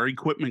adds our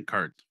equipment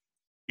cards.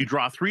 You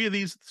draw 3 of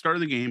these at the start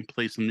of the game,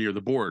 place them near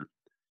the board.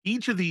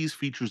 Each of these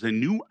features a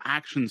new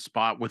action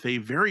spot with a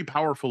very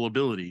powerful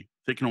ability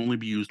that can only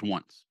be used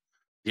once.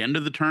 At the end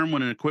of the turn,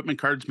 when an equipment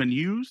card's been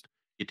used,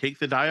 you take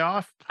the die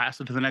off, pass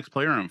it to the next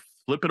player, and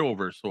flip it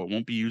over so it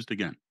won't be used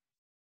again.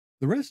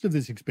 The rest of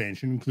this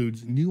expansion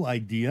includes new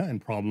idea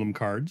and problem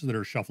cards that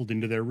are shuffled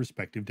into their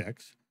respective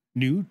decks,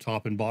 new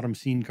top and bottom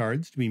scene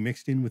cards to be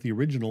mixed in with the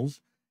originals,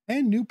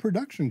 and new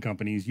production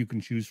companies you can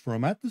choose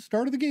from at the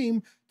start of the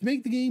game to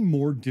make the game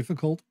more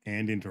difficult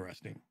and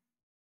interesting.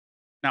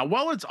 Now,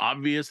 while it's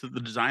obvious that the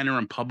designer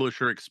and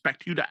publisher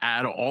expect you to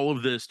add all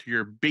of this to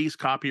your base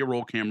copy of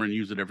Roll Camera and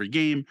use it every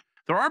game,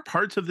 there are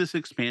parts of this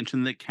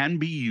expansion that can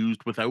be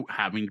used without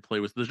having to play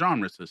with the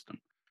genre system.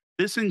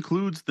 This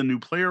includes the new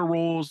player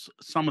roles,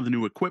 some of the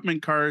new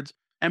equipment cards,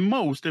 and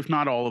most, if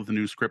not all, of the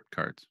new script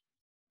cards.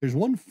 There's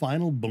one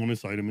final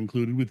bonus item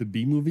included with the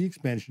B Movie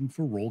expansion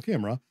for Roll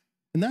Camera,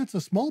 and that's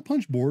a small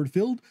punch board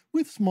filled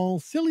with small,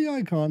 silly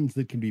icons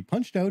that can be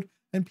punched out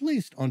and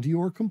placed onto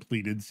your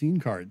completed scene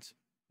cards.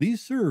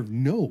 These serve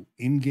no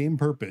in-game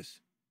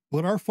purpose,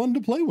 but are fun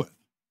to play with.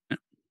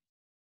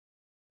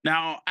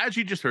 Now, as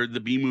you just heard,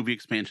 the B movie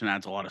expansion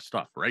adds a lot of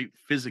stuff, right?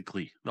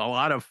 Physically, a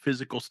lot of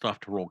physical stuff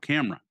to Roll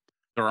Camera.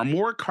 There are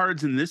more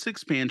cards in this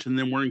expansion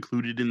than were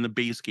included in the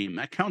base game.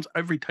 That counts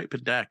every type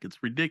of deck.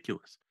 It's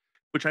ridiculous,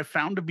 which I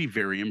found to be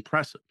very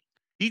impressive.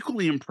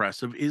 Equally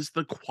impressive is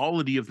the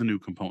quality of the new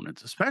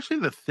components, especially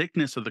the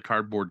thickness of the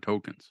cardboard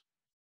tokens.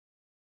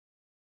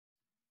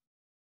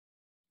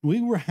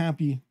 We were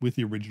happy with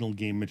the original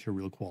game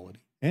material quality,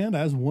 and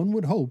as one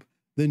would hope,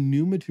 the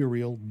new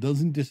material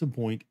doesn't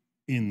disappoint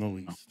in the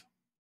least.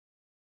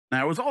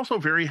 Now, I was also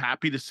very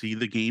happy to see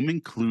the game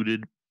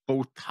included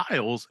both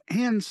tiles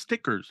and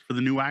stickers for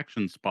the new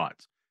action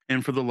spots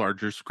and for the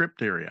larger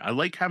script area. I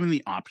like having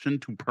the option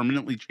to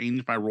permanently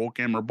change my Roll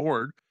Camera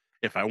board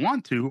if I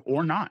want to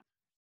or not.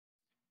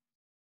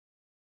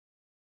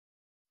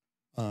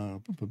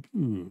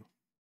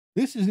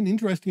 This is an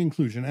interesting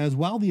inclusion, as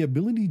while the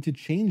ability to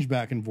change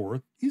back and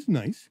forth is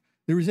nice,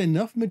 there is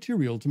enough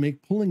material to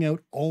make pulling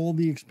out all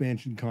the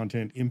expansion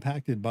content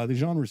impacted by the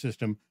genre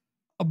system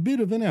a bit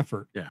of an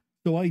effort. Yeah.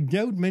 So I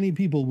doubt many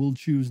people will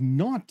choose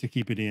not to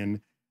keep it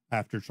in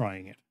after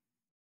trying it.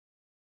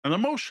 And the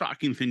most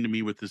shocking thing to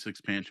me with this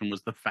expansion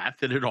was the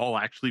fact that it all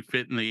actually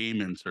fit in the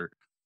aim insert.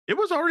 It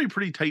was already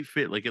pretty tight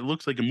fit, like it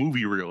looks like a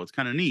movie reel. It's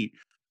kind of neat.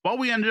 While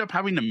we ended up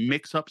having to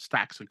mix up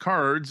stacks of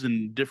cards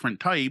and different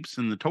types,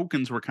 and the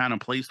tokens were kind of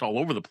placed all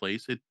over the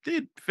place, it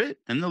did fit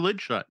and the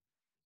lid shut.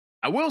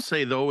 I will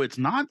say, though, it's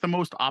not the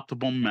most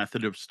optimal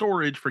method of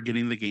storage for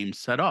getting the game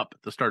set up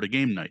at the start of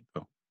game night,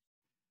 though.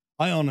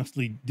 I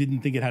honestly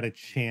didn't think it had a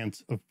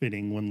chance of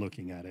fitting when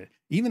looking at it.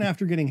 Even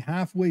after getting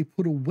halfway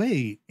put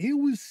away, it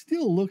was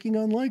still looking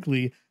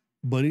unlikely,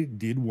 but it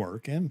did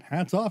work, and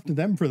hats off to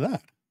them for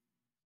that.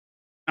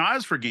 Now,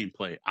 as for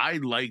gameplay, I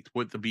liked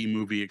what the B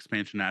movie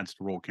expansion adds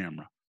to roll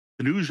camera.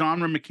 The new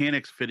genre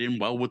mechanics fit in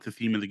well with the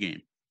theme of the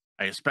game.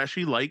 I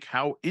especially like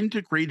how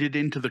integrated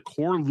into the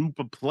core loop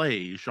of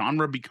play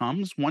genre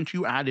becomes once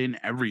you add in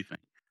everything.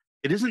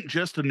 It isn't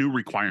just a new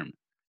requirement,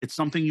 it's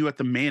something you have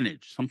to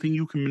manage, something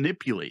you can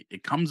manipulate.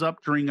 It comes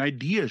up during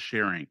idea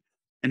sharing,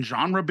 and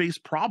genre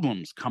based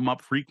problems come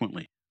up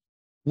frequently.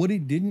 What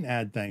it didn't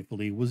add,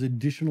 thankfully, was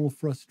additional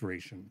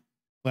frustration.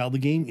 While the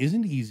game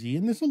isn't easy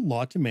and there's a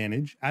lot to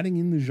manage, adding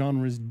in the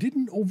genres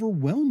didn't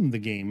overwhelm the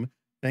game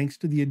thanks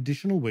to the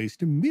additional ways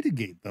to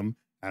mitigate them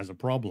as a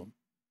problem.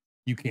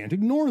 You can't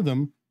ignore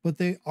them, but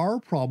they are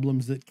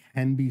problems that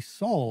can be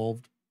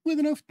solved with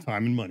enough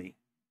time and money.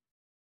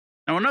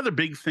 Now, another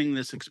big thing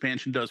this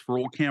expansion does for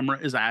roll camera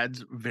is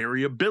adds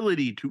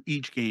variability to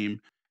each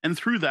game, and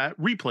through that,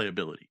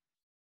 replayability.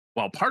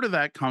 While part of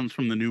that comes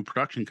from the new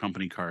production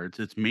company cards,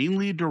 it's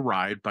mainly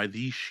derived by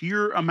the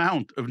sheer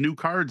amount of new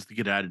cards that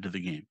get added to the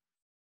game.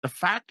 The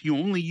fact you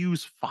only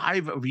use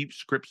 5 of each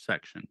script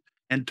section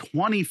and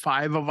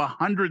 25 of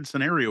 100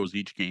 scenarios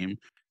each game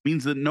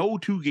means that no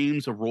two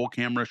games of roll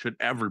camera should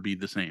ever be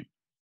the same.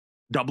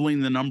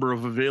 Doubling the number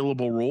of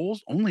available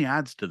rolls only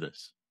adds to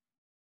this.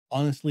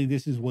 Honestly,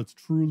 this is what's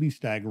truly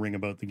staggering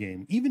about the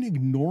game. Even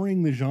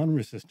ignoring the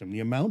genre system, the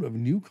amount of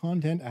new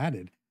content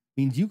added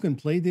means you can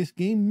play this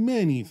game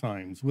many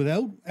times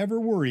without ever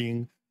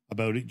worrying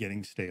about it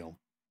getting stale.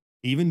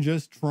 Even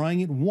just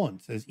trying it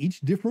once as each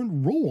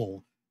different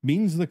role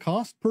means the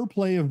cost per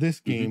play of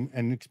this game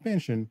and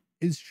expansion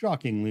is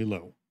shockingly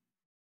low.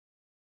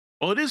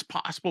 While it is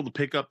possible to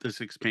pick up this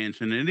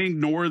expansion and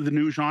ignore the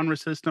new genre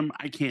system,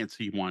 I can't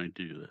see you wanting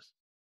to do this.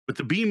 With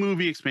the B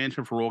movie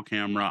expansion for roll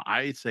camera,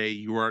 I say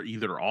you are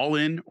either all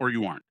in or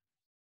you aren't.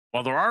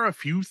 While there are a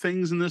few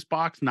things in this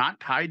box not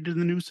tied to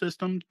the new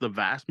system, the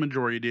vast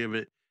majority of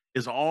it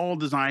is all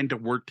designed to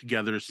work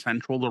together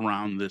central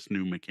around this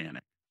new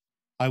mechanic.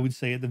 I would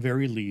say at the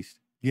very least,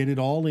 get it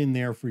all in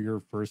there for your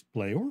first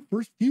play or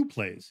first few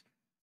plays.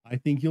 I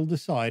think you'll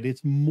decide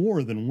it's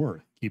more than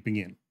worth keeping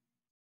in.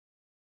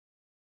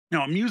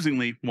 Now,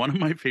 amusingly, one of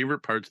my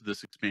favorite parts of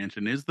this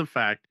expansion is the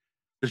fact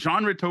the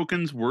genre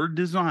tokens were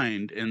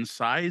designed and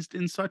sized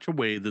in such a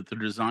way that they're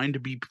designed to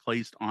be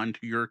placed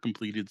onto your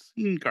completed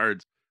scene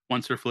cards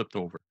once they're flipped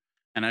over.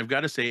 And I've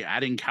got to say,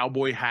 adding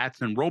cowboy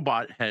hats and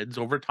robot heads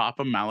over top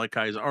of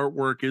Malachi's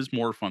artwork is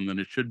more fun than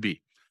it should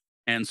be.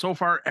 And so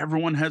far,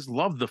 everyone has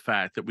loved the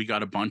fact that we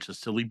got a bunch of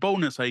silly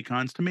bonus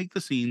icons to make the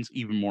scenes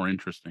even more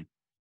interesting.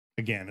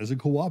 Again, as a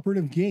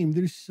cooperative game,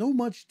 there's so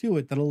much to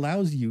it that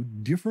allows you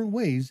different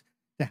ways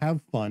to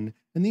have fun,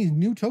 and these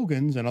new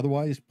tokens and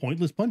otherwise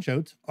pointless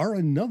punchouts are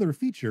another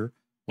feature,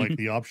 like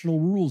the optional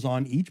rules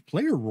on each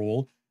player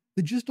role,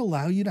 that just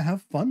allow you to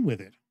have fun with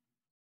it.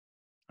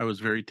 I was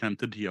very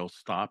tempted to yell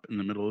stop in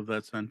the middle of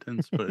that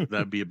sentence, but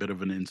that'd be a bit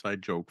of an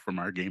inside joke from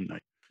our game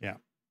night. Yeah.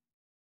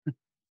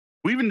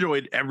 We've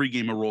enjoyed every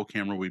game of roll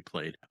camera we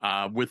played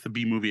with the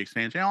B movie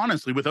expansion,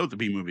 honestly, without the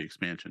B movie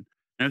expansion.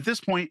 And at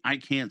this point, I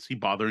can't see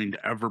bothering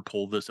to ever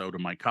pull this out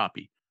of my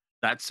copy.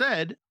 That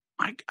said,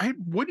 I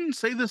wouldn't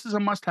say this is a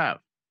must have.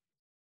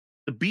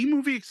 The B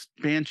movie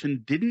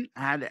expansion didn't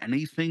add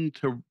anything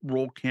to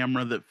roll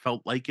camera that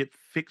felt like it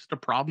fixed a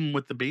problem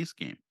with the base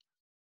game.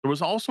 There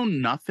was also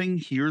nothing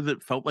here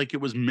that felt like it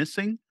was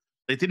missing.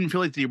 It didn't feel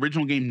like the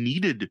original game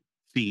needed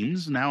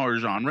themes now or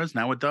genres.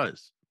 Now it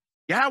does.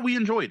 Yeah, we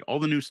enjoyed all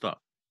the new stuff.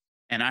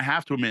 And I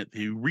have to admit,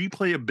 the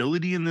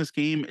replayability in this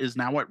game is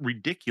now at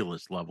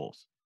ridiculous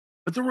levels.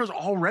 But there was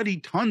already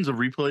tons of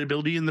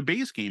replayability in the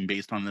base game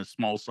based on the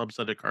small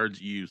subset of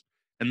cards used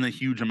and the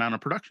huge amount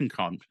of production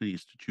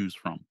companies to choose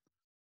from.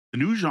 The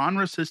new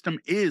genre system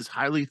is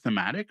highly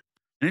thematic,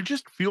 and it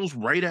just feels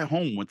right at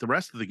home with the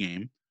rest of the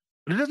game,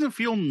 but it doesn't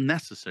feel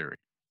necessary.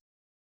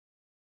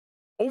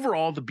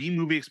 Overall, the B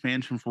movie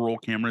expansion for roll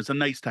camera is a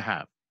nice to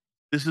have.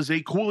 This is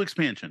a cool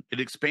expansion. It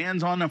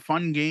expands on a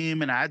fun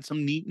game and adds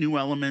some neat new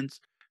elements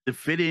that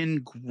fit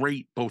in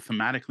great both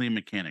thematically and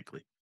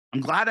mechanically. I'm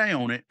glad I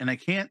own it, and I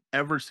can't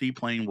ever see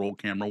playing roll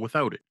camera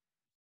without it.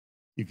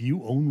 If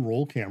you own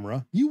roll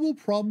camera, you will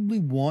probably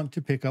want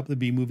to pick up the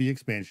B movie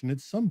expansion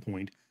at some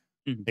point,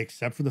 Mhm.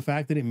 Except for the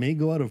fact that it may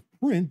go out of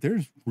print,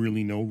 there's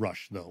really no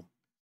rush though.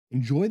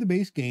 Enjoy the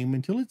base game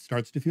until it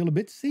starts to feel a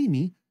bit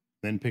samey,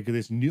 then pick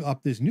this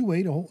new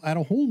way to add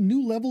a whole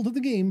new level to the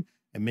game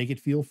and make it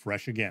feel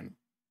fresh again.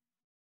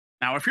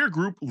 Now, if your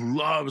group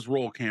loves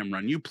roll camera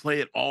and you play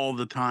it all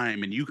the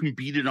time and you can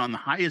beat it on the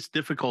highest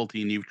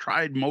difficulty and you've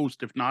tried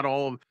most, if not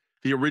all, of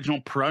the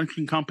original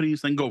production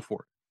companies, then go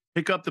for it.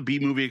 Pick up the B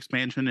movie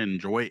expansion and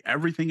enjoy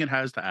everything it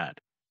has to add.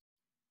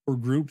 For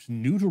groups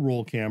new to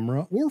roll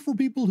camera, or for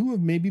people who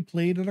have maybe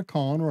played at a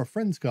con or a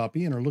friend's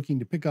copy and are looking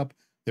to pick up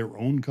their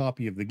own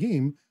copy of the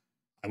game,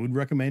 I would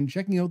recommend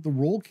checking out the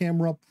Roll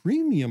Camera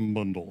Premium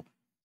Bundle.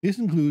 This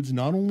includes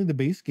not only the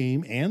base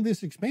game and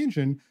this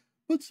expansion,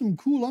 but some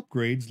cool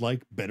upgrades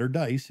like better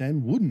dice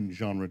and wooden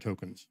genre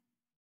tokens.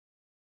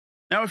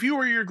 Now, if you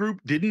or your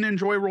group didn't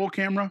enjoy roll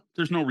camera,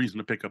 there's no reason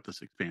to pick up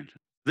this expansion.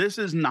 This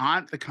is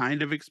not the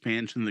kind of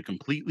expansion that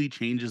completely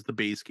changes the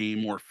base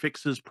game or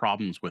fixes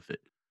problems with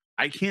it.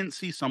 I can't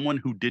see someone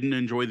who didn't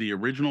enjoy the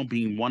original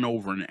being won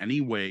over in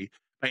any way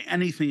by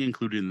anything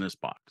included in this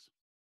box.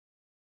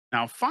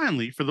 Now,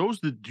 finally, for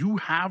those that do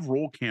have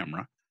roll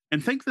camera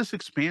and think this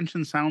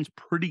expansion sounds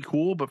pretty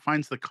cool but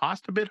finds the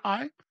cost a bit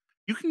high,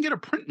 you can get a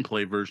print and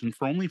play version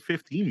for only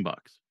 15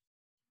 bucks.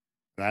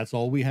 That's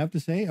all we have to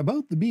say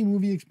about the B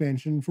Movie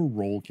expansion for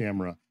Roll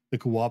Camera, the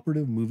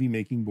cooperative movie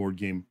making board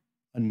game.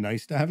 A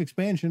nice to have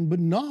expansion, but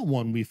not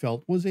one we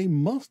felt was a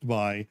must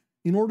buy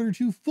in order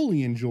to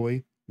fully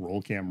enjoy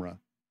Roll Camera.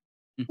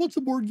 Hmm. What's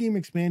a board game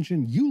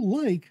expansion you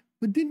like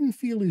but didn't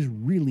feel is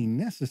really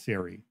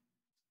necessary?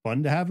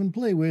 Fun to have and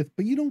play with,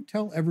 but you don't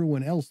tell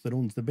everyone else that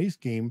owns the base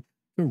game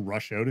to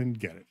rush out and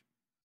get it.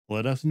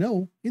 Let us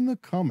know in the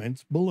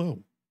comments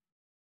below.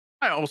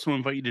 I also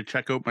invite you to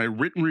check out my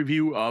written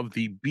review of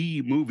the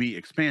B movie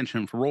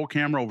expansion for Roll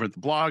Camera over at the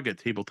blog at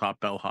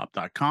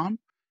tabletopbellhop.com.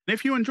 And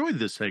if you enjoyed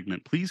this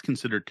segment, please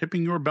consider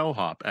tipping your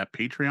bellhop at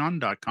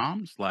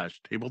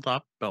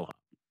patreon.com/tabletopbellhop.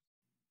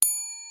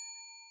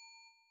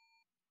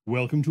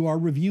 Welcome to our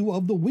review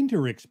of the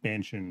winter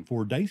expansion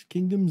for Dice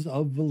Kingdoms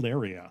of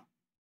Valeria.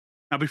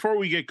 Now, before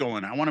we get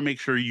going, I want to make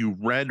sure you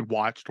read,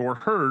 watched, or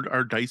heard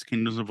our Dice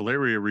Kingdoms of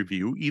Valeria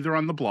review, either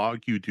on the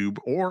blog, YouTube,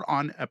 or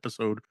on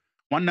episode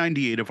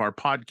 198 of our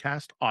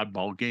podcast,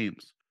 Oddball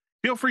Games.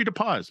 Feel free to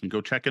pause and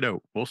go check it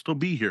out. We'll still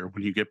be here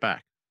when you get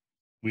back.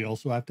 We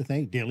also have to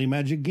thank Daily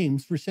Magic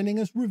Games for sending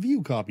us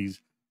review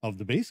copies of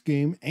the base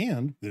game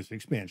and this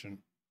expansion.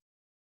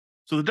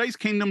 So, the Dice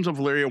Kingdoms of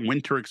Valeria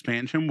winter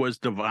expansion was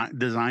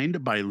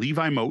designed by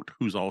Levi Moat,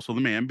 who's also the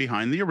man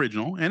behind the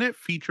original, and it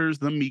features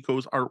the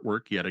Miko's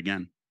artwork yet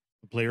again.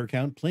 The player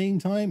count, playing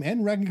time,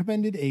 and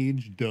recommended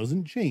age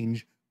doesn't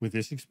change with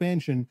this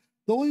expansion,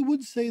 though I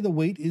would say the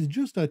weight is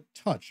just a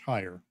touch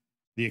higher.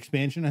 The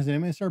expansion has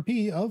an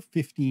MSRP of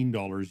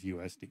 $15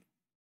 USD.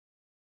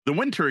 The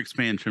winter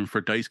expansion for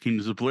Dice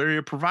Kingdoms of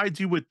Valeria provides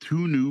you with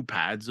 2 new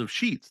pads of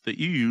sheets that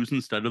you use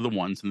instead of the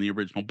ones in the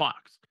original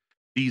box.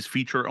 These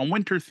feature a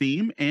winter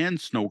theme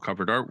and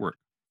snow-covered artwork.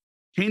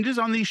 Changes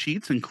on these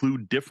sheets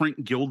include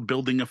different guild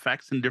building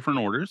effects in different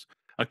orders,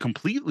 a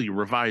completely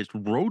revised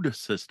road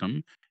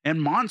system,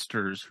 and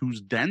monsters whose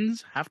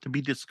dens have to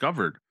be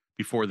discovered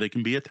before they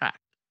can be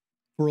attacked.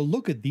 For a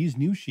look at these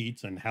new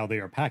sheets and how they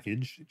are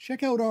packaged,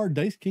 check out our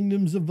Dice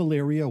Kingdoms of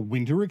Valeria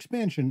winter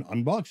expansion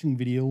unboxing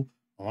video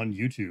on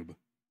YouTube.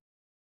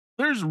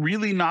 There's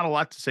really not a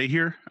lot to say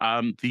here.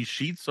 These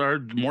sheets are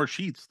more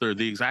sheets. They're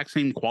the exact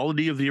same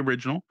quality of the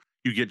original.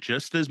 You get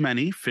just as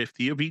many,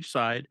 50 of each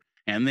side,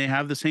 and they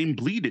have the same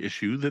bleed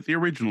issue that the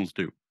originals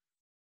do.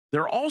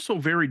 They're also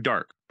very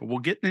dark, but we'll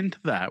get into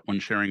that when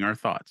sharing our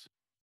thoughts.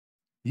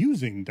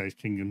 Using Dice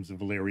Kingdoms of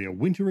Valeria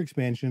winter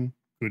expansion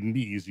couldn't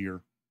be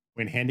easier.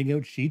 When handing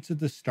out sheets at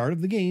the start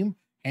of the game,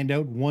 hand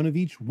out one of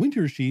each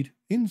winter sheet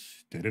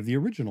instead of the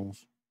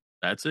originals.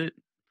 That's it.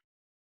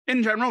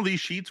 In general, these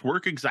sheets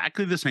work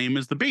exactly the same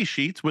as the base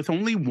sheets, with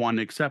only one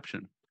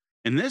exception.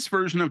 In this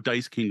version of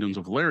Dice Kingdoms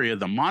of Valeria,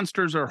 the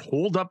monsters are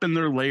holed up in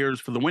their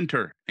lairs for the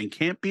winter and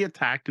can't be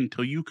attacked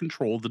until you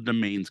control the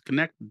domains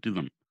connected to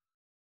them.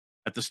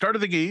 At the start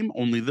of the game,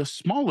 only the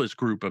smallest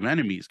group of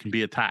enemies can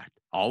be attacked.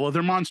 All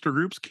other monster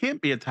groups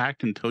can't be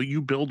attacked until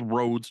you build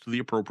roads to the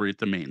appropriate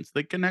domains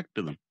that connect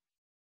to them.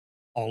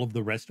 All of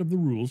the rest of the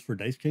rules for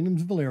Dice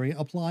Kingdoms of Valeria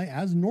apply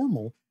as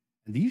normal,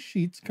 and these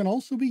sheets can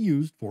also be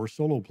used for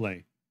solo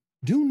play.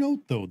 Do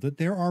note, though, that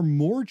there are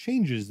more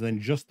changes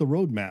than just the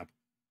roadmap.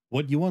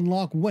 What you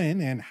unlock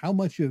when and how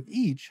much of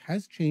each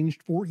has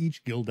changed for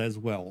each guild as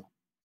well.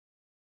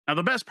 Now,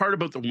 the best part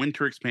about the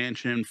winter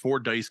expansion for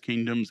Dice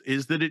Kingdoms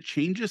is that it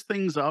changes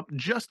things up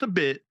just a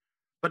bit,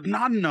 but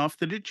not enough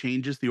that it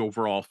changes the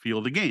overall feel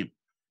of the game.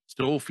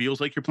 Still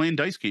feels like you're playing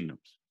Dice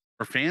Kingdoms.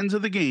 For fans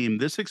of the game,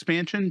 this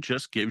expansion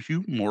just gives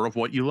you more of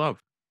what you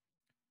love.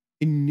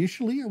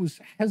 Initially, I was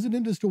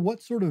hesitant as to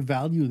what sort of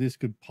value this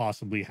could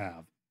possibly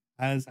have,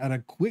 as at a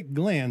quick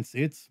glance,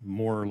 it's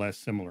more or less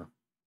similar.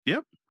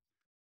 Yep.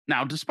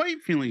 Now,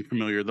 despite feeling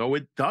familiar, though,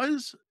 it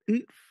doesn't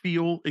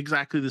feel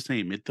exactly the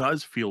same. It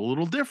does feel a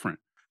little different.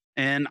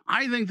 And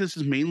I think this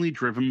is mainly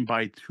driven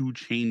by 2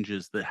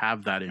 changes that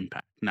have that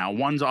impact. Now,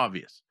 one's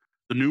obvious.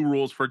 the new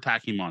rules for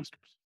attacking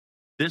monsters.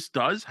 This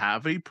does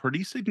have a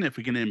pretty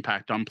significant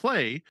impact on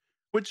play,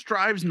 which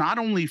drives not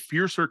only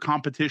fiercer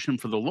competition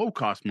for the low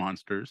cost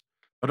monsters,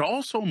 but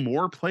also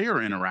more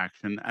player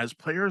interaction, as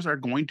players are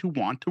going to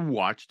want to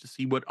watch to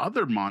see what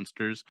other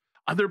monsters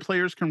other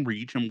players can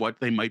reach and what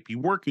they might be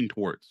working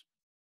towards.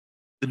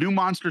 The new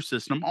monster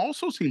system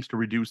also seems to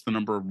reduce the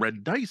number of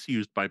red dice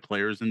used by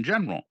players in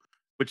general,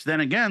 which then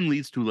again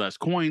leads to less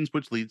coins,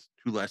 which leads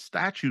to less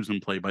statues in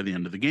play by the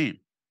end of the game.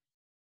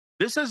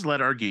 This has led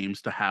our games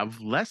to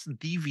have less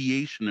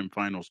deviation in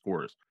final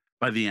scores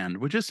by the end,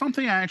 which is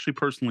something I actually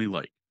personally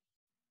like.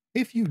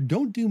 If you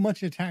don't do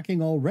much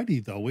attacking already,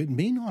 though, it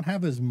may not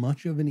have as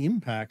much of an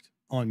impact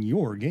on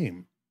your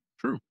game.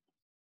 True.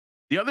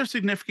 The other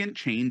significant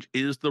change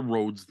is the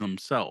roads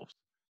themselves.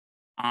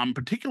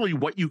 Particularly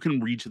what you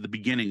can reach at the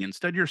beginning.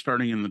 Instead, you're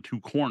starting in the two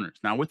corners.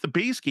 Now, with the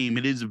base game,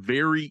 it is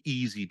very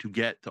easy to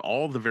get to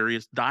all the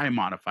various die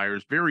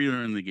modifiers very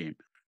early in the game.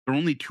 They're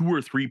only 2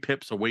 or 3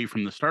 pips away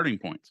from the starting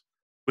points.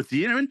 With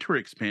the Enter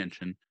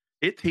expansion,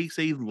 it takes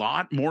a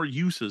lot more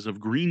uses of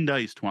green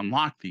dice to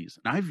unlock these.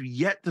 And I've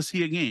yet to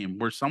see a game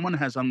where someone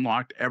has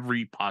unlocked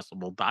every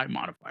possible die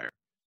modifier.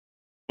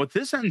 What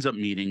this ends up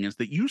meaning is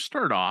that you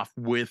start off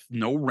with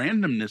no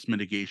randomness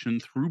mitigation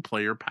through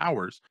player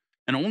powers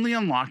and only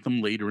unlock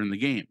them later in the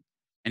game.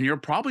 And you'll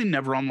probably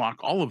never unlock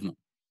all of them.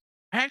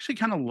 I actually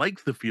kind of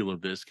like the feel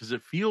of this because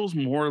it feels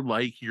more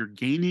like you're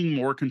gaining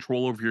more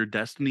control over your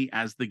destiny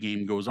as the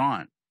game goes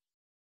on.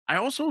 I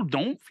also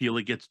don't feel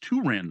it gets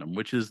too random,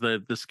 which is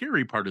the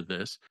scary part of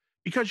this,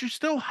 because you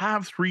still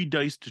have 3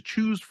 dice to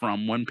choose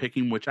from when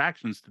picking which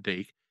actions to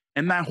take,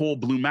 and that whole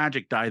blue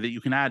magic die that you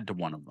can add to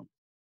one of them.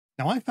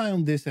 Now, I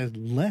found this as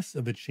less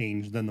of a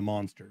change than the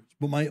monsters,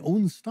 but my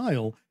own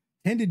style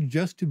tended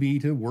just to be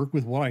to work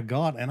with what I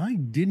got, and I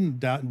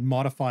didn't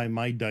modify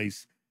my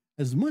dice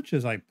as much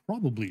as I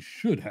probably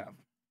should have.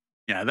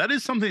 Yeah, that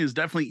is something that's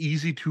definitely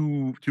easy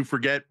to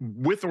forget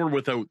with or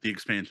without the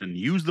expansion.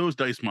 Use those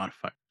dice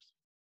modifiers.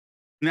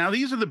 Now,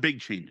 these are the big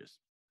changes.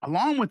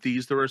 Along with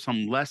these, there are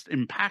some less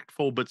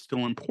impactful but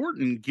still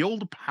important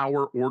guild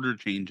power order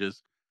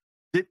changes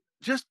that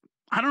just,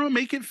 I don't know,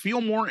 make it feel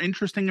more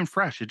interesting and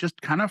fresh. It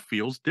just kind of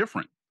feels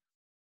different.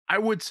 I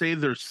would say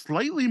they're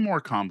slightly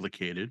more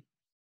complicated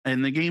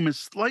and the game is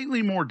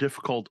slightly more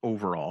difficult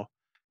overall.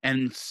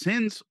 And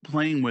since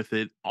playing with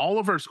it, all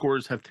of our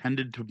scores have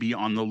tended to be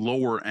on the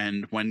lower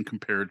end when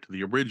compared to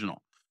the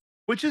original,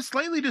 which is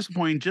slightly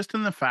disappointing just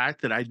in the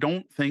fact that I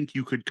don't think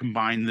you could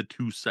combine the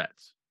 2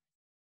 sets.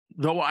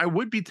 Though I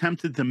would be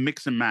tempted to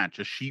mix and match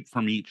a sheet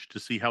from each to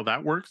see how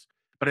that works,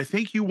 but I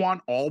think you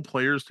want all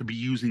players to be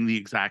using the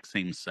exact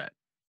same set.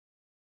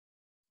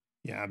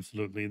 Yeah,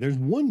 absolutely. There's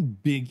one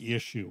big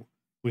issue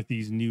with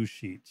these new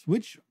sheets,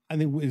 which I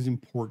think is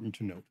important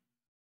to note.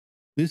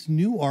 This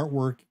new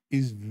artwork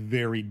is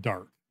very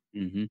dark.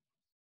 Mm-hmm.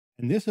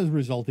 And this has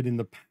resulted in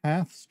the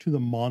paths to the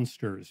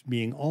monsters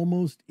being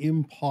almost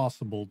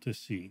impossible to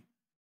see.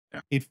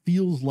 Yeah. It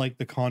feels like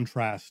the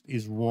contrast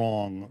is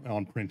wrong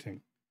on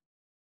printing.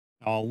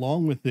 Now,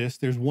 along with this,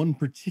 there's one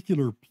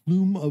particular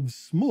plume of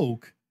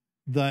smoke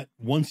that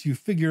once you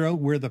figure out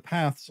where the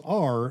paths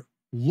are,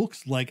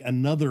 looks like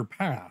another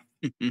path.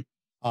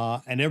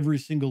 And every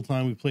single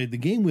time we played the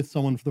game with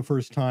someone for the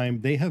first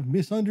time, they have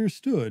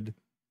misunderstood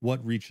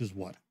what reaches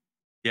what.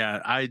 Yeah,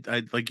 I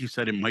like you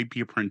said, it might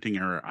be a printing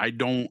error. I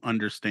don't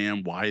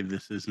understand why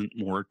this isn't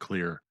more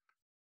clear.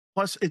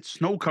 Plus, it's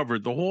snow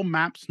covered. The whole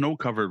map snow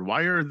covered.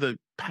 Why are the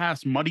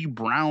paths muddy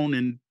brown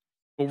and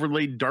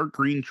overlaid dark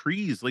green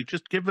trees? Like,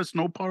 just give a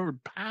snow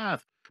covered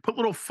path. Put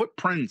little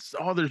footprints.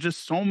 Oh, there's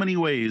just so many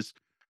ways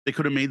they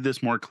could have made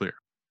this more clear.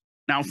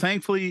 Now,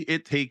 thankfully,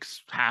 it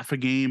takes half a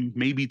game,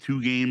 maybe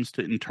 2 games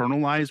to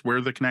internalize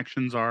where the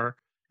connections are.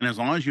 And as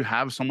long as you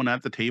have someone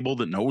at the table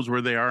that knows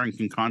where they are and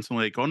can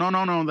constantly go, no,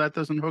 no, no, that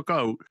doesn't hook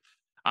out.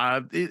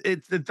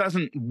 It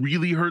doesn't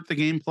really hurt the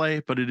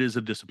gameplay, but it is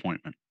a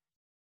disappointment.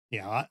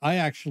 Yeah, I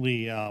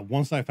actually,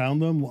 once I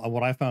found them,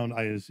 what I found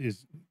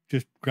is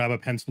just grab a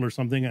pencil or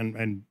something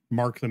and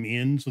mark them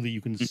in so that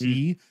you can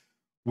see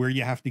where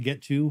you have to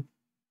get to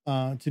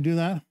do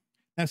that.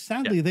 Now,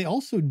 sadly, they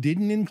also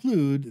didn't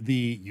include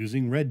the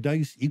using red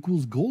dice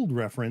equals gold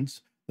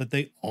reference that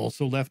they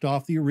also left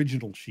off the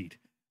original sheet.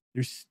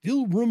 There's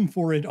still room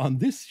for it on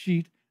this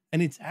sheet,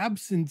 and its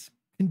absence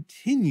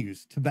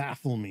continues to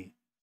baffle me.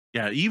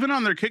 Yeah, even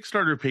on their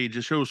Kickstarter page,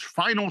 it shows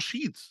final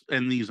sheets,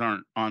 and these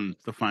aren't on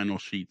the final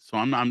sheet. So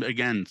I'm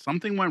again,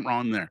 something went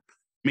wrong there.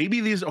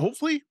 Maybe these,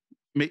 hopefully,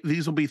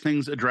 these will be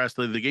things addressed.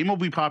 The game will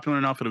be popular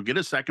enough; it'll get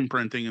a second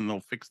printing, and they'll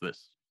fix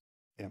this.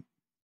 Yeah.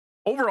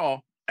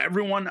 Overall,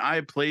 everyone I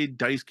played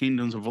Dice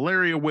Kingdoms of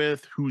Valeria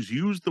with, who's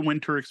used the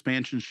winter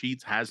expansion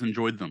sheets, has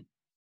enjoyed them.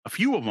 A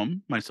few of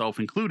them, myself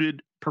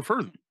included,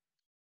 prefer them.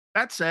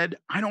 That said,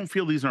 I don't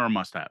feel these are a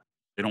must-have.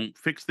 They don't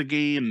fix the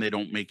game. They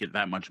don't make it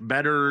that much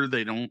better.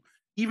 They don't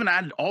even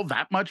add all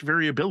that much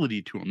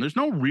variability to them. There's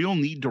no real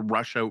need to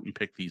rush out and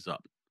pick these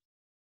up.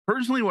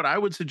 Personally, what I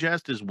would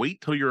suggest is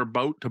wait till you're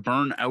about to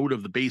burn out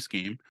of the base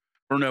game,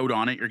 burn out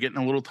on it, you're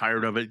getting a little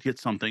tired of it, get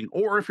something,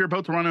 or if you're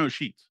about to run out of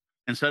sheets.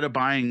 Instead of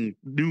buying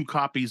new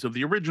copies of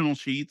the original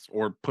sheets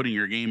or putting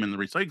your game in the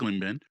recycling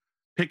bin,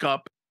 pick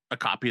up a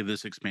copy of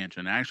this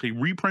expansion. Actually,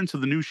 reprints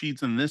of the new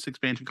sheets in this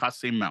expansion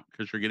cost the same amount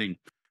because you're getting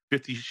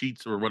 50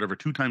 sheets or whatever,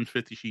 2 times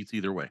 50 sheets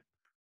either way.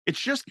 It's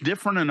just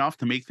different enough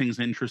to make things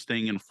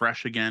interesting and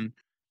fresh again.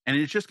 And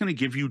it's just going to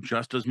give you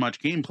just as much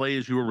gameplay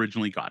as you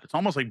originally got. It's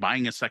almost like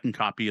buying a second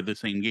copy of the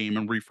same game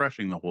and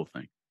refreshing the whole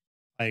thing.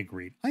 I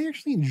agreed. I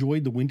actually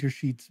enjoyed the winter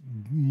sheets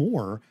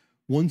more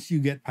once you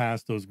get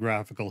past those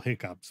graphical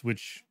hiccups,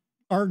 which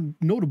are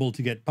notable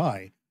to get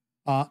by.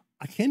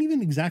 I can't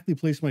even exactly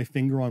place my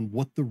finger on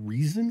what the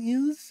reason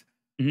is.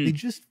 They Mhm.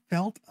 just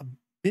felt a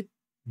bit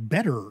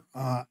better.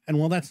 And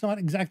while that's not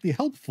exactly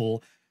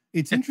helpful,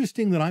 it's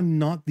interesting that I'm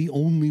not the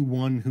only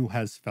one who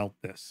has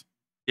felt this.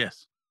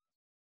 Yes.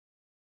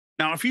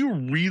 Now, if you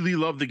really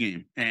love the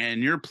game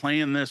and you're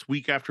playing this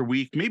week after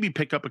week, maybe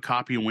pick up a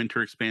copy of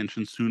Winter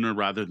Expansion sooner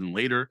rather than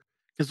later,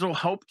 because it'll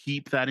help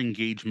keep that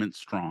engagement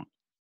strong.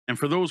 And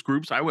for those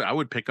groups, I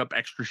would pick up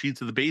extra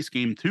sheets of the base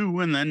game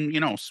too, and then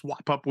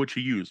swap up what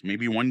you use.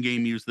 Maybe one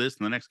game use this,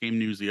 and the next game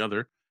use the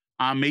other.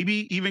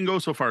 Maybe even go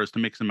so far as to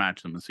mix and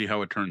match them and see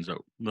how it turns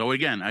out. Though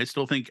again, I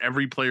still think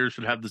every player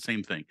should have the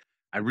same thing.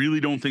 I really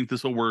don't think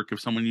this will work if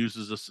someone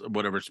uses this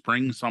whatever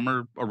spring,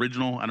 summer,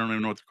 original. I don't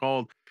even know what they're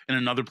called, and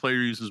another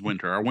player uses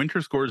winter. Our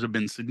winter scores have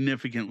been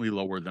significantly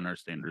lower than our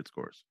standard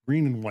scores.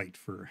 Green and white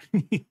for,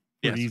 for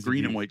Yes, ease of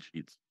green and use. white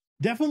sheets.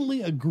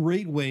 Definitely a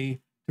great way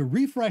to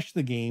refresh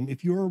the game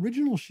if your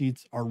original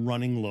sheets are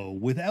running low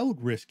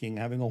without risking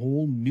having a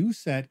whole new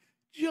set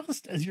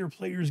just as your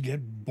players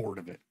get bored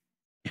of it.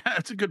 Yeah,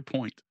 that's a good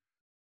point.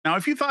 Now,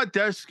 if you thought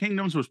Dice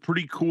Kingdoms was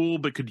pretty cool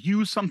but could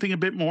use something a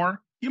bit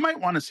more, you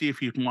might want to see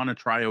if you want to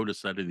try out a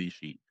set of these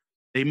sheets.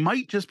 They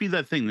might just be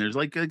that thing. There's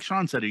like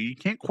Sean said, you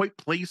can't quite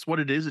place what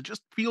it is. It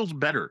just feels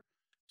better.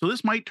 So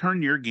this might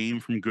turn your game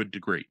from good to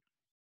great.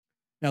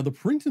 Now, the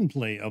print and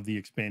play of the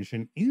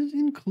expansion is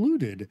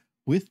included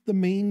with the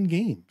main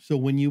game. So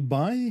when you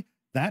buy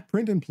that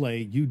print and play,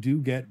 you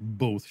do get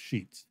both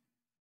sheets.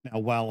 Now,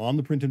 while on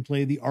the print and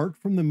play, the art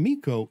from the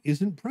Miko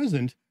isn't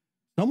present,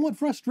 somewhat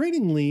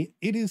frustratingly,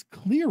 it is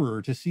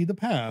clearer to see the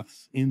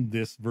paths in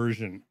this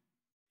version.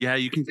 Yeah,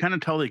 you can kind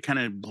of tell they kind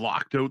of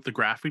blocked out the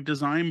graphic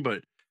design,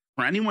 but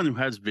for anyone who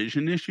has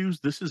vision issues,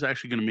 this is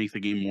actually going to make the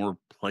game more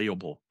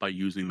playable by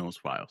using those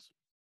files.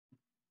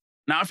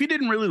 Now, if you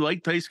didn't really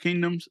like Dice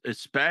Kingdoms,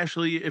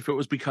 especially if it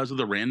was because of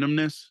the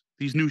randomness,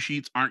 these new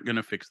sheets aren't going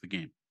to fix the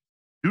game.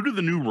 Due to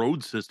the new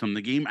road system,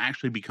 the game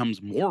actually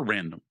becomes more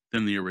random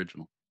than the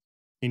original.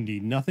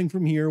 Indeed, nothing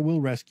from here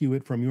will rescue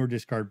it from your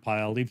discard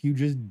pile if you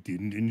just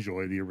didn't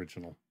enjoy the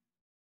original.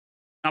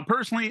 Now,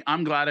 personally,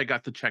 I'm glad I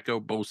got to check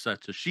out both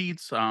sets of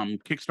sheets.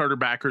 Kickstarter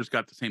backers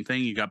got the same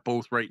thing. You got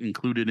both right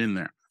included in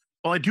there.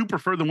 While I do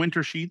prefer the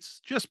winter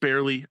sheets, just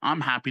barely, I'm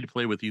happy to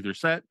play with either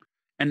set.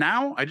 And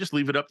now I just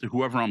leave it up to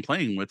whoever I'm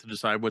playing with to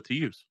decide what to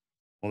use.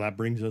 Well, that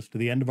brings us to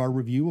the end of our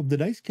review of the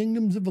Dice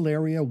Kingdoms of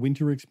Valeria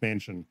Winter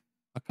Expansion.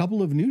 A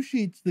couple of new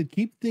sheets that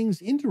keep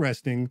things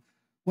interesting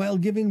while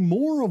giving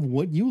more of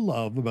what you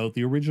love about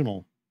the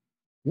original.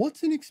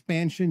 What's an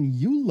expansion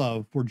you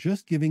love for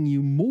just giving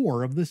you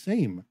more of the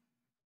same?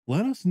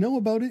 Let us know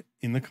about it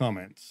in the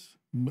comments.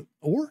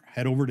 Or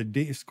head over to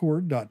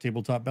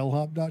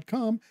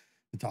discord.tabletopbellhop.com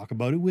to talk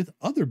about it with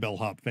other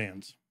Bellhop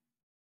fans.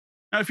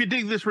 Now, if you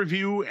dig this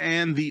review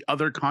and the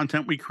other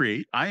content we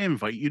create, I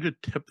invite you to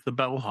tip the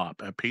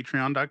Bellhop at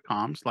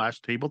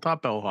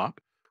patreon.com/tabletopbellhop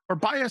or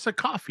buy us a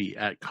coffee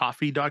at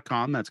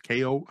coffee.com. That's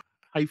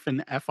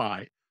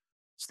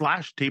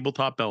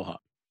KO-FI/tabletopbellhop.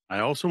 I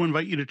also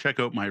invite you to check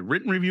out my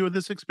written review of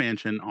this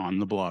expansion on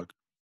the blog.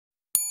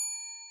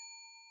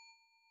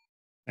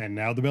 And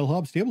now the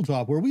Bellhop's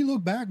Tabletop, where we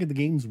look back at the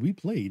games we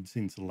played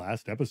since the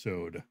last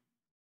episode.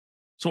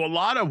 So a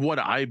lot of what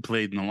I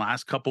played in the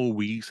last couple of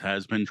weeks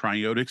has been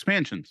trying out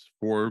expansions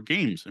for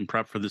games in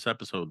prep for this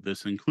episode.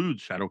 This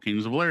includes Shadow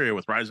Kingdoms of Valeria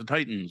with Rise of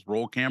Titans,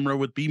 Roll Camera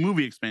with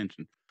B-Movie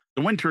expansion,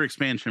 the Winter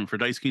expansion for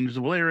Dice Kingdoms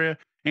of Valeria,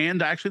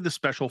 and actually the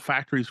special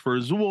factories for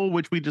Azul,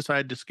 which we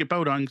decided to skip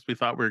out on because we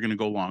thought we were going to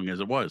go long as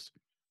it was.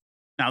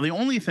 Now, the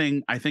only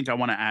thing I think I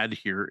want to add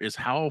here is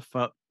how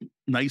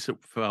nice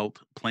it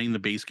felt playing the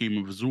base game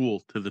of Azul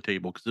to the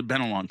table because it's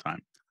been a long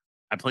time.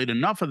 I played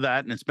enough of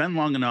that, and it's been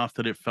long enough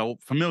that it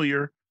felt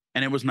familiar,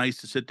 and it was nice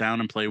to sit down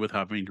and play with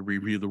having to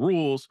review the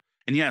rules.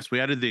 And yes, we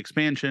added the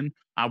expansion.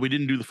 We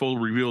didn't do the full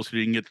reveal, so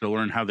you didn't get to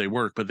learn how they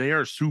work, but they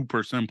are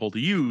super simple to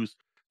use,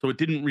 so it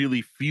didn't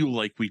really feel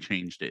like we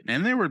changed it,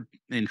 and they were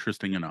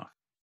interesting enough.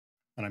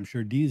 And I'm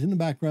sure Dee's in the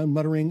background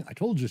muttering, "I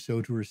told you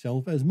so" to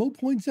herself, as Mo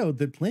points out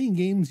that playing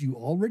games you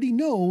already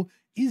know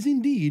is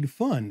indeed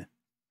fun.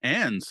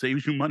 And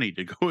saves you money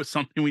to go with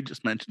something we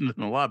just mentioned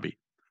in the lobby.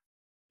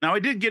 Now, I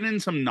did get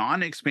in some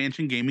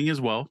non-expansion gaming as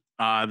well.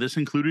 This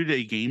included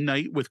a game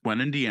night with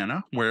Gwen and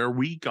Deanna, where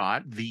we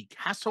got the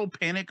Castle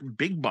Panic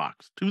Big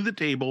Box to the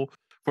table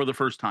for the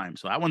first time.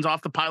 So that one's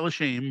off the pile of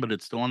shame, but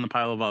it's still on the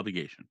pile of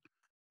obligation.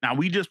 Now,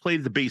 we just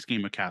played the base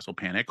game of Castle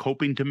Panic,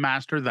 hoping to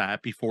master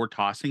that before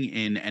tossing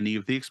in any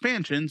of the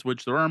expansions,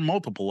 which there are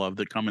multiple of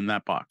that come in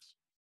that box.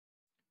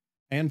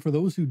 And for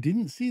those who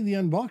didn't see the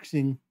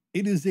unboxing,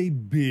 it is a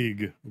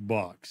big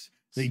box.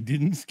 They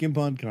didn't skimp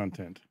on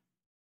content.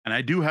 And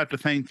I do have to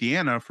thank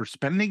Deanna for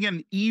spending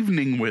an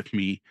evening with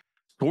me,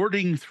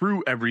 sorting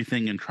through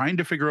everything and trying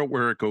to figure out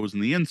where it goes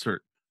in the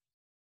insert.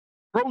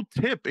 Pro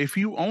tip, if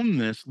you own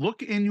this,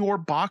 look in your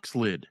box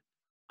lid.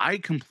 I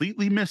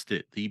completely missed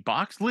it. The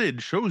box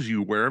lid shows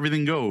you where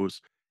everything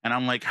goes. And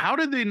I'm like, how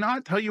did they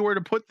not tell you where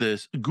to put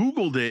this?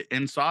 Googled it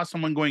and saw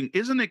someone going,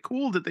 isn't it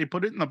cool that they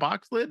put it in the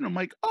box lid? And I'm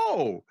like,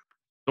 oh.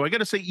 So I got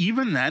to say,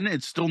 even then,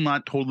 it's still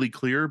not totally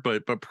clear,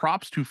 but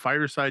props to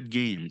Fireside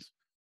Games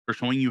for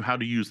showing you how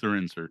to use their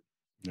insert.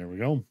 There we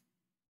go.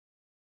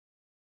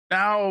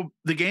 Now,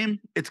 the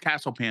game, it's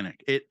Castle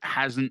Panic. It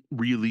hasn't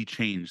really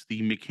changed.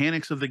 The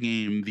mechanics of the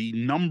game, the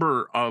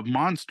number of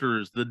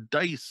monsters, the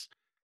dice,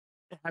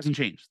 it hasn't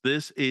changed.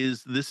 This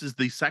is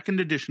the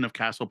second edition of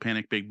Castle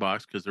Panic Big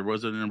Box because there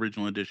was an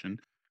original edition.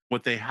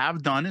 What they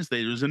have done is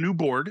there's a new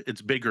board.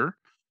 It's bigger.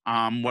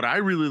 What I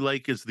really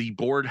like is the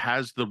board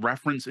has the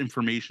reference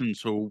information.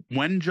 So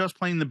when just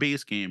playing the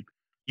base game,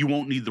 you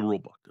won't need the rule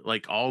book.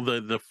 Like all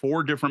the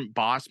 4 different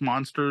boss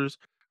monsters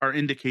are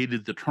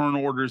indicated, the turn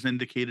orders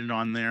indicated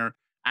on there,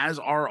 as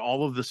are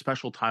all of the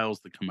special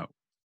tiles that come out.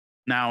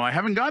 Now, I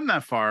haven't gotten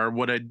that far.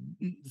 What I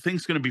think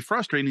is going to be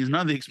frustrating is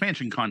none of the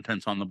expansion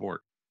content's on the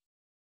board.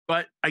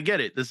 But I get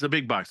it. This is a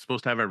big box, it's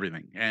supposed to have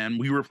everything. And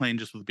we were playing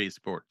just with the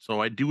basic board. So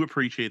I do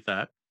appreciate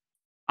that.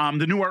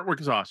 The new artwork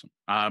is awesome.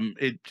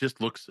 It just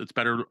looks, it's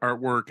better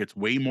artwork. It's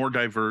way more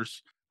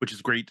diverse, which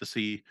is great to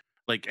see.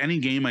 Like any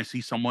game, I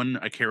see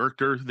a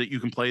character that you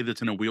can play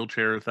that's in a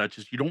wheelchair. That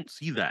just, you don't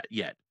see that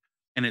yet.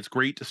 And it's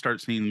great to start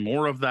seeing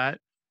more of that.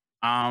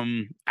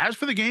 As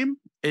for the game,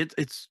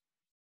 it's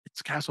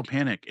Castle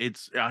Panic.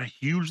 It's a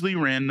hugely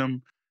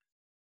random,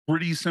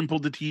 pretty simple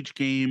to teach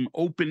game,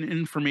 open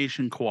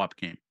information co-op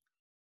game.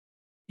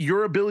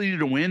 Your ability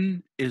to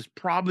win is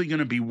probably going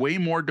to be way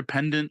more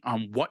dependent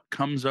on what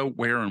comes out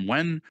where and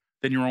when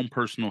than your own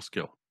personal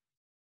skill.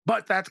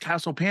 But that's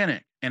Castle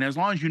Panic. And as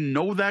long as you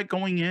know that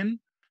going in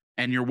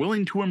and you're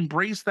willing to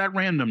embrace that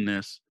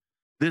randomness,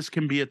 this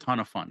can be a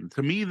ton of fun.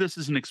 To me, this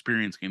is an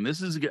experience game.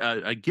 This is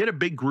get a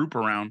big group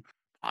around,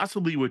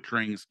 possibly with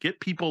drinks, get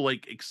people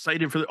like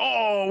excited for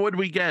oh, what did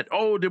we get?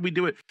 Oh, did we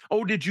do it?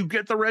 Oh, did you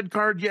get the red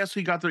card? Yes,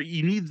 we got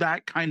you need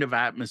that kind of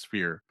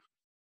atmosphere.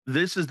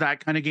 This is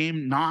that kind of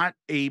game, not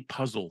a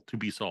puzzle to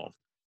be solved.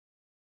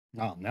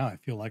 Oh, now I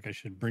feel like I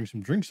should bring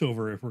some drinks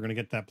over if we're going to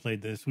get that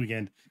played this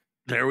weekend.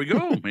 There we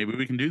go. Maybe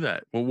we can do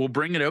that. Well, we'll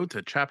bring it out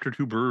to Chapter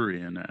 2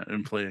 Brewery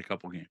and play a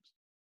couple games.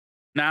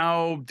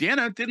 Now,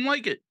 Deanna didn't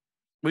like it,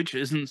 which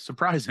isn't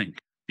surprising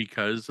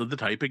because of the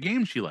type of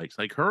game she likes.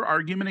 Like her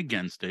argument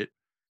against it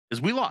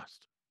is we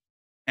lost.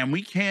 And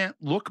we can't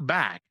look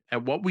back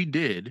at what we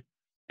did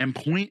and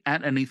point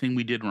at anything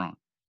we did wrong.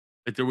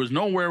 Like there was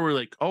nowhere we're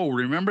like, oh,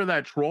 remember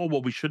that troll?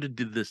 Well, we should have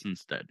did this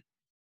instead.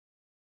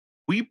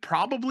 We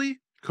probably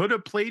could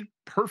have played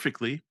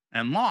perfectly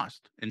and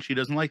lost, and she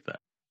doesn't like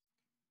that.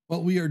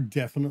 Well, we are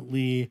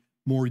definitely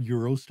more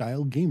Euro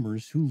style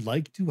gamers who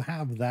like to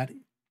have that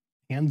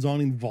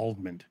hands-on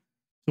involvement.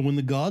 So when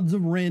the gods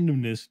of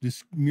randomness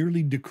just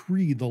merely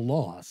decree the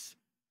loss,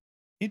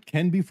 it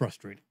can be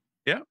frustrating.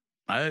 Yeah,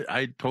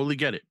 I totally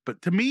get it.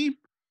 But to me,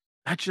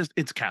 that's just,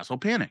 it's Castle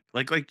Panic.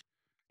 Like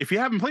if you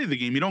haven't played the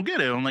game, you don't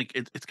get it. I'm like,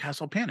 it's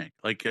Castle Panic.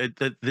 Like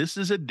this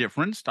is a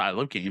different style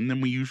of game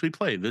than we usually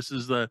play. This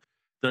is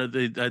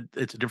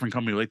it's a different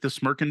company, like the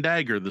Smirk and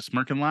Dagger, the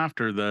Smirk and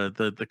Laughter,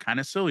 the kind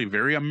of silly,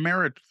 very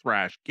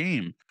Ameritrash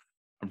game,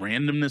 a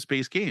randomness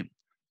based game.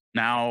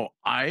 Now,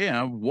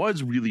 I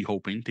was really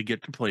hoping to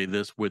get to play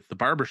this with the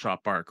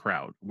barbershop bar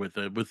crowd, with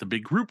a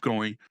big group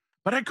going,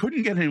 but I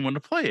couldn't get anyone to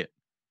play it,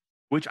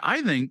 which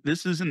I think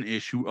this is an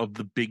issue of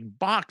the big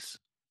box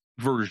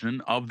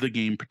version of the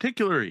game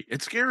particularly.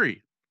 It's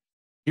scary.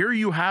 Here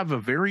you have a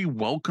very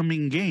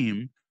welcoming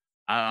game,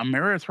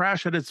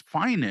 Ameritrash at its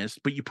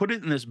finest, but you put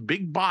it in this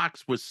big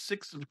box with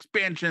 6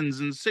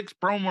 expansions and 6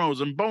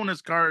 promos and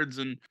bonus cards,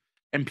 and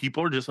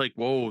people are just like,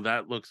 whoa,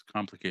 that looks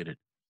complicated.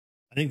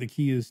 I think the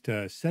key is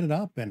to set it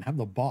up and have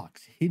the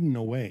box hidden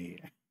away.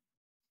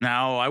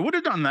 Now, I would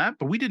have done that,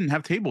 but we didn't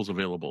have tables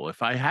available.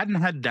 If I hadn't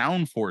had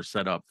Downforce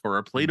set up for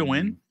our play to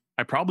win,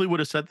 I probably would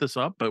have set this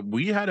up, but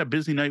we had a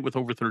busy night with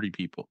over 30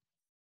 people.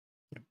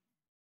 Yep.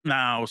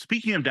 Now,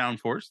 speaking of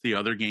Downforce, the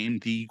other game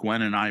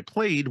Gwen and I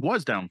played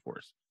was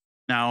Downforce.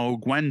 Now,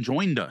 Gwen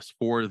joined us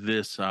for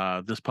this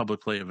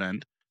public play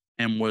event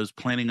and was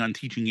planning on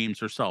teaching games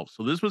herself.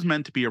 So this was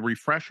meant to be a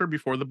refresher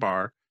before the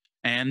bar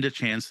and a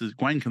chance that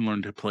Gwen can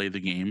learn to play the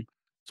game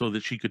so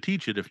that she could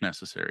teach it if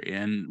necessary.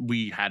 And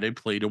we had a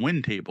play to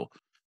win table.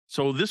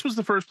 So this was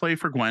the first play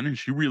for Gwen, and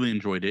she really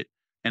enjoyed it.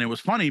 And it was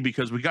funny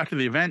because we got to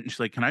the event and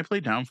she's like, can I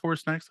play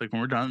Downforce next? Like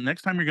when we're done,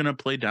 next time you're going to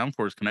play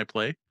Downforce, can I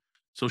play?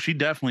 So she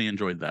definitely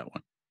enjoyed that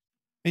one.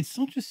 It's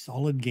such a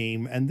solid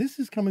game. And this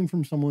is coming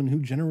from someone who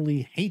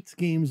generally hates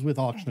games with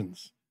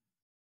auctions.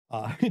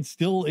 It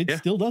still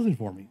does it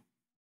for me.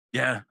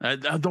 Yeah.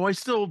 Though I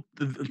still,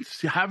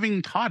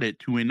 having taught it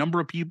to a number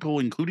of people,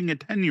 including a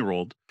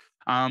 10-year-old,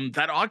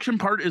 That auction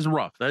part is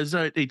rough. That is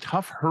a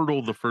tough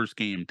hurdle the first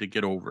game to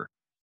get over.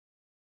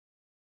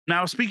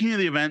 Now, speaking of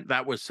the event,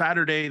 that was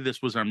Saturday.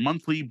 This was our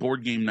monthly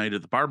board game night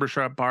at the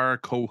Barbershop Bar,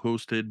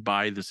 co-hosted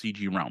by the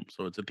CG Realm.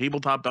 So it's a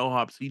Tabletop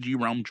Bellhop CG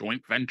Realm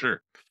joint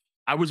venture.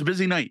 I was a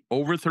busy night,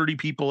 over 30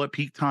 people at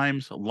peak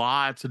times,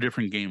 lots of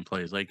different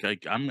gameplays.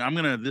 Like I'm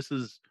gonna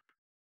listen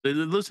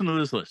to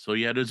this list. So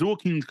you had Azul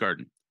King's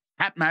Garden,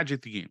 Hat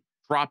Magic the Game,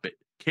 Drop It,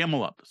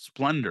 Camel Up,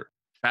 Splendor,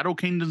 Shadow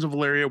Kingdoms of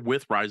Valeria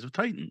with Rise of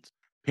Titans,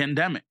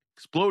 Pandemic,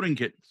 Exploding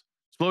Kittens,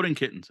 Exploding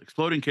Kittens,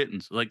 Exploding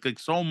Kittens, like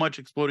so much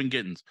Exploding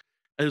Kittens.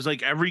 It was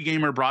like every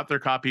gamer brought their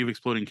copy of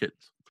Exploding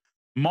Kittens.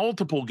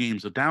 Multiple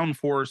games of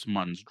Downforce,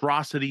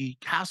 Monstrosity,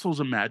 Castles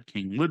of Mad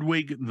King,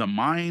 Ludwig, The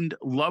Mind,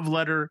 Love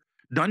Letter,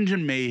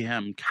 Dungeon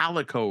Mayhem,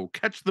 Calico,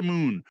 Catch the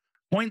Moon,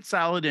 Point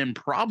Salad, and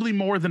probably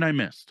more than I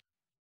missed.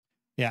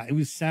 Yeah, it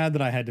was sad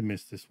that I had to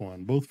miss this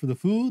one, both for the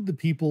food, the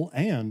people,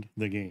 and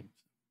the games.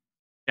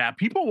 Yeah,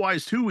 people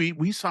wise too.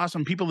 We saw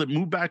some people that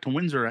moved back to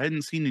Windsor I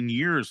hadn't seen in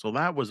years, so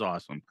that was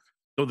awesome.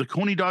 So the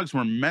Coney dogs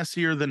were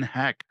messier than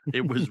heck.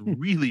 It was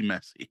really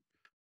messy.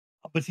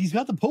 But he's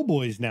got the po'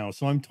 boys now,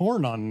 so I'm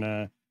torn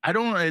on. I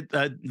don't.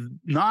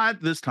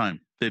 Not this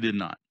time. They did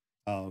not.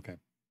 Oh, okay.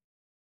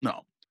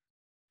 No.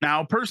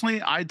 Now,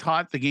 personally, I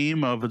taught the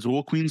game of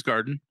Azul Queen's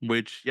Garden,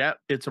 which, yeah,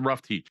 it's a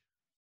rough teach.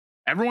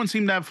 Everyone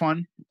seemed to have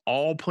fun.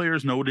 All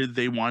players noted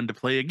they wanted to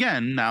play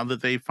again now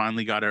that they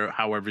finally got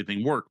how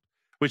everything worked,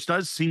 which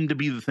does seem to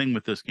be the thing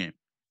with this game.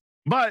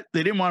 But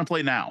they didn't want to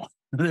play now.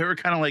 They were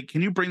kind of like,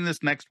 can you bring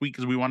this next week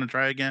because we want to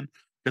try again?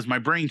 Because my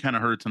brain kind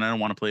of hurts and I don't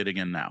want to play it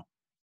again now.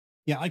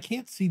 Yeah, I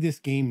can't see this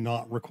game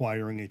not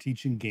requiring a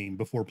teaching game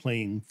before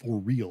playing for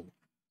real.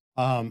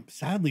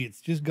 Sadly,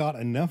 it's just got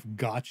enough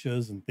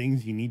gotchas and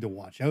things you need to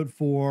watch out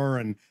for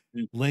and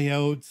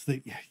layouts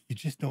that you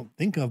just don't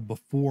think of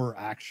before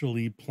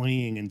actually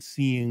playing and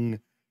seeing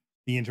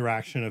the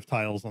interaction of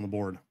tiles on the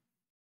board.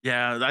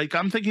 Yeah, like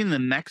I'm thinking the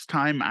next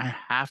time I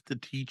have to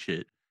teach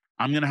it,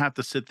 I'm going to have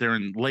to sit there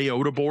and lay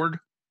out a board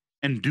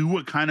and do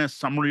a kind of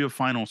summary of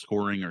final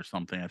scoring or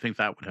something. I think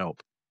that would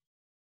help.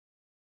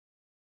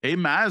 Hey,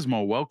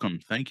 Masmo, welcome.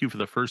 Thank you for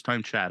the first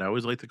time chat. I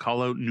always like to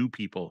call out new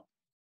people.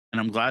 And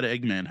I'm glad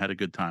Eggman had a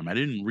good time. I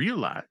didn't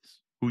realize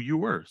who you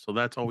were, so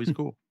that's always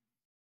cool.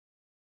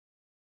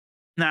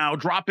 Now,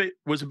 Drop It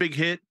was a big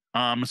hit,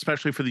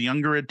 especially for the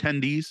younger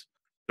attendees.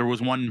 There was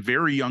one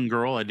very young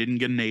girl, I didn't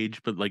get an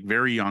age, but like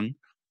very young,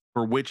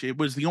 for which it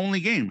was the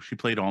only game she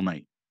played all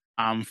night.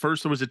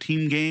 First, there was a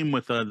team game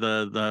with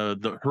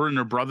the her and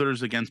her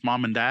brothers against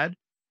mom and dad,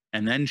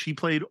 and then she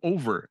played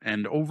over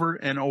and over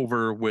and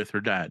over with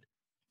her dad.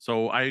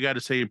 So I got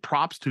to say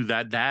props to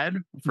that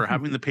dad for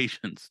having the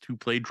patience to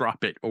play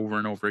Drop It over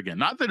and over again.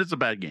 Not that it's a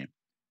bad game.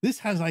 This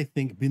has, I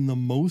think, been the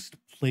most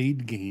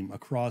played game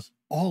across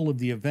all of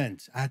the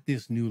events at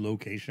this new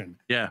location.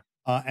 Yeah.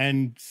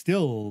 And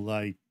still,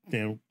 I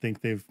don't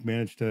think they've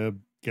managed to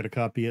get a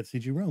copy at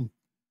CG Realm.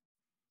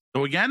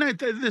 So again,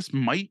 this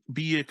might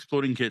be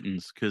Exploding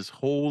Kittens because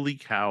holy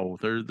cow,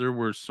 there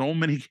were so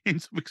many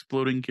games of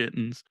Exploding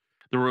Kittens.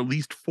 There were at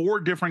least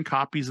 4 different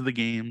copies of the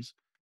games.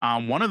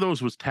 One of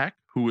those was Tech,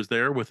 who was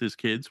there with his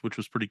kids, which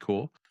was pretty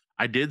cool.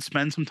 I did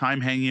spend some time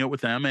hanging out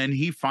with them, and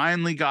he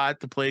finally got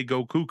to play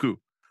Go Cuckoo.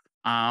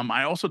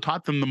 I also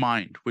taught them The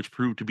Mind, which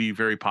proved to be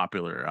very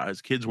popular.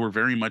 As kids were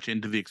very much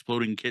into the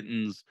Exploding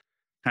Kittens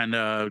kind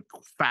of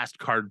fast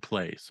card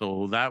play,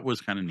 so that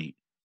was kind of neat.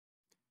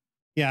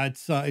 Yeah,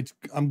 it's.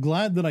 I'm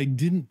glad that I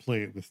didn't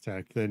play it with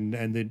Tech and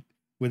that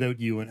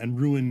without you and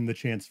ruin the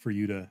chance for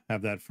you to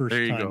have that first.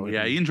 There you time go.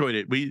 Yeah, he enjoyed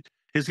it.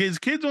 His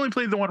kids only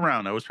played the one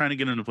round. I was trying to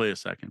get him to play a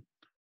second.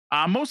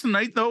 Most of the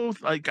night though,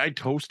 like I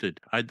toasted.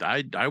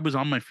 I was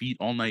on my feet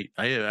all night.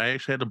 I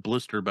actually had a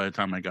blister by the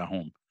time I got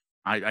home.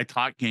 I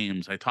taught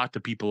games. I talked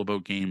to people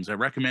about games. I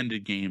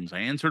recommended games. I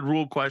answered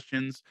rule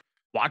questions.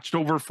 Watched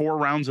over 4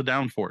 rounds of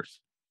Downforce.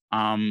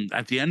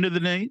 At the end of the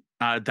night,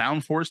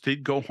 Downforce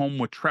did go home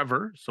with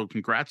Trevor. So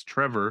congrats,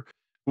 Trevor,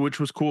 which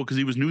was cool because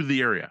he was new to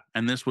the area.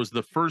 And this was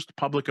the first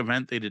public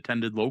event they'd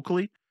attended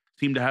locally.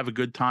 Seemed to have a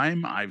good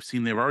time. I've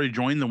seen they've already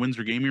joined the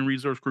Windsor Gaming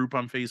Resource Group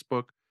on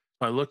Facebook.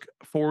 So I look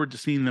forward to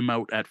seeing them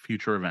out at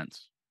future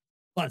events.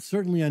 Well, it's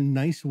certainly a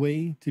nice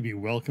way to be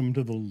welcome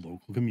to the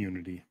local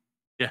community.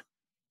 Yeah.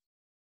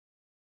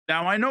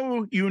 Now, I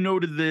know you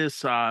noted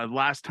this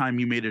last time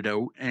you made it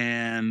out,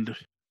 and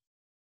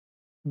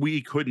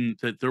we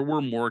couldn't, that there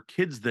were more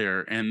kids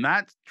there, and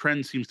that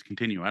trend seems to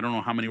continue. I don't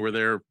know how many were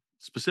there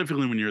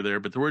specifically when you're there,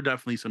 but there were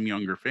definitely some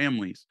younger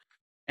families.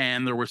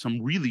 And there were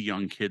some really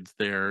young kids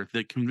there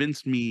that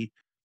convinced me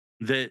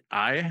that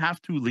I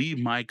have to leave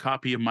my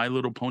copy of My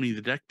Little Pony,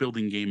 the deck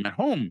building game at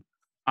home.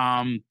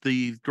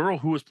 The girl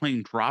who was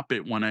playing Drop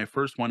It when I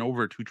first went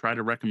over to try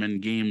to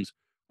recommend games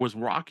was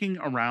walking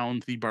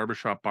around the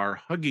barbershop bar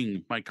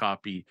hugging my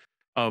copy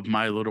of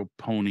My Little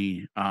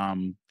Pony,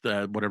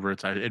 whatever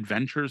it's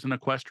Adventures in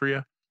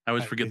Equestria. I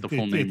always forget the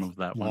full name of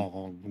that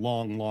one.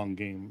 Long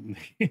game.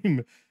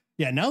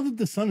 Yeah, now that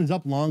the sun is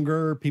up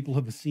longer, people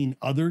have seen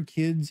other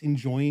kids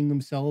enjoying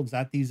themselves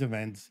at these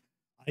events.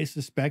 I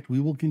suspect we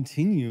will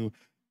continue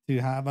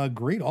to have a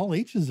great all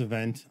ages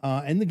event,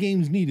 and the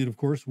games needed, of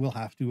course, will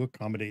have to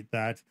accommodate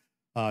that.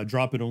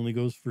 Drop It only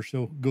goes for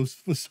so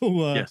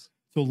Yes.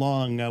 so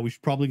long. We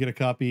should probably get a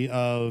copy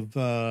of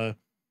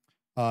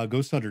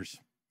Ghost Hunters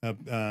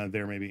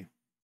there maybe.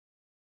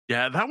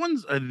 Yeah, that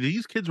one's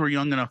these kids were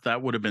young enough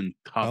that would have been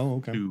tough Oh,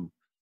 okay.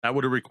 that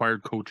would have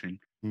required coaching.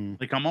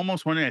 Like, I'm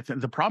almost wondering,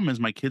 the problem is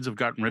my kids have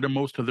gotten rid of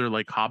most of their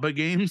like hobby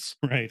games,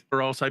 Right.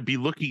 or else I'd be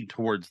looking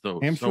towards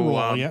those. Hamster So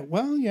roll. Yeah.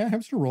 Well, yeah,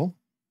 hamster roll.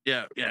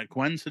 yeah,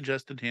 Gwen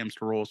suggested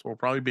hamster roll, so we'll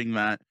probably bring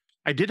that.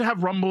 I did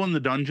have Rumble in the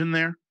Dungeon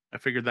there. I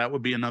figured that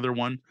would be another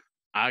one.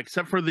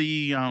 Except for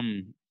the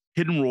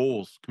hidden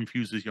rolls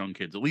confuses young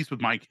kids, at least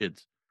with my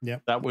kids.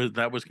 Yep.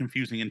 That was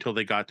confusing until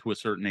they got to a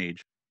certain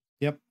age.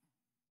 Yep.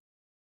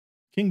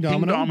 King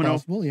Domino.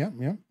 Possible. Yeah.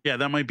 Yeah. Yeah,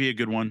 that might be a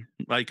good one.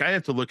 Like, I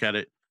have to look at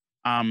it.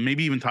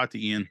 Maybe even talk to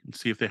Ian and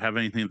see if they have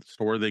anything at the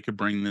store they could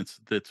bring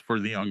that's for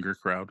the younger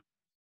crowd,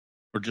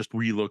 or just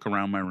relook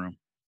around my room.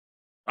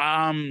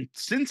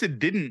 Since it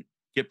didn't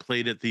get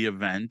played at the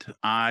event,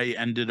 I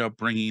ended up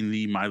bringing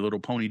the My Little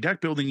Pony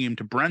deck building game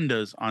to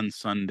Brenda's on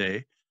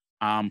Sunday.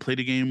 Played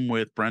a game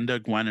with Brenda,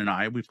 Gwen, and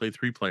I. We played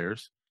 3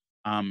 players.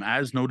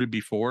 As noted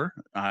before,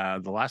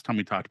 the last time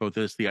we talked about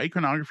this, the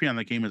iconography on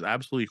the game is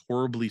absolutely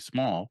horribly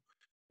small.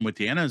 With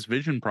Deanna's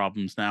vision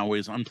problems now,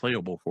 is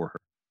unplayable for her.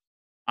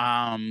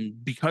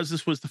 Because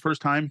this was the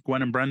first time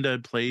Gwen and Brenda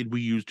had played,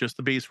 we used just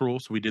the base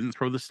rules, so we didn't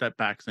throw the step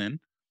backs in.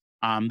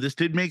 This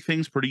did make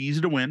things pretty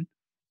easy to win.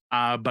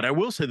 But I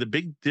will say the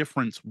big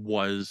difference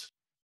was,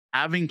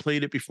 having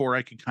played it before,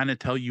 I could kind of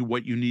tell you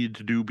what you needed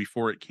to do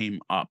before it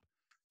came up.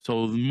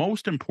 So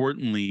most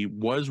importantly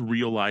was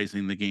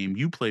realizing the game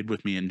you played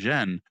with me and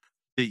Jen,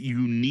 that you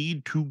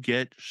need to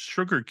get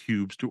sugar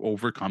cubes to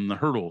overcome the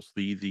hurdles.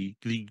 The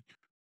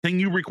thing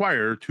you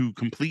require to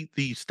complete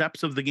the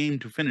steps of the game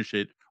to finish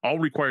it all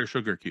require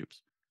sugar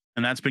cubes.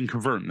 And that's been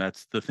confirmed.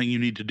 That's the thing you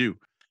need to do.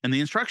 And the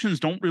instructions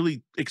don't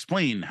really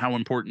explain how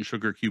important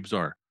sugar cubes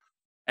are.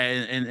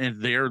 And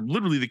they're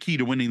literally the key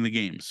to winning the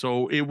game.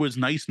 So it was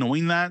nice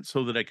knowing that,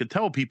 so that I could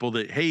tell people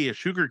that, hey, a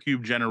sugar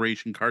cube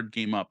generation card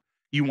came up.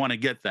 You want to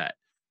get that.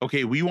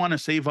 Okay, we want to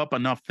save up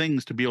enough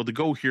things to be able to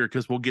go here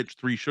because we'll get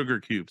 3 sugar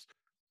cubes.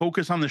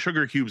 Focus on the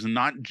sugar cubes and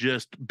not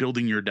just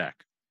building your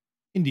deck.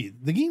 Indeed.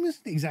 The game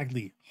isn't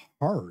exactly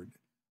hard,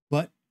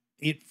 but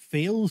it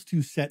fails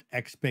to set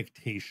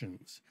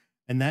expectations,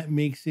 and that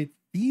makes it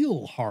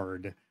feel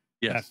hard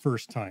that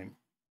first time.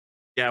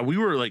 Yeah, we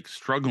were like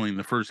struggling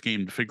the first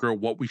game to figure out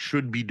what we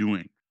should be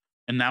doing.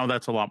 And now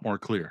that's a lot more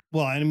clear.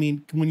 Well, I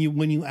mean, when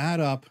you add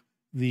up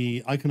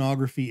the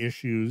iconography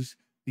issues,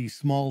 the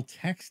small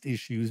text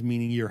issues,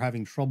 meaning you're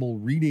having trouble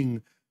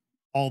reading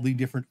all the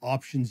different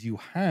options you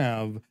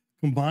have,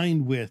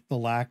 combined with the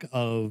lack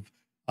of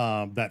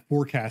that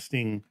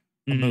forecasting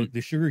about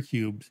the sugar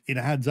cubes, it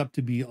adds up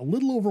to be a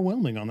little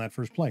overwhelming on that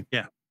first play.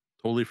 Yeah,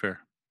 totally fair.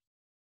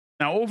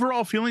 Now,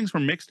 overall feelings were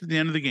mixed at the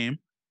end of the game.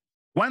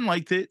 Gwen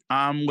liked it.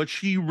 What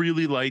she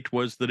really liked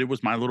was that it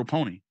was My Little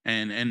Pony,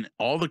 and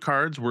all the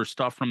cards were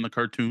stuff from the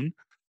cartoon.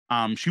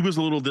 She was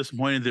a little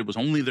disappointed that it was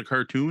only the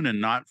cartoon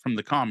and not from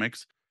the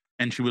comics.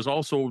 And she was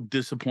also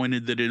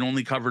disappointed that it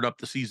only covered up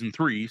to season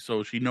 3.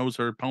 So she knows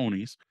her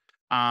ponies.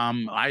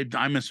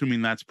 I'm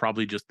assuming that's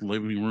probably just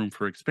living room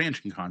for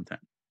expansion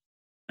content.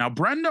 Now,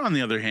 Brenda, on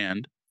the other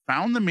hand,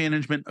 found the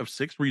management of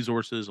 6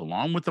 resources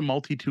along with the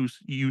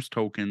multi-use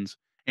tokens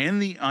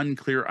and the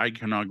unclear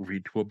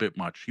iconography to a bit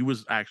much. She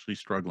was actually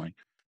struggling.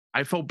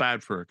 I felt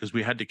bad for her because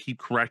we had to keep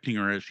correcting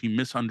her as she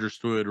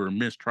misunderstood or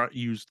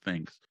misused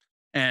things.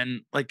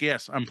 And like,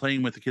 yes, I'm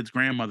playing with the kid's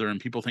grandmother, and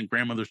people think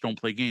grandmothers don't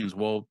play games.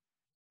 Well,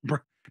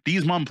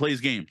 Dee's mom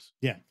plays games.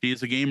 Yeah. She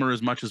is a gamer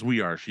as much as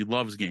we are. She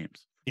loves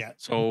games. Yeah.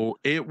 So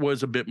it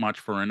was a bit much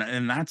for her.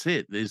 And that's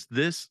it. Is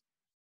this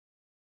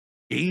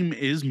game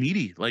is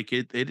meaty. Like,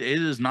 it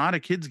is not a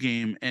kid's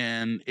game,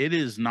 and it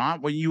is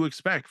not what you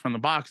expect from the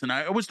box. And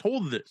I was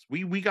told this.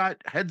 We got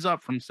heads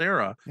up from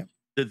Sarah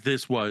that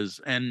this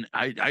was, and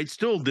I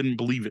still didn't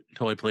believe it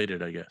until I played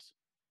it, I guess.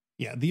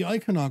 Yeah, the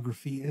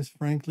iconography is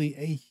frankly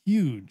a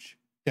huge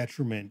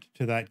detriment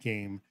to that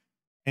game.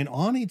 And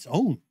on its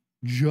own,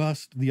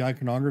 just the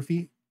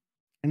iconography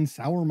can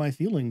sour my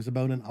feelings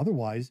about an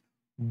otherwise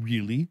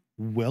really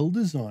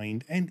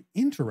well-designed and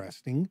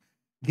interesting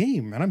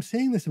game. And I'm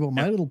saying this about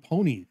My Little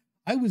Pony.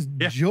 I was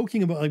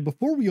joking about, like,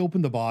 before we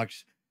opened the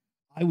box,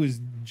 I was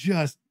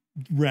just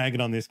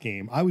ragging on this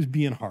game. I was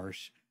being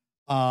harsh.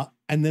 And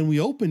then we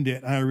opened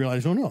it and I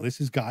realized, oh no, this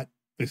has got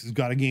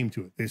a game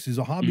to it. This is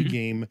a hobby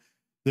game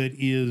that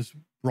is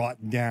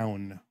brought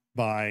down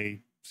by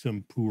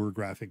some poor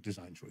graphic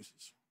design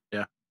choices.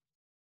 Yeah.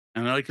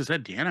 And like I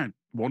said, Deanna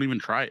won't even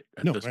try it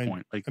at this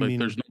point. Like, I mean,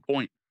 there's no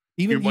point.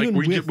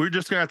 We're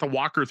just gonna have to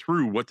walk her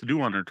through what to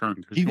do on her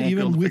turn.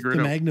 Even with the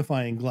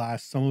magnifying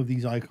glass, some of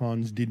these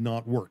icons did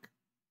not work.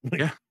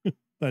 Like,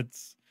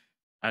 that's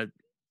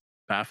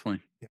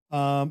baffling.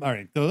 All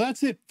right, so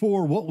that's it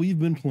for what we've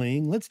been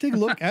playing. Let's take a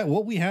look at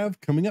what we have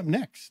coming up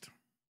next.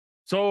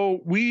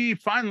 So we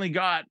finally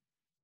got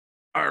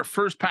our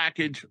first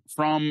package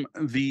from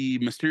the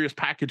mysterious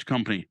package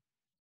company.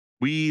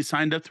 We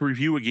signed up to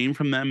review a game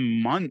from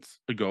them months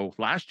ago,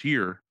 last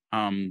year,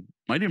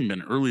 might have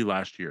been early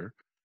last year,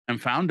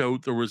 and found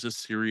out there was a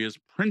serious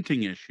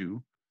printing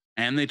issue,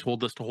 and they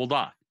told us to hold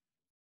off.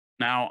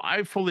 Now,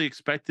 I fully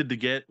expected to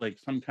get like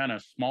some kind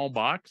of small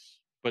box,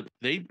 but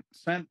they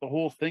sent the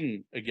whole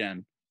thing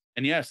again.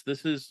 And yes,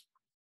 this is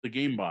the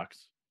game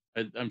box.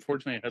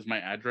 Unfortunately, it has my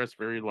address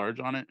very large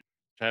on it,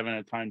 which I haven't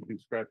had time to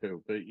scratch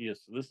out. But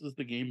yes, this is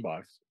the game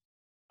box.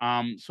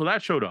 So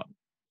that showed up,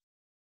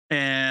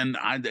 and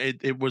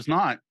it was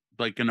not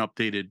like an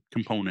updated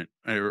component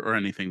or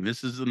anything.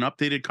 This is an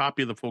updated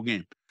copy of the full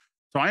game.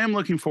 So I am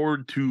looking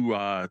forward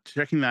to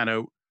checking that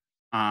out.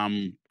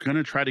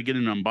 Gonna try to get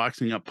an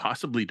unboxing up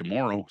possibly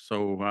tomorrow.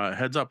 So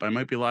heads up, I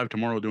might be live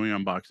tomorrow doing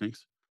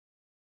unboxings.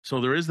 So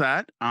there is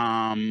that.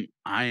 I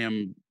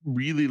am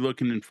really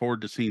looking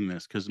forward to seeing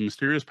this because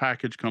Mysterious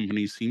Package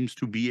Company seems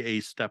to be a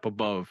step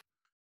above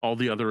all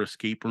the other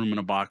escape room in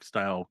a box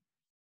style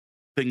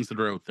things that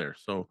are out there.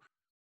 So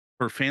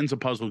for fans of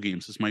puzzle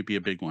games, this might be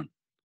a big one.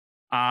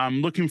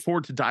 I'm looking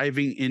forward to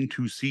diving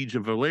into Siege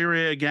of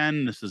Valeria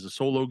again. This is a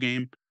solo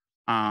game.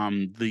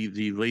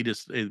 The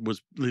latest, it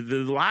was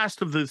the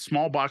last of the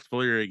small box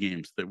Valeria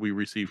games that we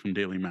received from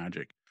Daily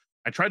Magic.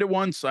 I tried it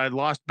once, I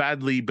lost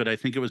badly, but I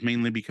think it was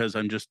mainly because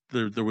I'm just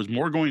there was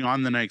more going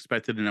on than I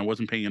expected, and I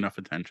wasn't paying enough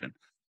attention.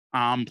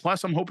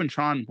 Plus, I'm hoping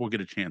Sean will get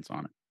a chance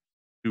on it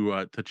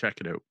to check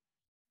it out.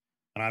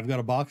 And I've got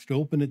a box to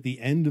open at the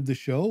end of the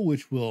show,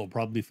 which will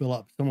probably fill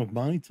up some of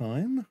my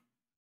time.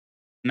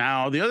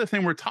 Now, the other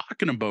thing we're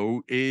talking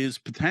about is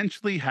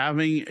potentially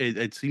having,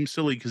 it seems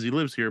silly because he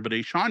lives here, but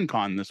a Sean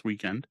Con this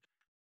weekend.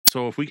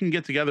 So if we can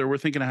get together, we're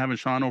thinking of having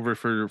Sean over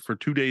for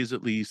 2 days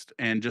at least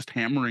and just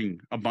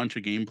hammering a bunch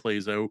of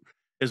gameplays out,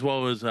 as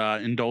well as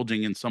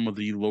indulging in some of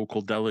the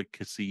local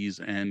delicacies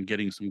and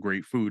getting some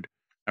great food.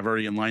 I've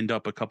already lined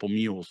up a couple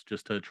meals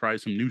just to try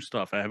some new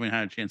stuff I haven't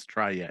had a chance to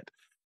try yet.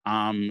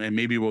 And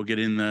maybe we'll get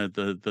in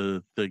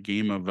the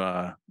game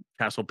of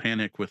Castle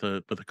Panic with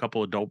a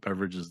couple adult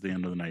beverages at the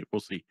end of the night. We'll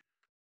see.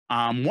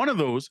 One of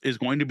those is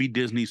going to be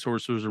Disney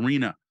Sorcerer's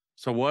Arena.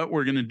 So what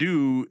we're going to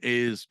do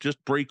is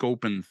just break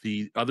open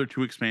the other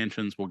 2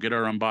 expansions. We'll get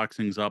our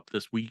unboxings up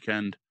this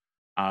weekend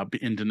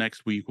into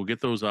next week. We'll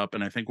get those up.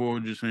 And I think what we're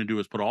just going to do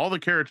is put all the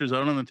characters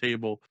out on the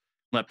table,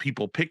 let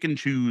people pick and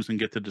choose and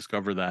get to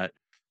discover that.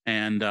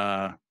 And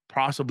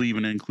possibly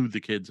even include the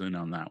kids in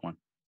on that one.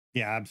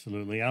 Yeah,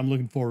 absolutely. I'm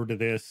looking forward to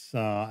this.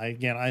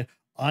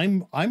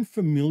 I'm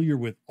familiar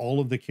with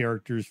all of the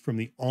characters from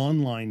the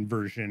online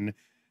version.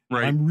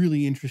 Right. I'm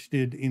really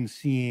interested in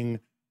seeing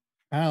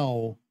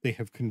how they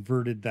have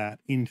converted that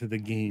into the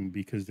game,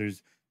 because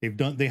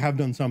they have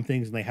done some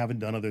things and they haven't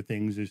done other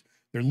things.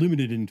 They're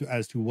limited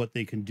as to what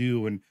they can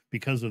do, and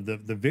because of the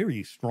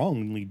very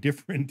strongly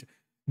different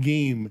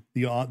game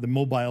the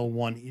mobile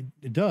one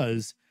it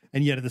does,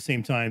 and yet at the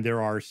same time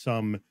there are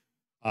some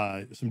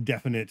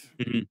definite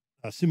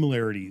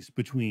similarities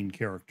between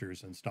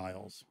characters and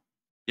styles.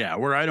 Yeah,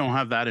 where I don't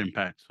have that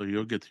impact. So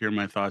you'll get to hear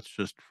my thoughts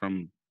just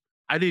from,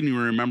 I didn't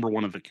even remember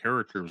one of the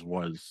characters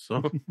was.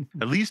 So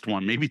at least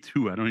one, maybe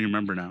 2. I don't even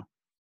remember now.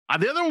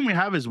 The other one we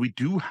have is we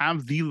do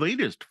have the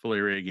latest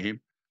Valeria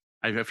game.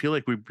 I feel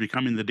like we're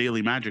becoming the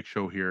Daily Magic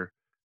show here,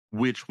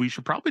 which we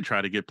should probably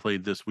try to get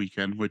played this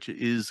weekend, which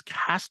is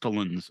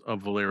Castellans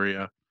of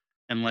Valeria.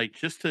 And like,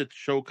 just to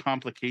show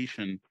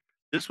complication,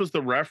 this was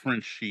the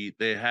reference sheet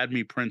they had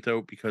me print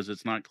out because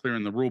it's not clear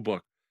in the rule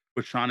book,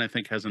 which Sean, I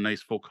think, has a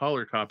nice full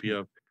color copy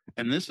of.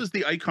 And this is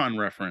the icon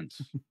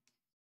reference.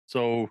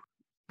 So,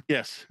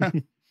 yes,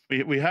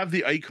 we have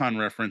the icon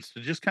reference to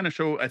just kind of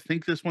show. I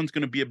think this one's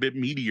going to be a bit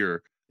meatier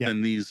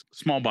than these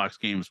small box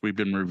games we've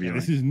been reviewing. Yeah,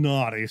 this is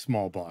not a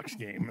small box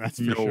game. That's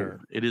for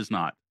sure. It is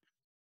not.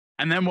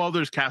 And then,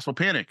 there's Castle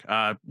Panic.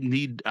 I've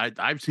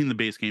seen the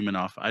base game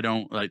enough. I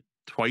don't like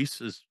twice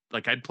is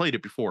like I'd played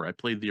it before. I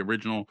played the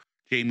original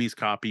Jamie's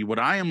copy. What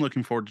I am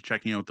looking forward to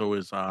checking out though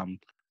is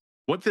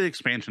what the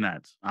expansion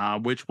adds,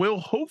 which will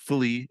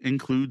hopefully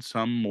include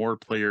some more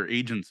player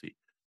agency.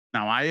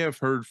 Now, I have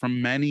heard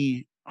from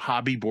many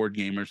hobby board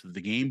gamers that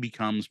the game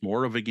becomes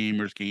more of a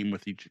gamer's game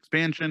with each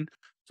expansion.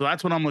 So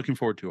that's what I'm looking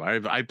forward to.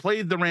 I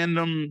played the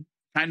random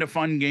kind of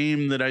fun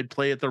game that I'd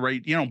play at the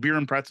right, beer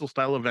and pretzel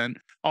style event.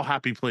 I'll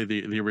happy play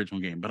the original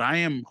game, but I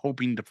am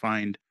hoping to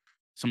find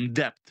some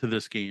depth to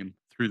this game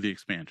through the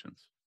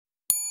expansions.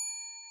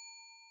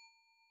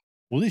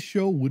 Well, this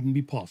show wouldn't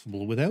be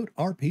possible without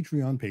our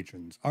Patreon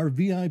patrons, our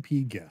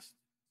VIP guests.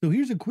 So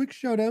here's a quick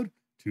shout out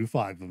to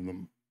 5 of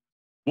them.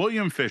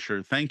 William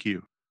Fisher, thank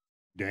you.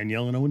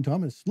 Danielle and Owen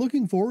Thomas,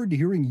 looking forward to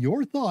hearing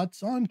your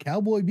thoughts on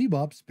Cowboy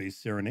Bebop Space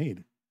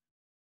Serenade.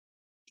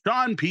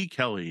 Sean P.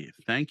 Kelly,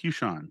 thank you,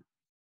 Sean.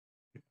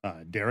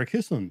 Derek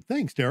Hislin,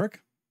 thanks,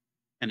 Derek.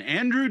 And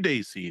Andrew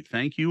Dacey,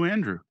 thank you,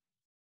 Andrew.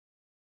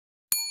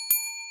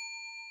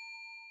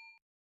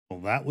 Well,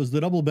 that was the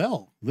double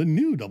bell, the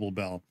new double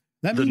bell.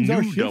 That means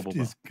our shift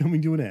is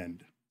coming to an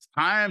end. It's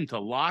time to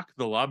lock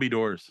the lobby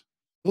doors.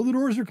 Though the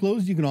doors are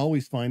closed, you can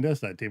always find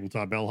us at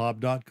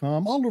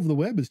tabletopbellhop.com. All over the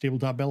web is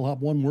Tabletop Bellhop,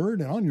 one word,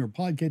 and on your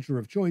podcatcher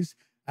of choice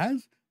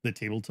as the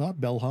Tabletop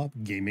Bellhop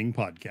Gaming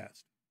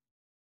Podcast.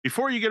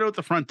 Before you get out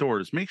the front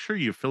doors, make sure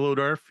you fill out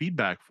our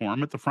feedback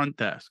form at the front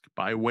desk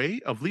by way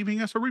of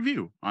leaving us a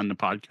review on the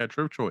podcatcher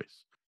of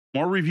choice.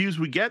 More reviews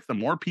we get, the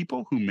more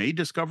people who may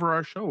discover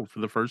our show for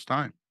the first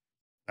time.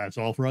 That's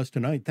all for us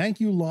tonight. Thank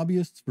you,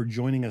 lobbyists, for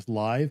joining us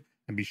live,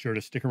 and be sure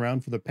to stick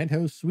around for the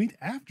Penthouse Suite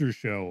after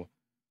show.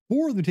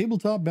 For the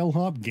Tabletop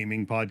Bellhop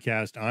Gaming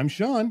Podcast, I'm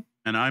Sean.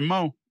 And I'm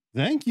Mo.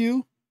 Thank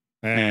you.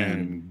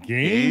 And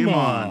game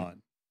on.